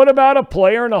 What about a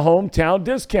player in a hometown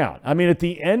discount? I mean, at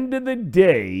the end of the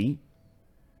day,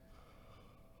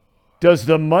 does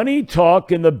the money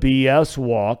talk and the BS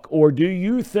walk, or do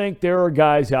you think there are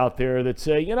guys out there that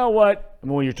say, you know what, I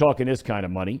mean, when you're talking this kind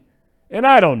of money, and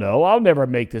I don't know, I'll never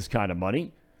make this kind of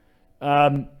money.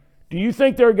 Do you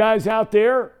think there are guys out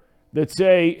there that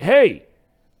say, hey,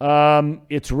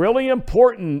 it's really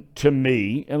important to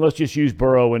me, and let's just use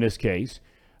Burrow in this case.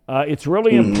 It's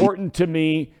really important to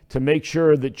me to make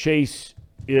sure that Chase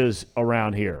is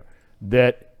around here,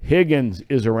 that Higgins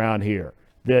is around here,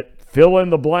 that fill in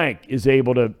the blank is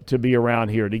able to be around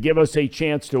here, to give us a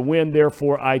chance to win,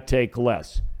 therefore I take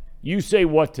less. You say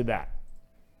what to that?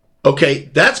 Okay,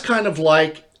 that's kind of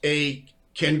like a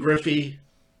Ken Griffey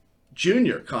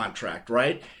Jr. contract,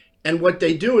 right? And what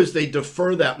they do is they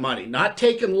defer that money, not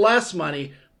taking less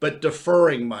money, but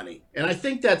deferring money. And I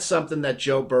think that's something that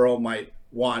Joe Burrow might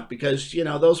want because,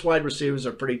 those wide receivers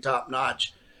are pretty top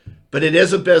notch. But it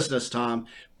is a business, Tom.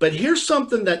 But here's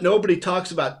something that nobody talks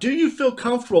about. Do you feel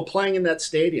comfortable playing in that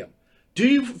stadium? Do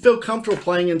you feel comfortable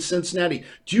playing in Cincinnati?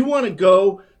 Do you want to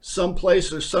go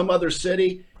someplace or some other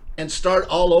city and start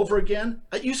all over again?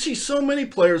 You see so many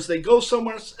players, they go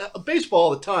somewhere, baseball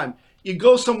all the time. You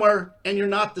go somewhere and you're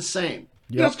not the same.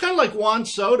 Yep. It's kind of like Juan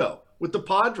Soto with the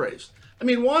Padres. I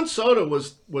mean, Juan Soto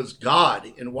was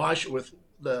God in Washington with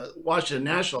the Washington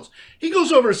Nationals. He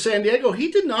goes over to San Diego. He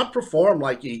did not perform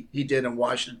like he did in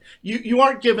Washington. You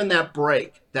aren't given that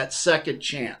break, that second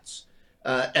chance,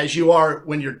 as you are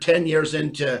when you're 10 years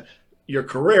into your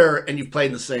career and you've played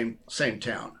in the same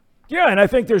town. Yeah, and I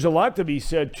think there's a lot to be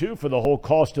said, too, for the whole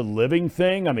cost of living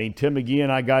thing. I mean, Tim McGee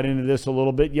and I got into this a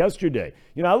little bit yesterday.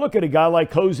 I look at a guy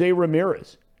like Jose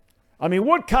Ramirez. I mean,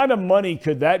 what kind of money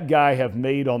could that guy have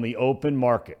made on the open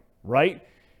market, right?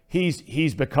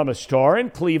 He's become a star in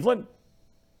Cleveland.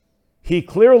 He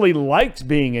clearly likes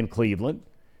being in Cleveland.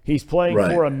 He's playing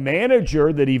for a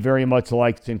manager that he very much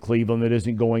likes in Cleveland that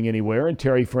isn't going anywhere, and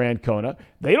Terry Francona.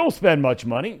 They don't spend much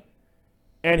money.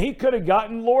 And he could have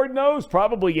gotten, Lord knows,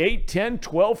 probably $8, $10,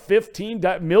 $12,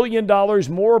 $15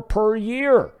 million more per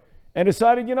year and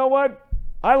decided, you know what?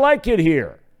 I like it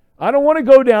here. I don't want to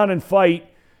go down and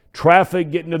fight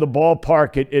traffic getting to the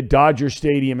ballpark at Dodger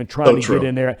Stadium and trying to get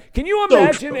in there. Can you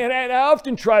imagine? And I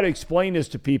often try to explain this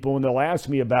to people when they'll ask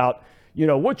me about,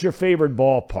 what's your favorite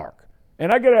ballpark?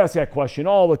 And I get asked that question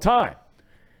all the time.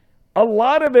 A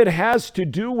lot of it has to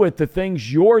do with the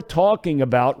things you're talking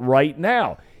about right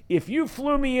now. If you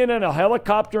flew me in a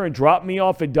helicopter and dropped me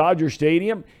off at Dodger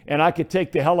Stadium and I could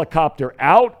take the helicopter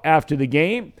out after the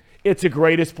game, it's the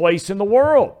greatest place in the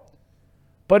world.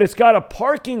 But it's got a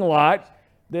parking lot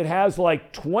that has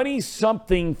like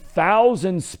 20-something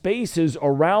thousand spaces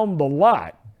around the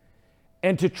lot.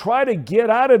 And to try to get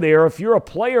out of there, if you're a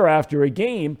player after a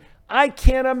game, I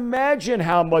can't imagine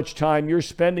how much time you're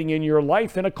spending in your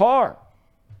life in a car.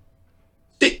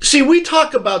 See, we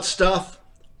talk about stuff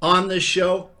on this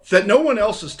show that no one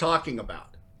else is talking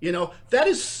about. That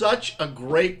is such a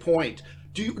great point.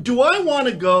 Do I want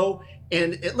to go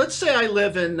and let's say I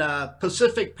live in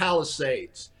Pacific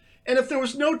Palisades, and if there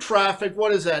was no traffic,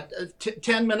 what is that,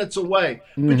 10 minutes away?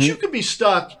 But you could be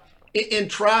stuck in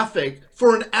traffic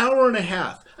for an hour and a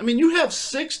half. I mean, you have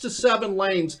 6 to 7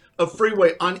 lanes of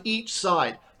freeway on each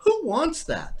side. Who wants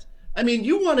that? I mean,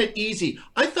 you want it easy.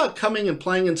 I thought coming and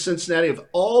playing in Cincinnati, of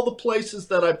all the places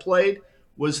that I played,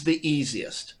 was the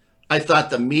easiest. I thought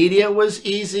the media was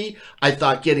easy. I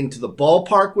thought getting to the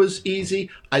ballpark was easy.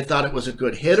 I thought it was a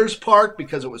good hitter's park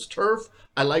because it was turf.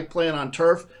 I like playing on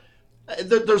turf.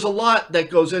 There's a lot that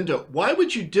goes into it. Why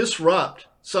would you disrupt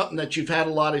something that you've had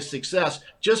a lot of success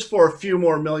just for a few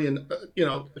more million,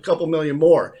 a couple million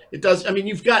more? It does. I mean,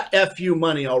 you've got FU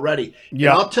money already.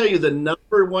 Yeah. And I'll tell you the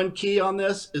number one key on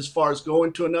this as far as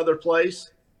going to another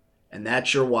place, and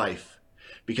that's your wife.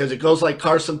 Because it goes like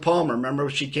Carson Palmer. Remember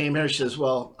when she came here, she says,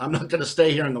 well, I'm not going to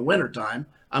stay here in the wintertime.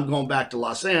 I'm going back to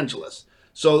Los Angeles.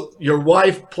 So your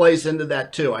wife plays into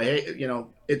that too.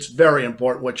 It's very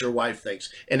important what your wife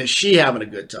thinks. And is she having a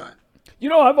good time?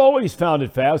 I've always found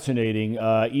it fascinating,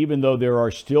 even though there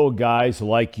are still guys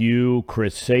like you,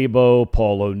 Chris Sabo,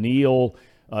 Paul O'Neill,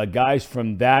 guys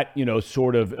from that,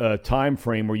 sort of time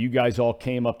frame where you guys all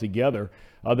came up together.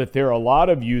 That there are a lot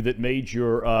of you that made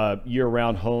your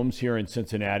year-round homes here in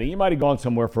Cincinnati. You might have gone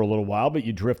somewhere for a little while, but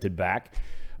you drifted back.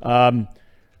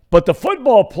 But the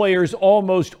football players,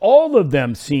 almost all of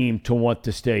them seem to want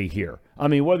to stay here. I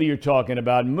mean, whether you're talking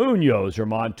about Munoz or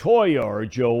Montoya or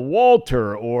Joe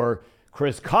Walter or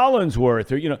Chris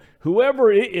Collinsworth or,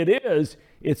 whoever it is,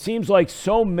 it seems like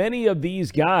so many of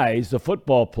these guys, the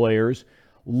football players,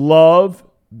 love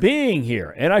being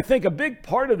here. And I think a big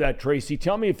part of that, Tracy,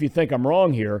 tell me if you think I'm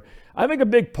wrong here, I think a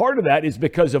big part of that is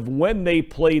because of when they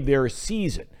played their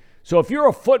season. So if you're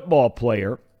a football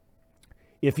player,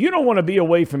 if you don't want to be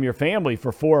away from your family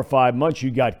for 4 or 5 months, you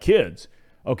got kids.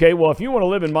 Okay, well, if you want to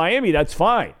live in Miami, that's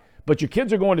fine. But your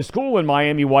kids are going to school in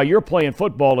Miami while you're playing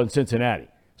football in Cincinnati.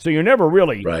 So you're never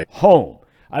really home.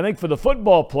 I think for the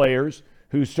football players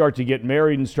who start to get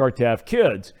married and start to have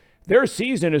kids, their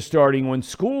season is starting when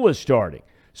school is starting.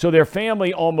 So their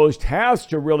family almost has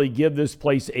to really give this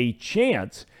place a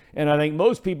chance. And I think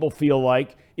most people feel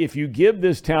like if you give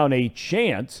this town a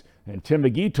chance, and Tim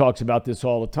McGee talks about this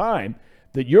all the time,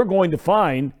 that you're going to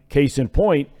find, case in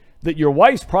point, that your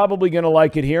wife's probably going to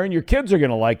like it here and your kids are going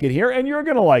to like it here and you're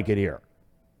going to like it here.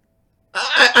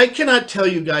 I cannot tell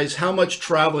you guys how much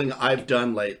traveling I've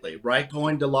done lately, right?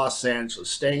 Going to Los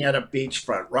Angeles, staying at a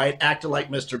beachfront, right? Acting like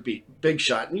Mr. Big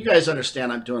Shot. And you guys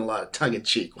understand I'm doing a lot of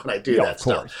tongue-in-cheek when I do that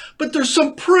stuff. But there's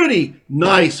some pretty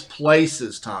nice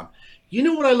places, Tom. You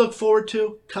know what I look forward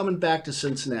to? Coming back to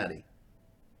Cincinnati.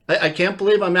 I can't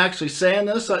believe I'm actually saying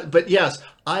this, but yes,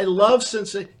 I love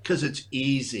Cincinnati because it's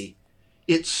easy.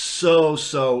 It's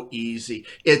so easy.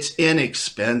 It's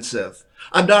inexpensive.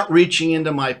 I'm not reaching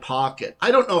into my pocket.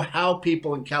 I don't know how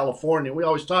people in California, we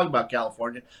always talk about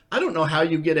California, I don't know how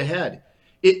you get ahead.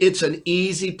 It's an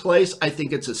easy place. I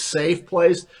think it's a safe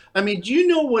place. I mean, do you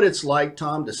know what it's like,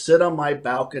 Tom, to sit on my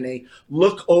balcony,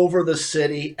 look over the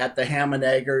city at the ham and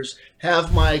eggers,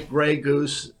 have my Grey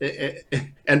Goose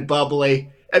and bubbly?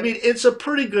 I mean, it's a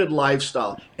pretty good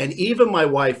lifestyle. And even my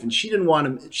wife, and she didn't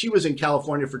want to, she was in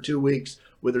California for 2 weeks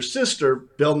with her sister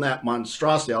building that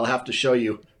monstrosity. I'll have to show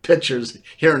you pictures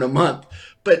here in a month.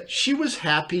 But she was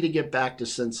happy to get back to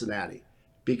Cincinnati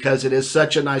because it is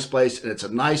such a nice place, and it's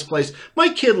a nice place. My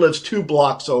kid lives 2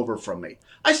 blocks over from me.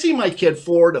 I see my kid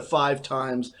 4 to 5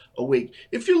 times a week.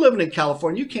 If you're living in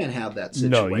California, you can't have that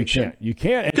situation. No, you can't. You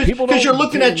can't. And people don't, you're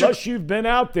looking at unless you've been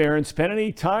out there and spent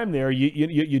any time there,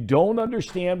 you don't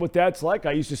understand what that's like.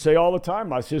 I used to say all the time,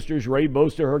 my sister's raised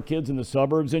most of her kids in the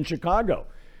suburbs in Chicago.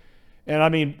 And I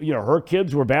mean, you know, her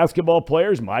kids were basketball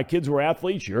players. My kids were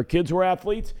athletes. Your kids were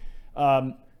athletes.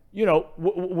 You know,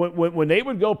 when they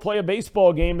would go play a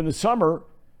baseball game in the summer,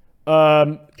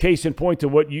 case in point to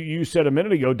what you said a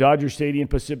minute ago, Dodger Stadium,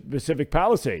 Pacific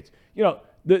Palisades. You know,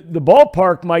 the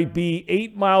ballpark might be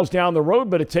 8 miles down the road,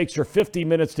 but it takes her 50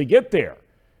 minutes to get there.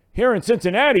 Here in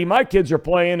Cincinnati, my kids are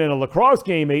playing in a lacrosse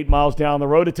game 8 miles down the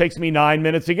road. It takes me 9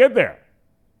 minutes to get there.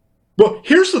 Well,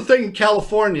 here's the thing in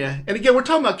California, and again, we're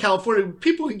talking about California.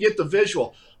 People can get the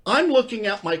visual. I'm looking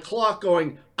at my clock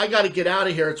going, I got to get out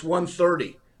of here. It's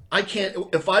 1:30. I can't,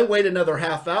 if I wait another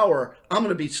half hour, I'm going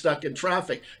to be stuck in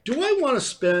traffic. Do I want to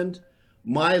spend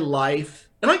my life,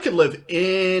 and I could live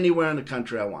anywhere in the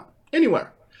country I want,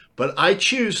 anywhere, but I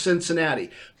choose Cincinnati.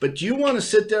 But do you want to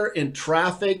sit there in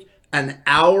traffic an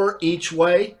hour each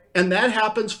way? And that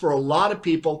happens for a lot of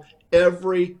people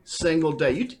every single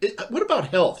day. What about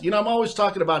health? You know, I'm always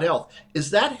talking about health.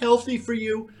 Is that healthy for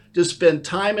you to spend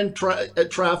time in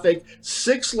traffic,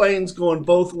 6 lanes going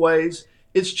both ways?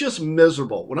 It's just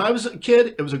miserable. When I was a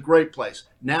kid, it was a great place.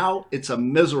 Now it's a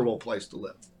miserable place to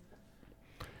live.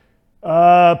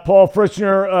 Paul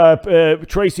Frischner,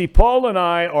 Tracy, Paul and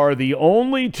I are the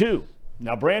only 2.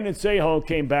 Now, Brandon Seho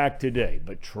came back today,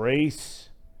 but Trace,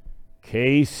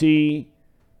 Casey,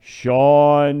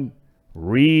 Sean,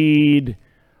 Reed,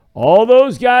 all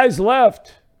those guys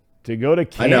left to go to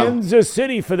Kansas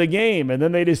City for the game. And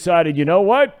then they decided, you know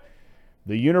what?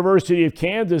 The University of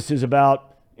Kansas is about,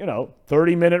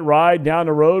 30-minute ride down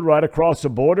the road, right across the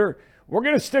border. We're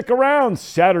going to stick around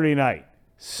Saturday night,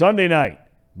 Sunday night,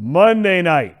 Monday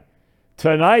night.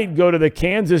 Tonight, go to the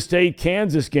Kansas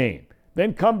State-Kansas game.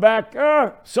 Then come back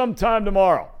sometime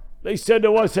tomorrow. They said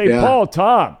to us, hey, Paul,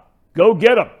 Tom, go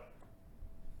get them.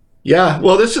 Yeah,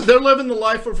 well, they're living the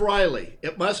life of Riley.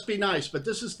 It must be nice, but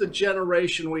this is the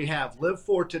generation we have. Live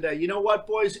for today. You know what,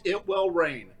 boys? It will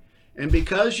rain. And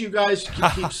because you guys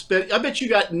keep spending, I bet you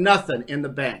got nothing in the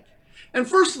bank. And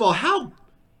first of all, how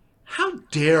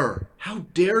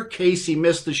dare Casey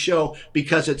miss the show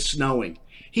because it's snowing?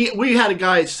 We had a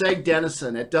guy, Seg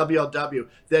Dennison at WLW,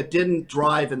 that didn't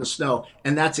drive in the snow.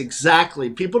 And that's exactly,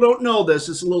 people don't know this,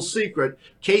 it's a little secret.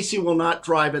 Casey will not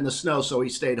drive in the snow, so he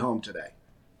stayed home today.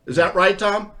 Is that right,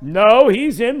 Tom? No,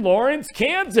 he's in Lawrence,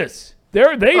 Kansas.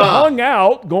 They hung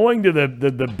out going to the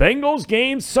Bengals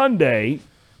game Sunday.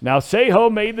 Now,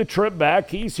 Seho made the trip back.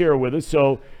 He's here with us.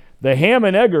 So the Ham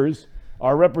and Eggers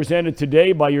are represented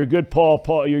today by your good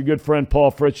your good friend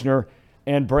Paul Frischner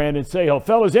and Brandon Seho.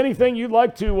 Fellas, anything you'd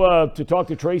like to talk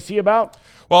to Tracy about?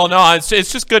 Well, no, it's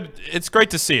just good. It's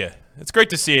great to see you. It's great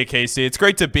to see you, Casey. It's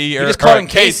great to be here. You just called him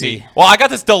Casey. Well, I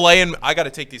got this delay, and I got to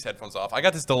take these headphones off. I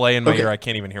got this delay in my ear. I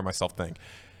can't even hear myself think.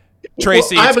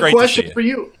 Tracy, well, it's great to see you. For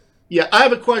you. Yeah, I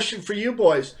have a question for you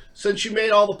boys. Since you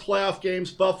made all the playoff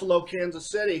games, Buffalo, Kansas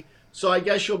City, so I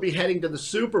guess you'll be heading to the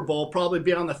Super Bowl, probably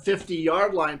be on the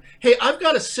 50-yard line. Hey, I've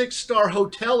got a 6-star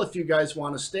hotel if you guys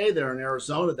want to stay there in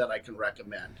Arizona that I can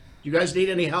recommend. You guys need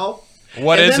any help?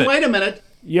 What is it? Wait a minute.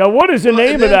 Yeah, what is the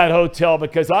name of that hotel?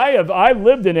 Because I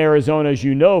lived in Arizona, as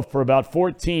you know, for about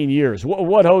 14 years.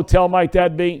 What hotel might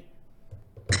that be?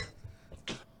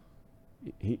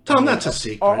 Tom, that's a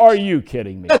secret. Are you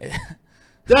kidding me?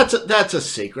 That's a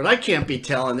secret. I can't be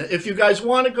telling it. If you guys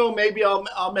want to go, maybe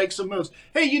I'll make some moves.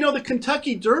 Hey, the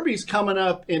Kentucky Derby's coming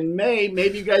up in May.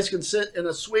 Maybe you guys can sit in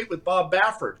a suite with Bob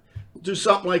Baffert. Do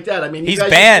something like that. I mean, he's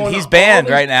banned. He's banned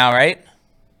right now, right?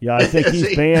 Yeah, I think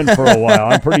he's banned for a while.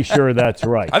 I'm pretty sure that's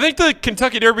right. I think the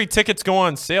Kentucky Derby tickets go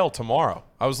on sale tomorrow.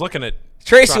 I was looking at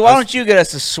Tracy. Why don't you get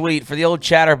us a suite for the old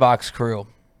Chatterbox crew?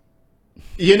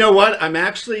 You know what? I'm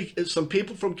actually, some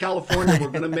people from California were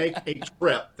going to make a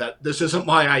trip. That this isn't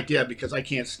my idea because I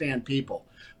can't stand people.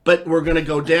 But we're going to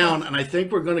go down, and I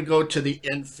think we're going to go to the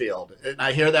infield. And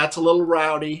I hear that's a little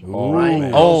rowdy. Ooh.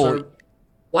 Right? Oh.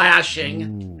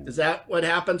 Flashing. Is that what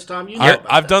happens, Tom?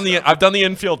 I've done the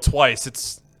infield twice.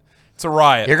 It's a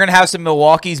riot. You're gonna have some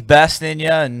Milwaukee's best in you,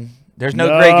 and there's no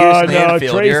Grey Goose in the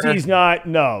infield. Tracy's not.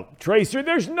 No, Tracer.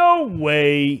 There's no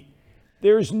way.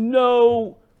 There's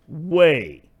no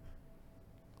way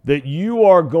that you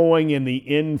are going in the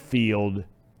infield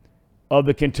of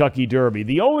the Kentucky Derby.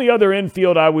 The only other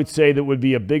infield I would say that would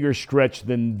be a bigger stretch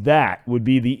than that would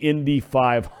be the Indy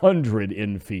 500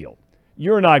 infield.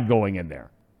 You're not going in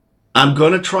there. I'm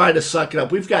going to try to suck it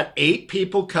up. We've got 8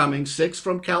 people coming, 6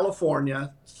 from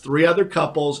California, 3 other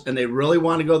couples, and they really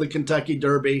want to go to the Kentucky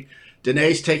Derby.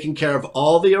 Danae's taking care of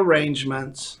all the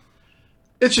arrangements.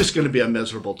 It's just going to be a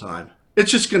miserable time.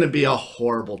 It's just going to be a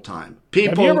horrible time.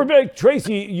 People. Have you ever been,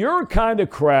 Tracy, your kind of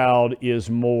crowd is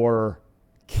more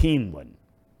Keeneland.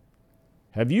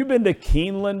 Have you been to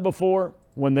Keeneland before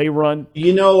when they run?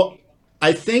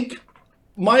 I think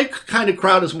my kind of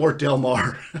crowd is more Del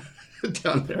Mar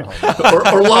down there.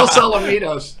 or Los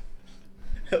Alamitos.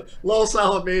 Los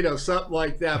Alamitos, something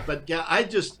like that. But yeah, I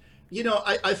just,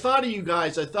 I thought of you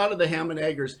guys. I thought of the Ham and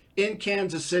Eggers in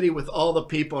Kansas City with all the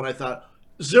people. And I thought,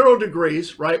 0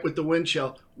 degrees, right, with the wind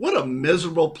chill. What a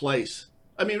miserable place.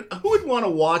 I mean, who would want to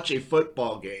watch a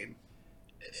football game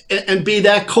and be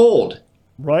that cold?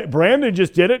 Right. Brandon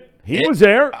just did it. He was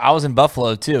there. I was in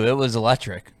Buffalo, too. It was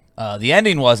electric. The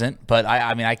ending wasn't, but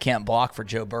I can't block for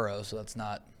Joe Burrow, so that's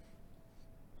not.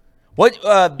 What?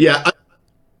 Yeah.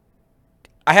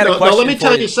 I had a question. Let me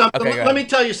tell you something. Okay, let me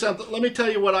tell you something. Let me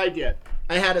tell you what I did.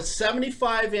 I had a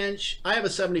 75-inch. I have a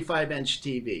 75-inch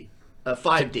TV,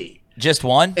 5D. Just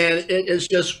one? And it is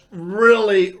just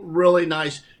really, really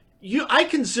nice. I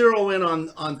can zero in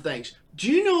on things.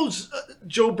 Do you know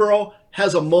Joe Burrow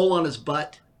has a mole on his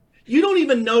butt? You don't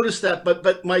even notice that,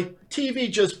 but my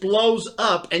TV just blows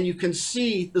up and you can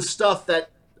see the stuff that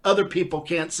other people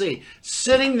can't see.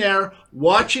 Sitting there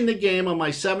watching the game on my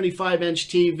 75-inch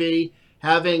TV,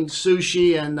 having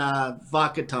sushi and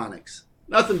vodka tonics.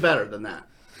 Nothing better than that.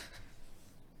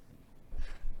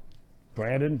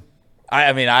 Brandon?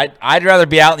 I'd rather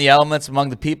be out in the elements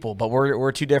among the people, but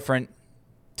we're two different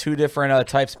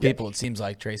types of people. It seems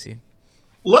like, Tracy.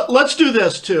 Let's do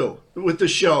this too with the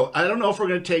show. I don't know if we're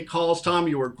going to take calls. Tom,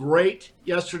 you were great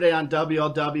yesterday on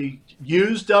WLW.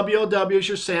 Use WLW as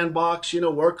your sandbox.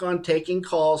 Work on taking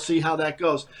calls, see how that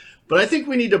goes. But I think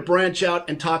we need to branch out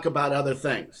and talk about other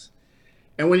things.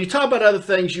 And when you talk about other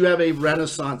things, you have a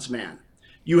Renaissance man.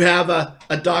 You have a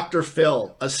Dr.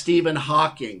 Phil, a Stephen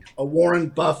Hawking, a Warren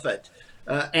Buffett,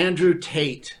 Andrew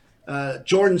Tate,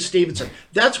 Jordan Stevenson.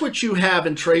 That's what you have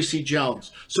in Tracy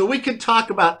Jones. So we can talk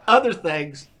about other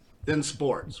things than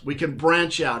sports. We can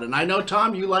branch out. And I know,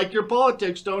 Tom, you like your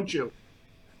politics, don't you?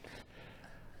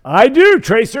 I do,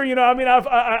 Tracer.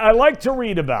 I like to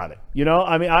read about it.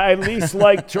 I at least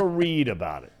like to read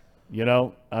about it.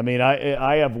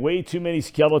 I have way too many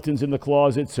skeletons in the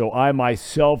closet, so I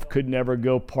myself could never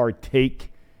go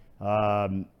partake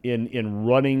in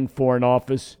running for an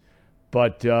office.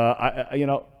 But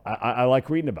I like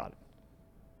reading about it.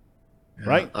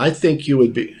 Right? I think you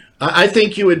would be. I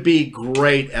think you would be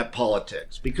great at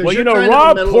politics because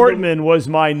Rob Portman was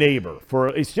my neighbor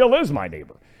he still is my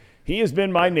neighbor. He has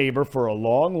been my neighbor for a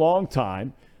long, long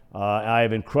time. I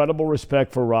have incredible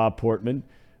respect for Rob Portman.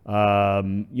 There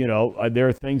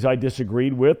are things I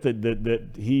disagreed with that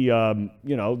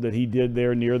he did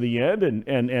there near the end,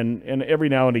 and every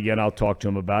now and again I'll talk to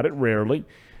him about it. Rarely.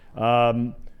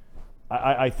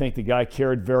 I think the guy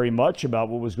cared very much about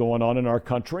what was going on in our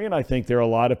country, and I think there are a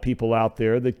lot of people out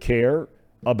there that care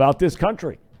about this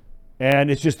country. And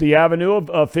it's just the avenue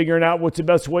of figuring out what's the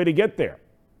best way to get there.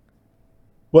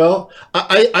 Well,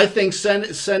 I think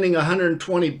sending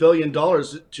 $120 billion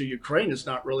to Ukraine is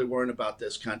not really worrying about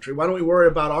this country. Why don't we worry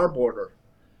about our border?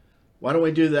 Why don't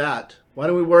we do that? Why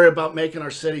don't we worry about making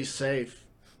our cities safe?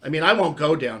 I mean, I won't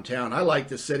go downtown. I like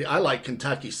the city. I like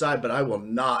Kentucky side, but I will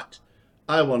not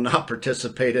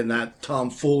participate in that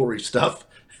tomfoolery stuff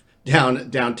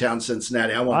downtown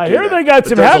Cincinnati. I hear they got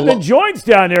some happening joints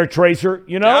down there, Tracer.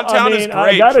 You know, downtown is great,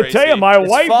 I got to tell you, my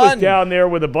wife fun. was down there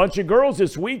with a bunch of girls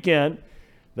this weekend.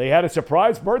 They had a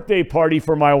surprise birthday party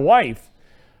for my wife.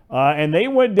 And they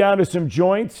went down to some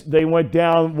joints. They went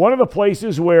down one of the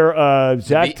places where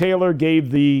Zach Taylor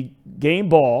gave the game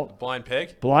ball. Blind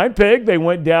Pig? Blind Pig. They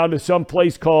went down to some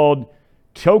place called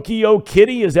Tokyo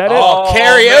Kitty. Is that it? Oh,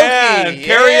 karaoke. Man,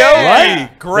 karaoke.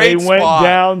 Right. Great They went spot.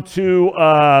 down to,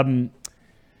 Nerds.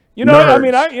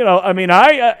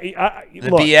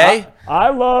 look, BA? I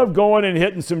love going and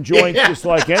hitting some joints just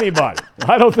like anybody.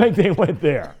 I don't think they went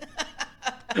there.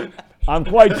 I'm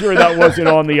quite sure that wasn't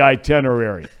on the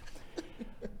itinerary.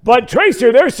 But,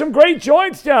 Tracer, there's some great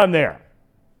joints down there.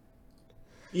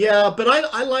 Yeah, but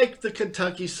I like the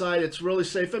Kentucky side. It's really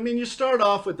safe. I mean, you start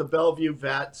off with the Bellevue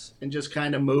Vets and just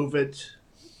kind of move it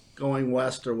going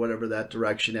west or whatever that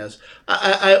direction is.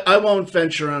 I won't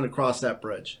venture on across that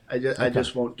bridge. I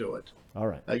just won't do it. All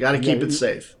right. I got to keep it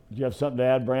safe. Do you have something to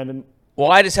add, Brandon?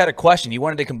 Well, I just had a question. You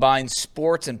wanted to combine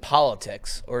sports and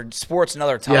politics, or sports and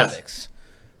other topics. Yes.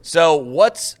 So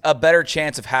what's a better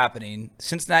chance of happening?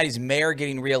 Cincinnati's mayor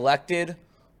getting reelected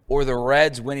or the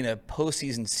Reds winning a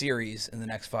postseason series in the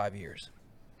next 5 years?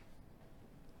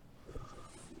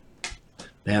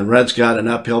 Man, Reds got an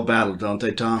uphill battle, don't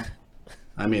they, Tom?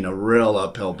 I mean, a real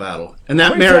uphill battle. And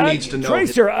that mayor needs to know.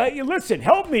 Tracer, listen,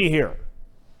 help me here.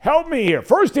 Help me here.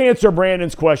 First answer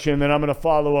Brandon's question, then I'm going to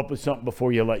follow up with something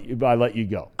before I let you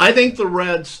go. I think the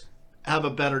Reds have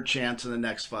a better chance in the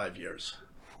next 5 years.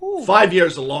 5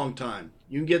 years is a long time.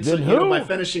 You can get some, by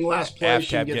finishing last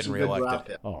place, you can get some good draft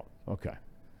hits. Oh, okay.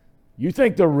 You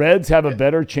think the Reds have a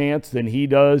better chance than he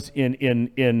does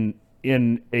in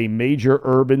a major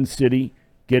urban city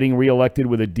getting reelected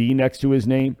with a D next to his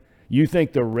name? You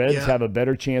think the Reds have a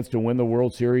better chance to win the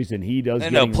World Series than he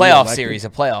does? No, playoff series, a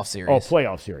playoff series. Oh,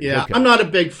 playoff series. Yeah, okay. I'm not a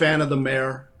big fan of the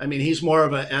mayor. I mean, he's more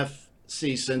of a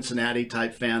FC Cincinnati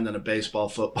type fan than a baseball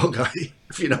football guy.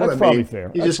 If you know what I mean. That's probably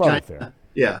fair. He's That's just probably fair.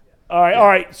 Yeah. All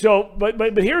right. So,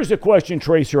 but here's the question,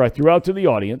 Tracer, I threw out to the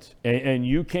audience, and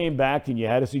you came back and you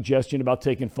had a suggestion about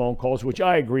taking phone calls, which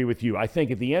I agree with you. I think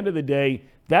at the end of the day,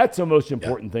 that's the most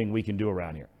important thing we can do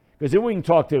around here, because then we can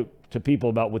talk to people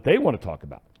about what they want to talk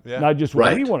about, not just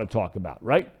what we want to talk about,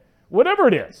 right? Whatever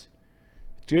it is.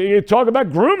 You talk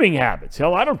about grooming habits.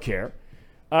 Hell, I don't care.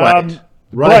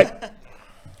 Right.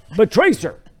 But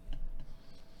Tracer,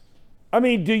 I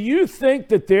mean, do you think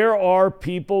that there are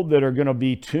people that are going to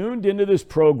be tuned into this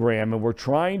program and we're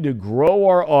trying to grow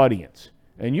our audience?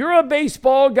 And you're a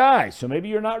baseball guy, so maybe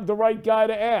you're not the right guy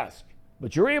to ask,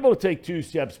 but you're able to take 2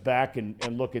 steps back and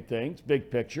look at things, big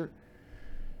picture.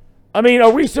 I mean,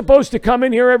 are we supposed to come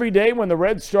in here every day when the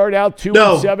Reds start out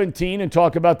 2-17 and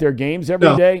talk about their games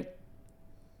every day?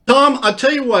 Tom, I'll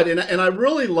tell you what, and I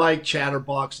really like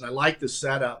Chatterbox, and I like the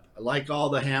setup. I like all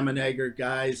the ham and egger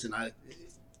guys, and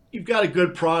you've got a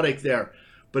good product there.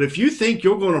 But if you think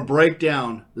you're going to break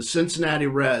down the Cincinnati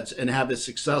Reds and have a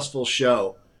successful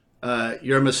show,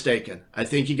 you're mistaken. I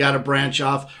think you got to branch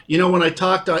off. You know, when I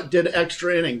did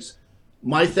extra innings,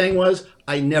 my thing was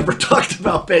I never talked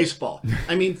about baseball.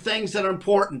 I mean, things that are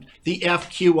important, the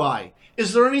FQI.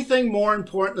 Is there anything more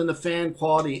important than the fan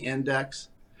quality index?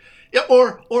 Yeah,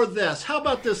 or this. How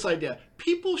about this idea?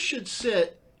 People should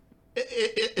sit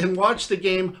and watch the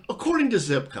game according to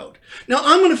zip code. Now,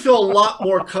 I'm going to feel a lot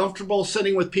more comfortable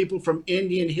sitting with people from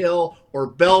Indian Hill or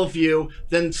Bellevue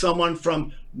than someone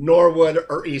from Norwood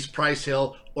or East Price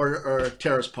Hill or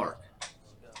Terrace Park.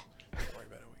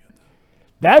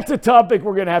 That's a topic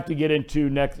we're going to have to get into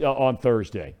next on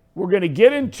Thursday. We're going to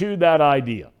get into that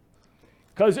idea.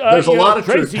 Because there's a lot of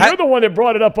Tracy, truth. you're the one that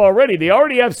brought it up already. They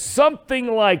already have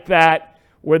something like that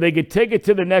where they could take it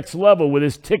to the next level with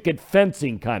this ticket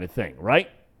fencing kind of thing, right?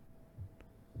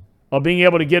 Of being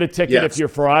able to get a ticket if you're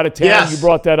for out of town. Yes. You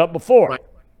brought that up before. Right.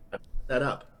 That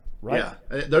up. Right.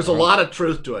 Yeah. There's a lot of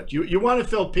truth to it. You want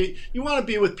to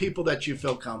be with people that you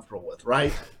feel comfortable with,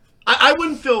 right? I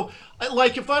wouldn't feel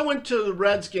like if I went to the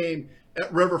Reds game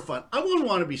at Riverfront, I wouldn't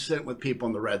want to be sitting with people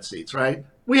in the Red seats, right?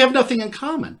 We have nothing in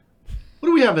common. What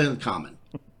do we have in common?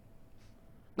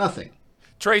 Nothing.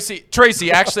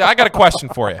 Tracy, actually, I got a question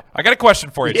for you.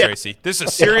 Tracy. This is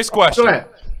a serious question. Go ahead.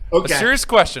 Okay. A serious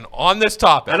question on this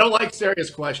topic. I don't like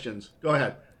serious questions. Go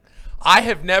ahead. I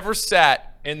have never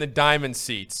sat in the diamond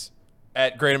seats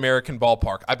at Great American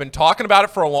Ballpark. I've been talking about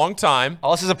it for a long time.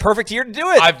 Oh, this is a perfect year to do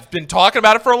it. I've been talking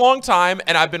about it for a long time,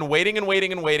 and I've been waiting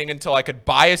until I could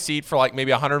buy a seat for like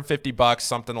maybe $150,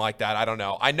 something like that. I don't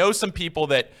know. I know some people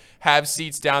that have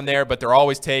seats down there, but they're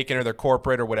always taken or they're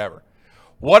corporate or whatever.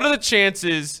 What are the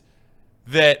chances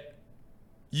that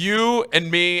you and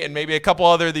me and maybe a couple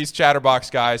other of these Chatterbox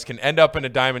guys can end up in a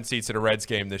diamond seats at a Reds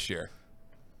game this year?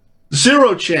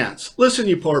 0 chance. Listen,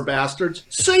 you poor bastards.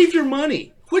 Save your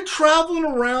money. Quit traveling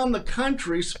around the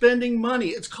country spending money.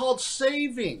 It's called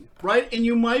saving, right? And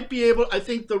you might be able, I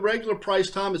think the regular price,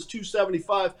 Tom, is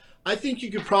 $275. I think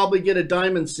you could probably get a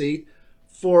diamond seat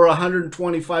for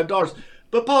 $125.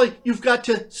 But, Paulie, you've got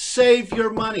to save your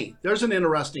money. There's an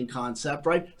interesting concept,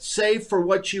 right? Save for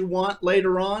what you want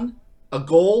later on, a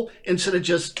goal, instead of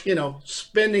just,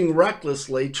 spending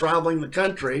recklessly, traveling the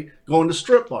country, going to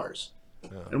strip bars.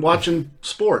 And watching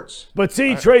sports. But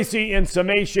see, Tracy, in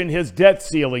summation, his debt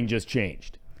ceiling just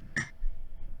changed.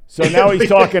 So now he's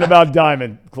talking about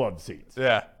diamond club seats.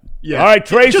 Yeah. All right,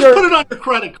 Tracer. Just put it on your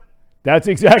credit card. That's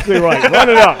exactly right. Run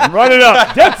it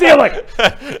up. Debt ceiling.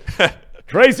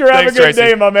 Tracer, have a good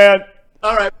day, my man.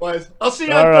 All right, boys. I'll see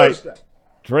you on Thursday.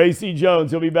 Tracy Jones,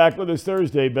 he'll be back with us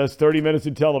Thursday. Best 30 minutes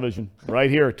in television. Right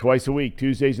here, twice a week,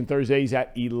 Tuesdays and Thursdays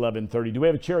at 11:30. Do we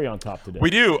have a cherry on top today?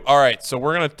 We do. All right, so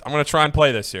I'm gonna try and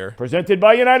play this here. Presented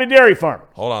by United Dairy Farmers.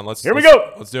 Hold on, Here we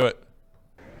go. Let's do it.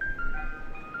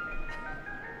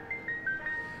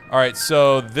 All right,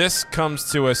 so this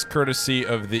comes to us courtesy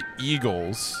of the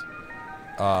Eagles.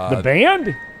 The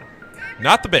band?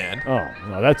 Not the band. Oh,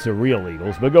 no, that's the real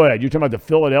Eagles. But go ahead. You're talking about the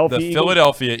Philadelphia The Eagles?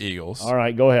 Philadelphia Eagles. All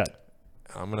right, go ahead.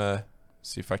 I'm going to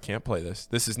see if I can't play this.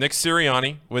 This is Nick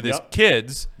Sirianni with his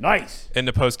kids. Nice. In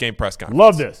the post-game press conference.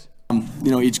 Love this.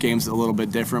 Each game's a little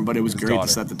bit different, but it was great to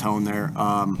set the tone there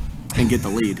and get the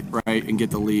lead, right? And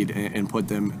get the lead and put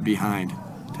them behind.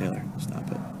 Taylor, stop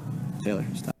it. Taylor,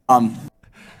 stop.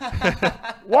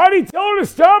 Why did he tell her to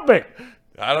stop it?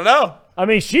 I don't know. I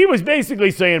mean, she was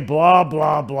basically saying blah,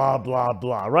 blah, blah, blah,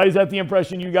 blah, right? Is that the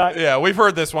impression you got? Yeah, we've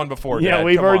heard this one before, Yeah, Dad.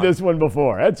 we've Come heard on. this one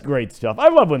before. That's great stuff. I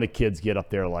love when the kids get up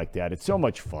there like that. It's so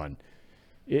much fun.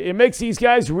 It makes these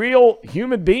guys real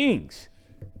human beings.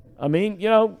 I mean,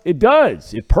 it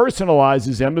does. It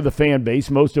personalizes them to the fan base,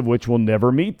 most of which will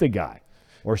never meet the guy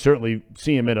or certainly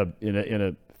see him in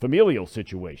a familial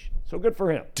situation. So good for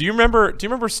him. Do you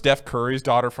remember Steph Curry's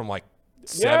daughter from like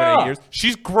 7-8 years?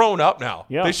 She's grown up now.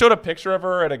 Yeah. They showed a picture of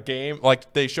her at a game.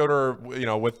 Like they showed her,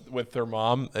 with her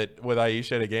mom with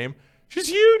Aisha at a game. She's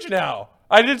huge now.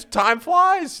 Time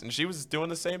flies, and she was doing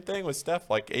the same thing with Steph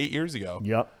like 8 years ago.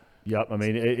 Yep. I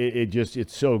mean,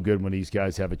 it's so good when these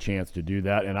guys have a chance to do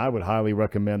that, and I would highly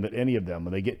recommend that any of them,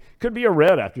 when they could be a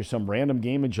Red after some random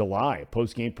game in July, a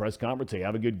post-game press conference, they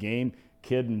have a good game,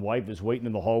 kid and wife is waiting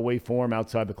in the hallway for him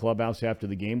outside the clubhouse after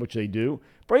the game, which they do.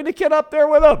 Bring the kid up there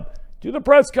with them. Do the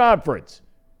press conference.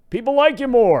 People like you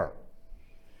more.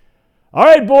 All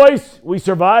right, boys, we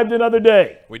survived another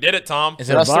day. We did it, Tom. Is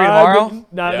it us three tomorrow?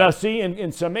 Now, see,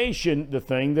 in summation, the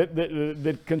thing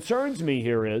that concerns me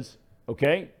here is,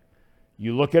 okay,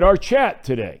 you look at our chat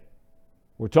today.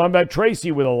 We're talking about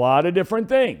Tracy with a lot of different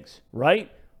things,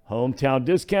 right? Hometown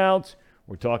discounts.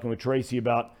 We're talking with Tracy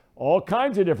about all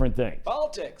kinds of different things.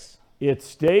 Politics. It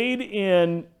stayed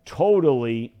in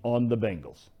totally on the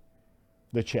Bengals,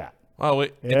 the chat. Well,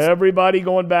 everybody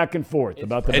going back and forth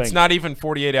about the Bengals. It's not even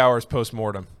 48 hours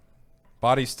post-mortem.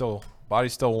 Body's still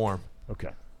warm. Okay.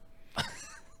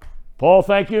 Paul,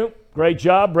 thank you. Great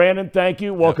job. Brandon, thank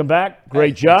you. Welcome back.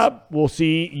 Great job. We'll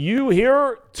see you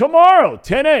here tomorrow,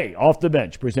 10 a, Off the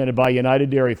Bench, presented by United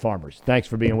Dairy Farmers. Thanks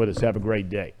for being with us. Have a great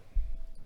day.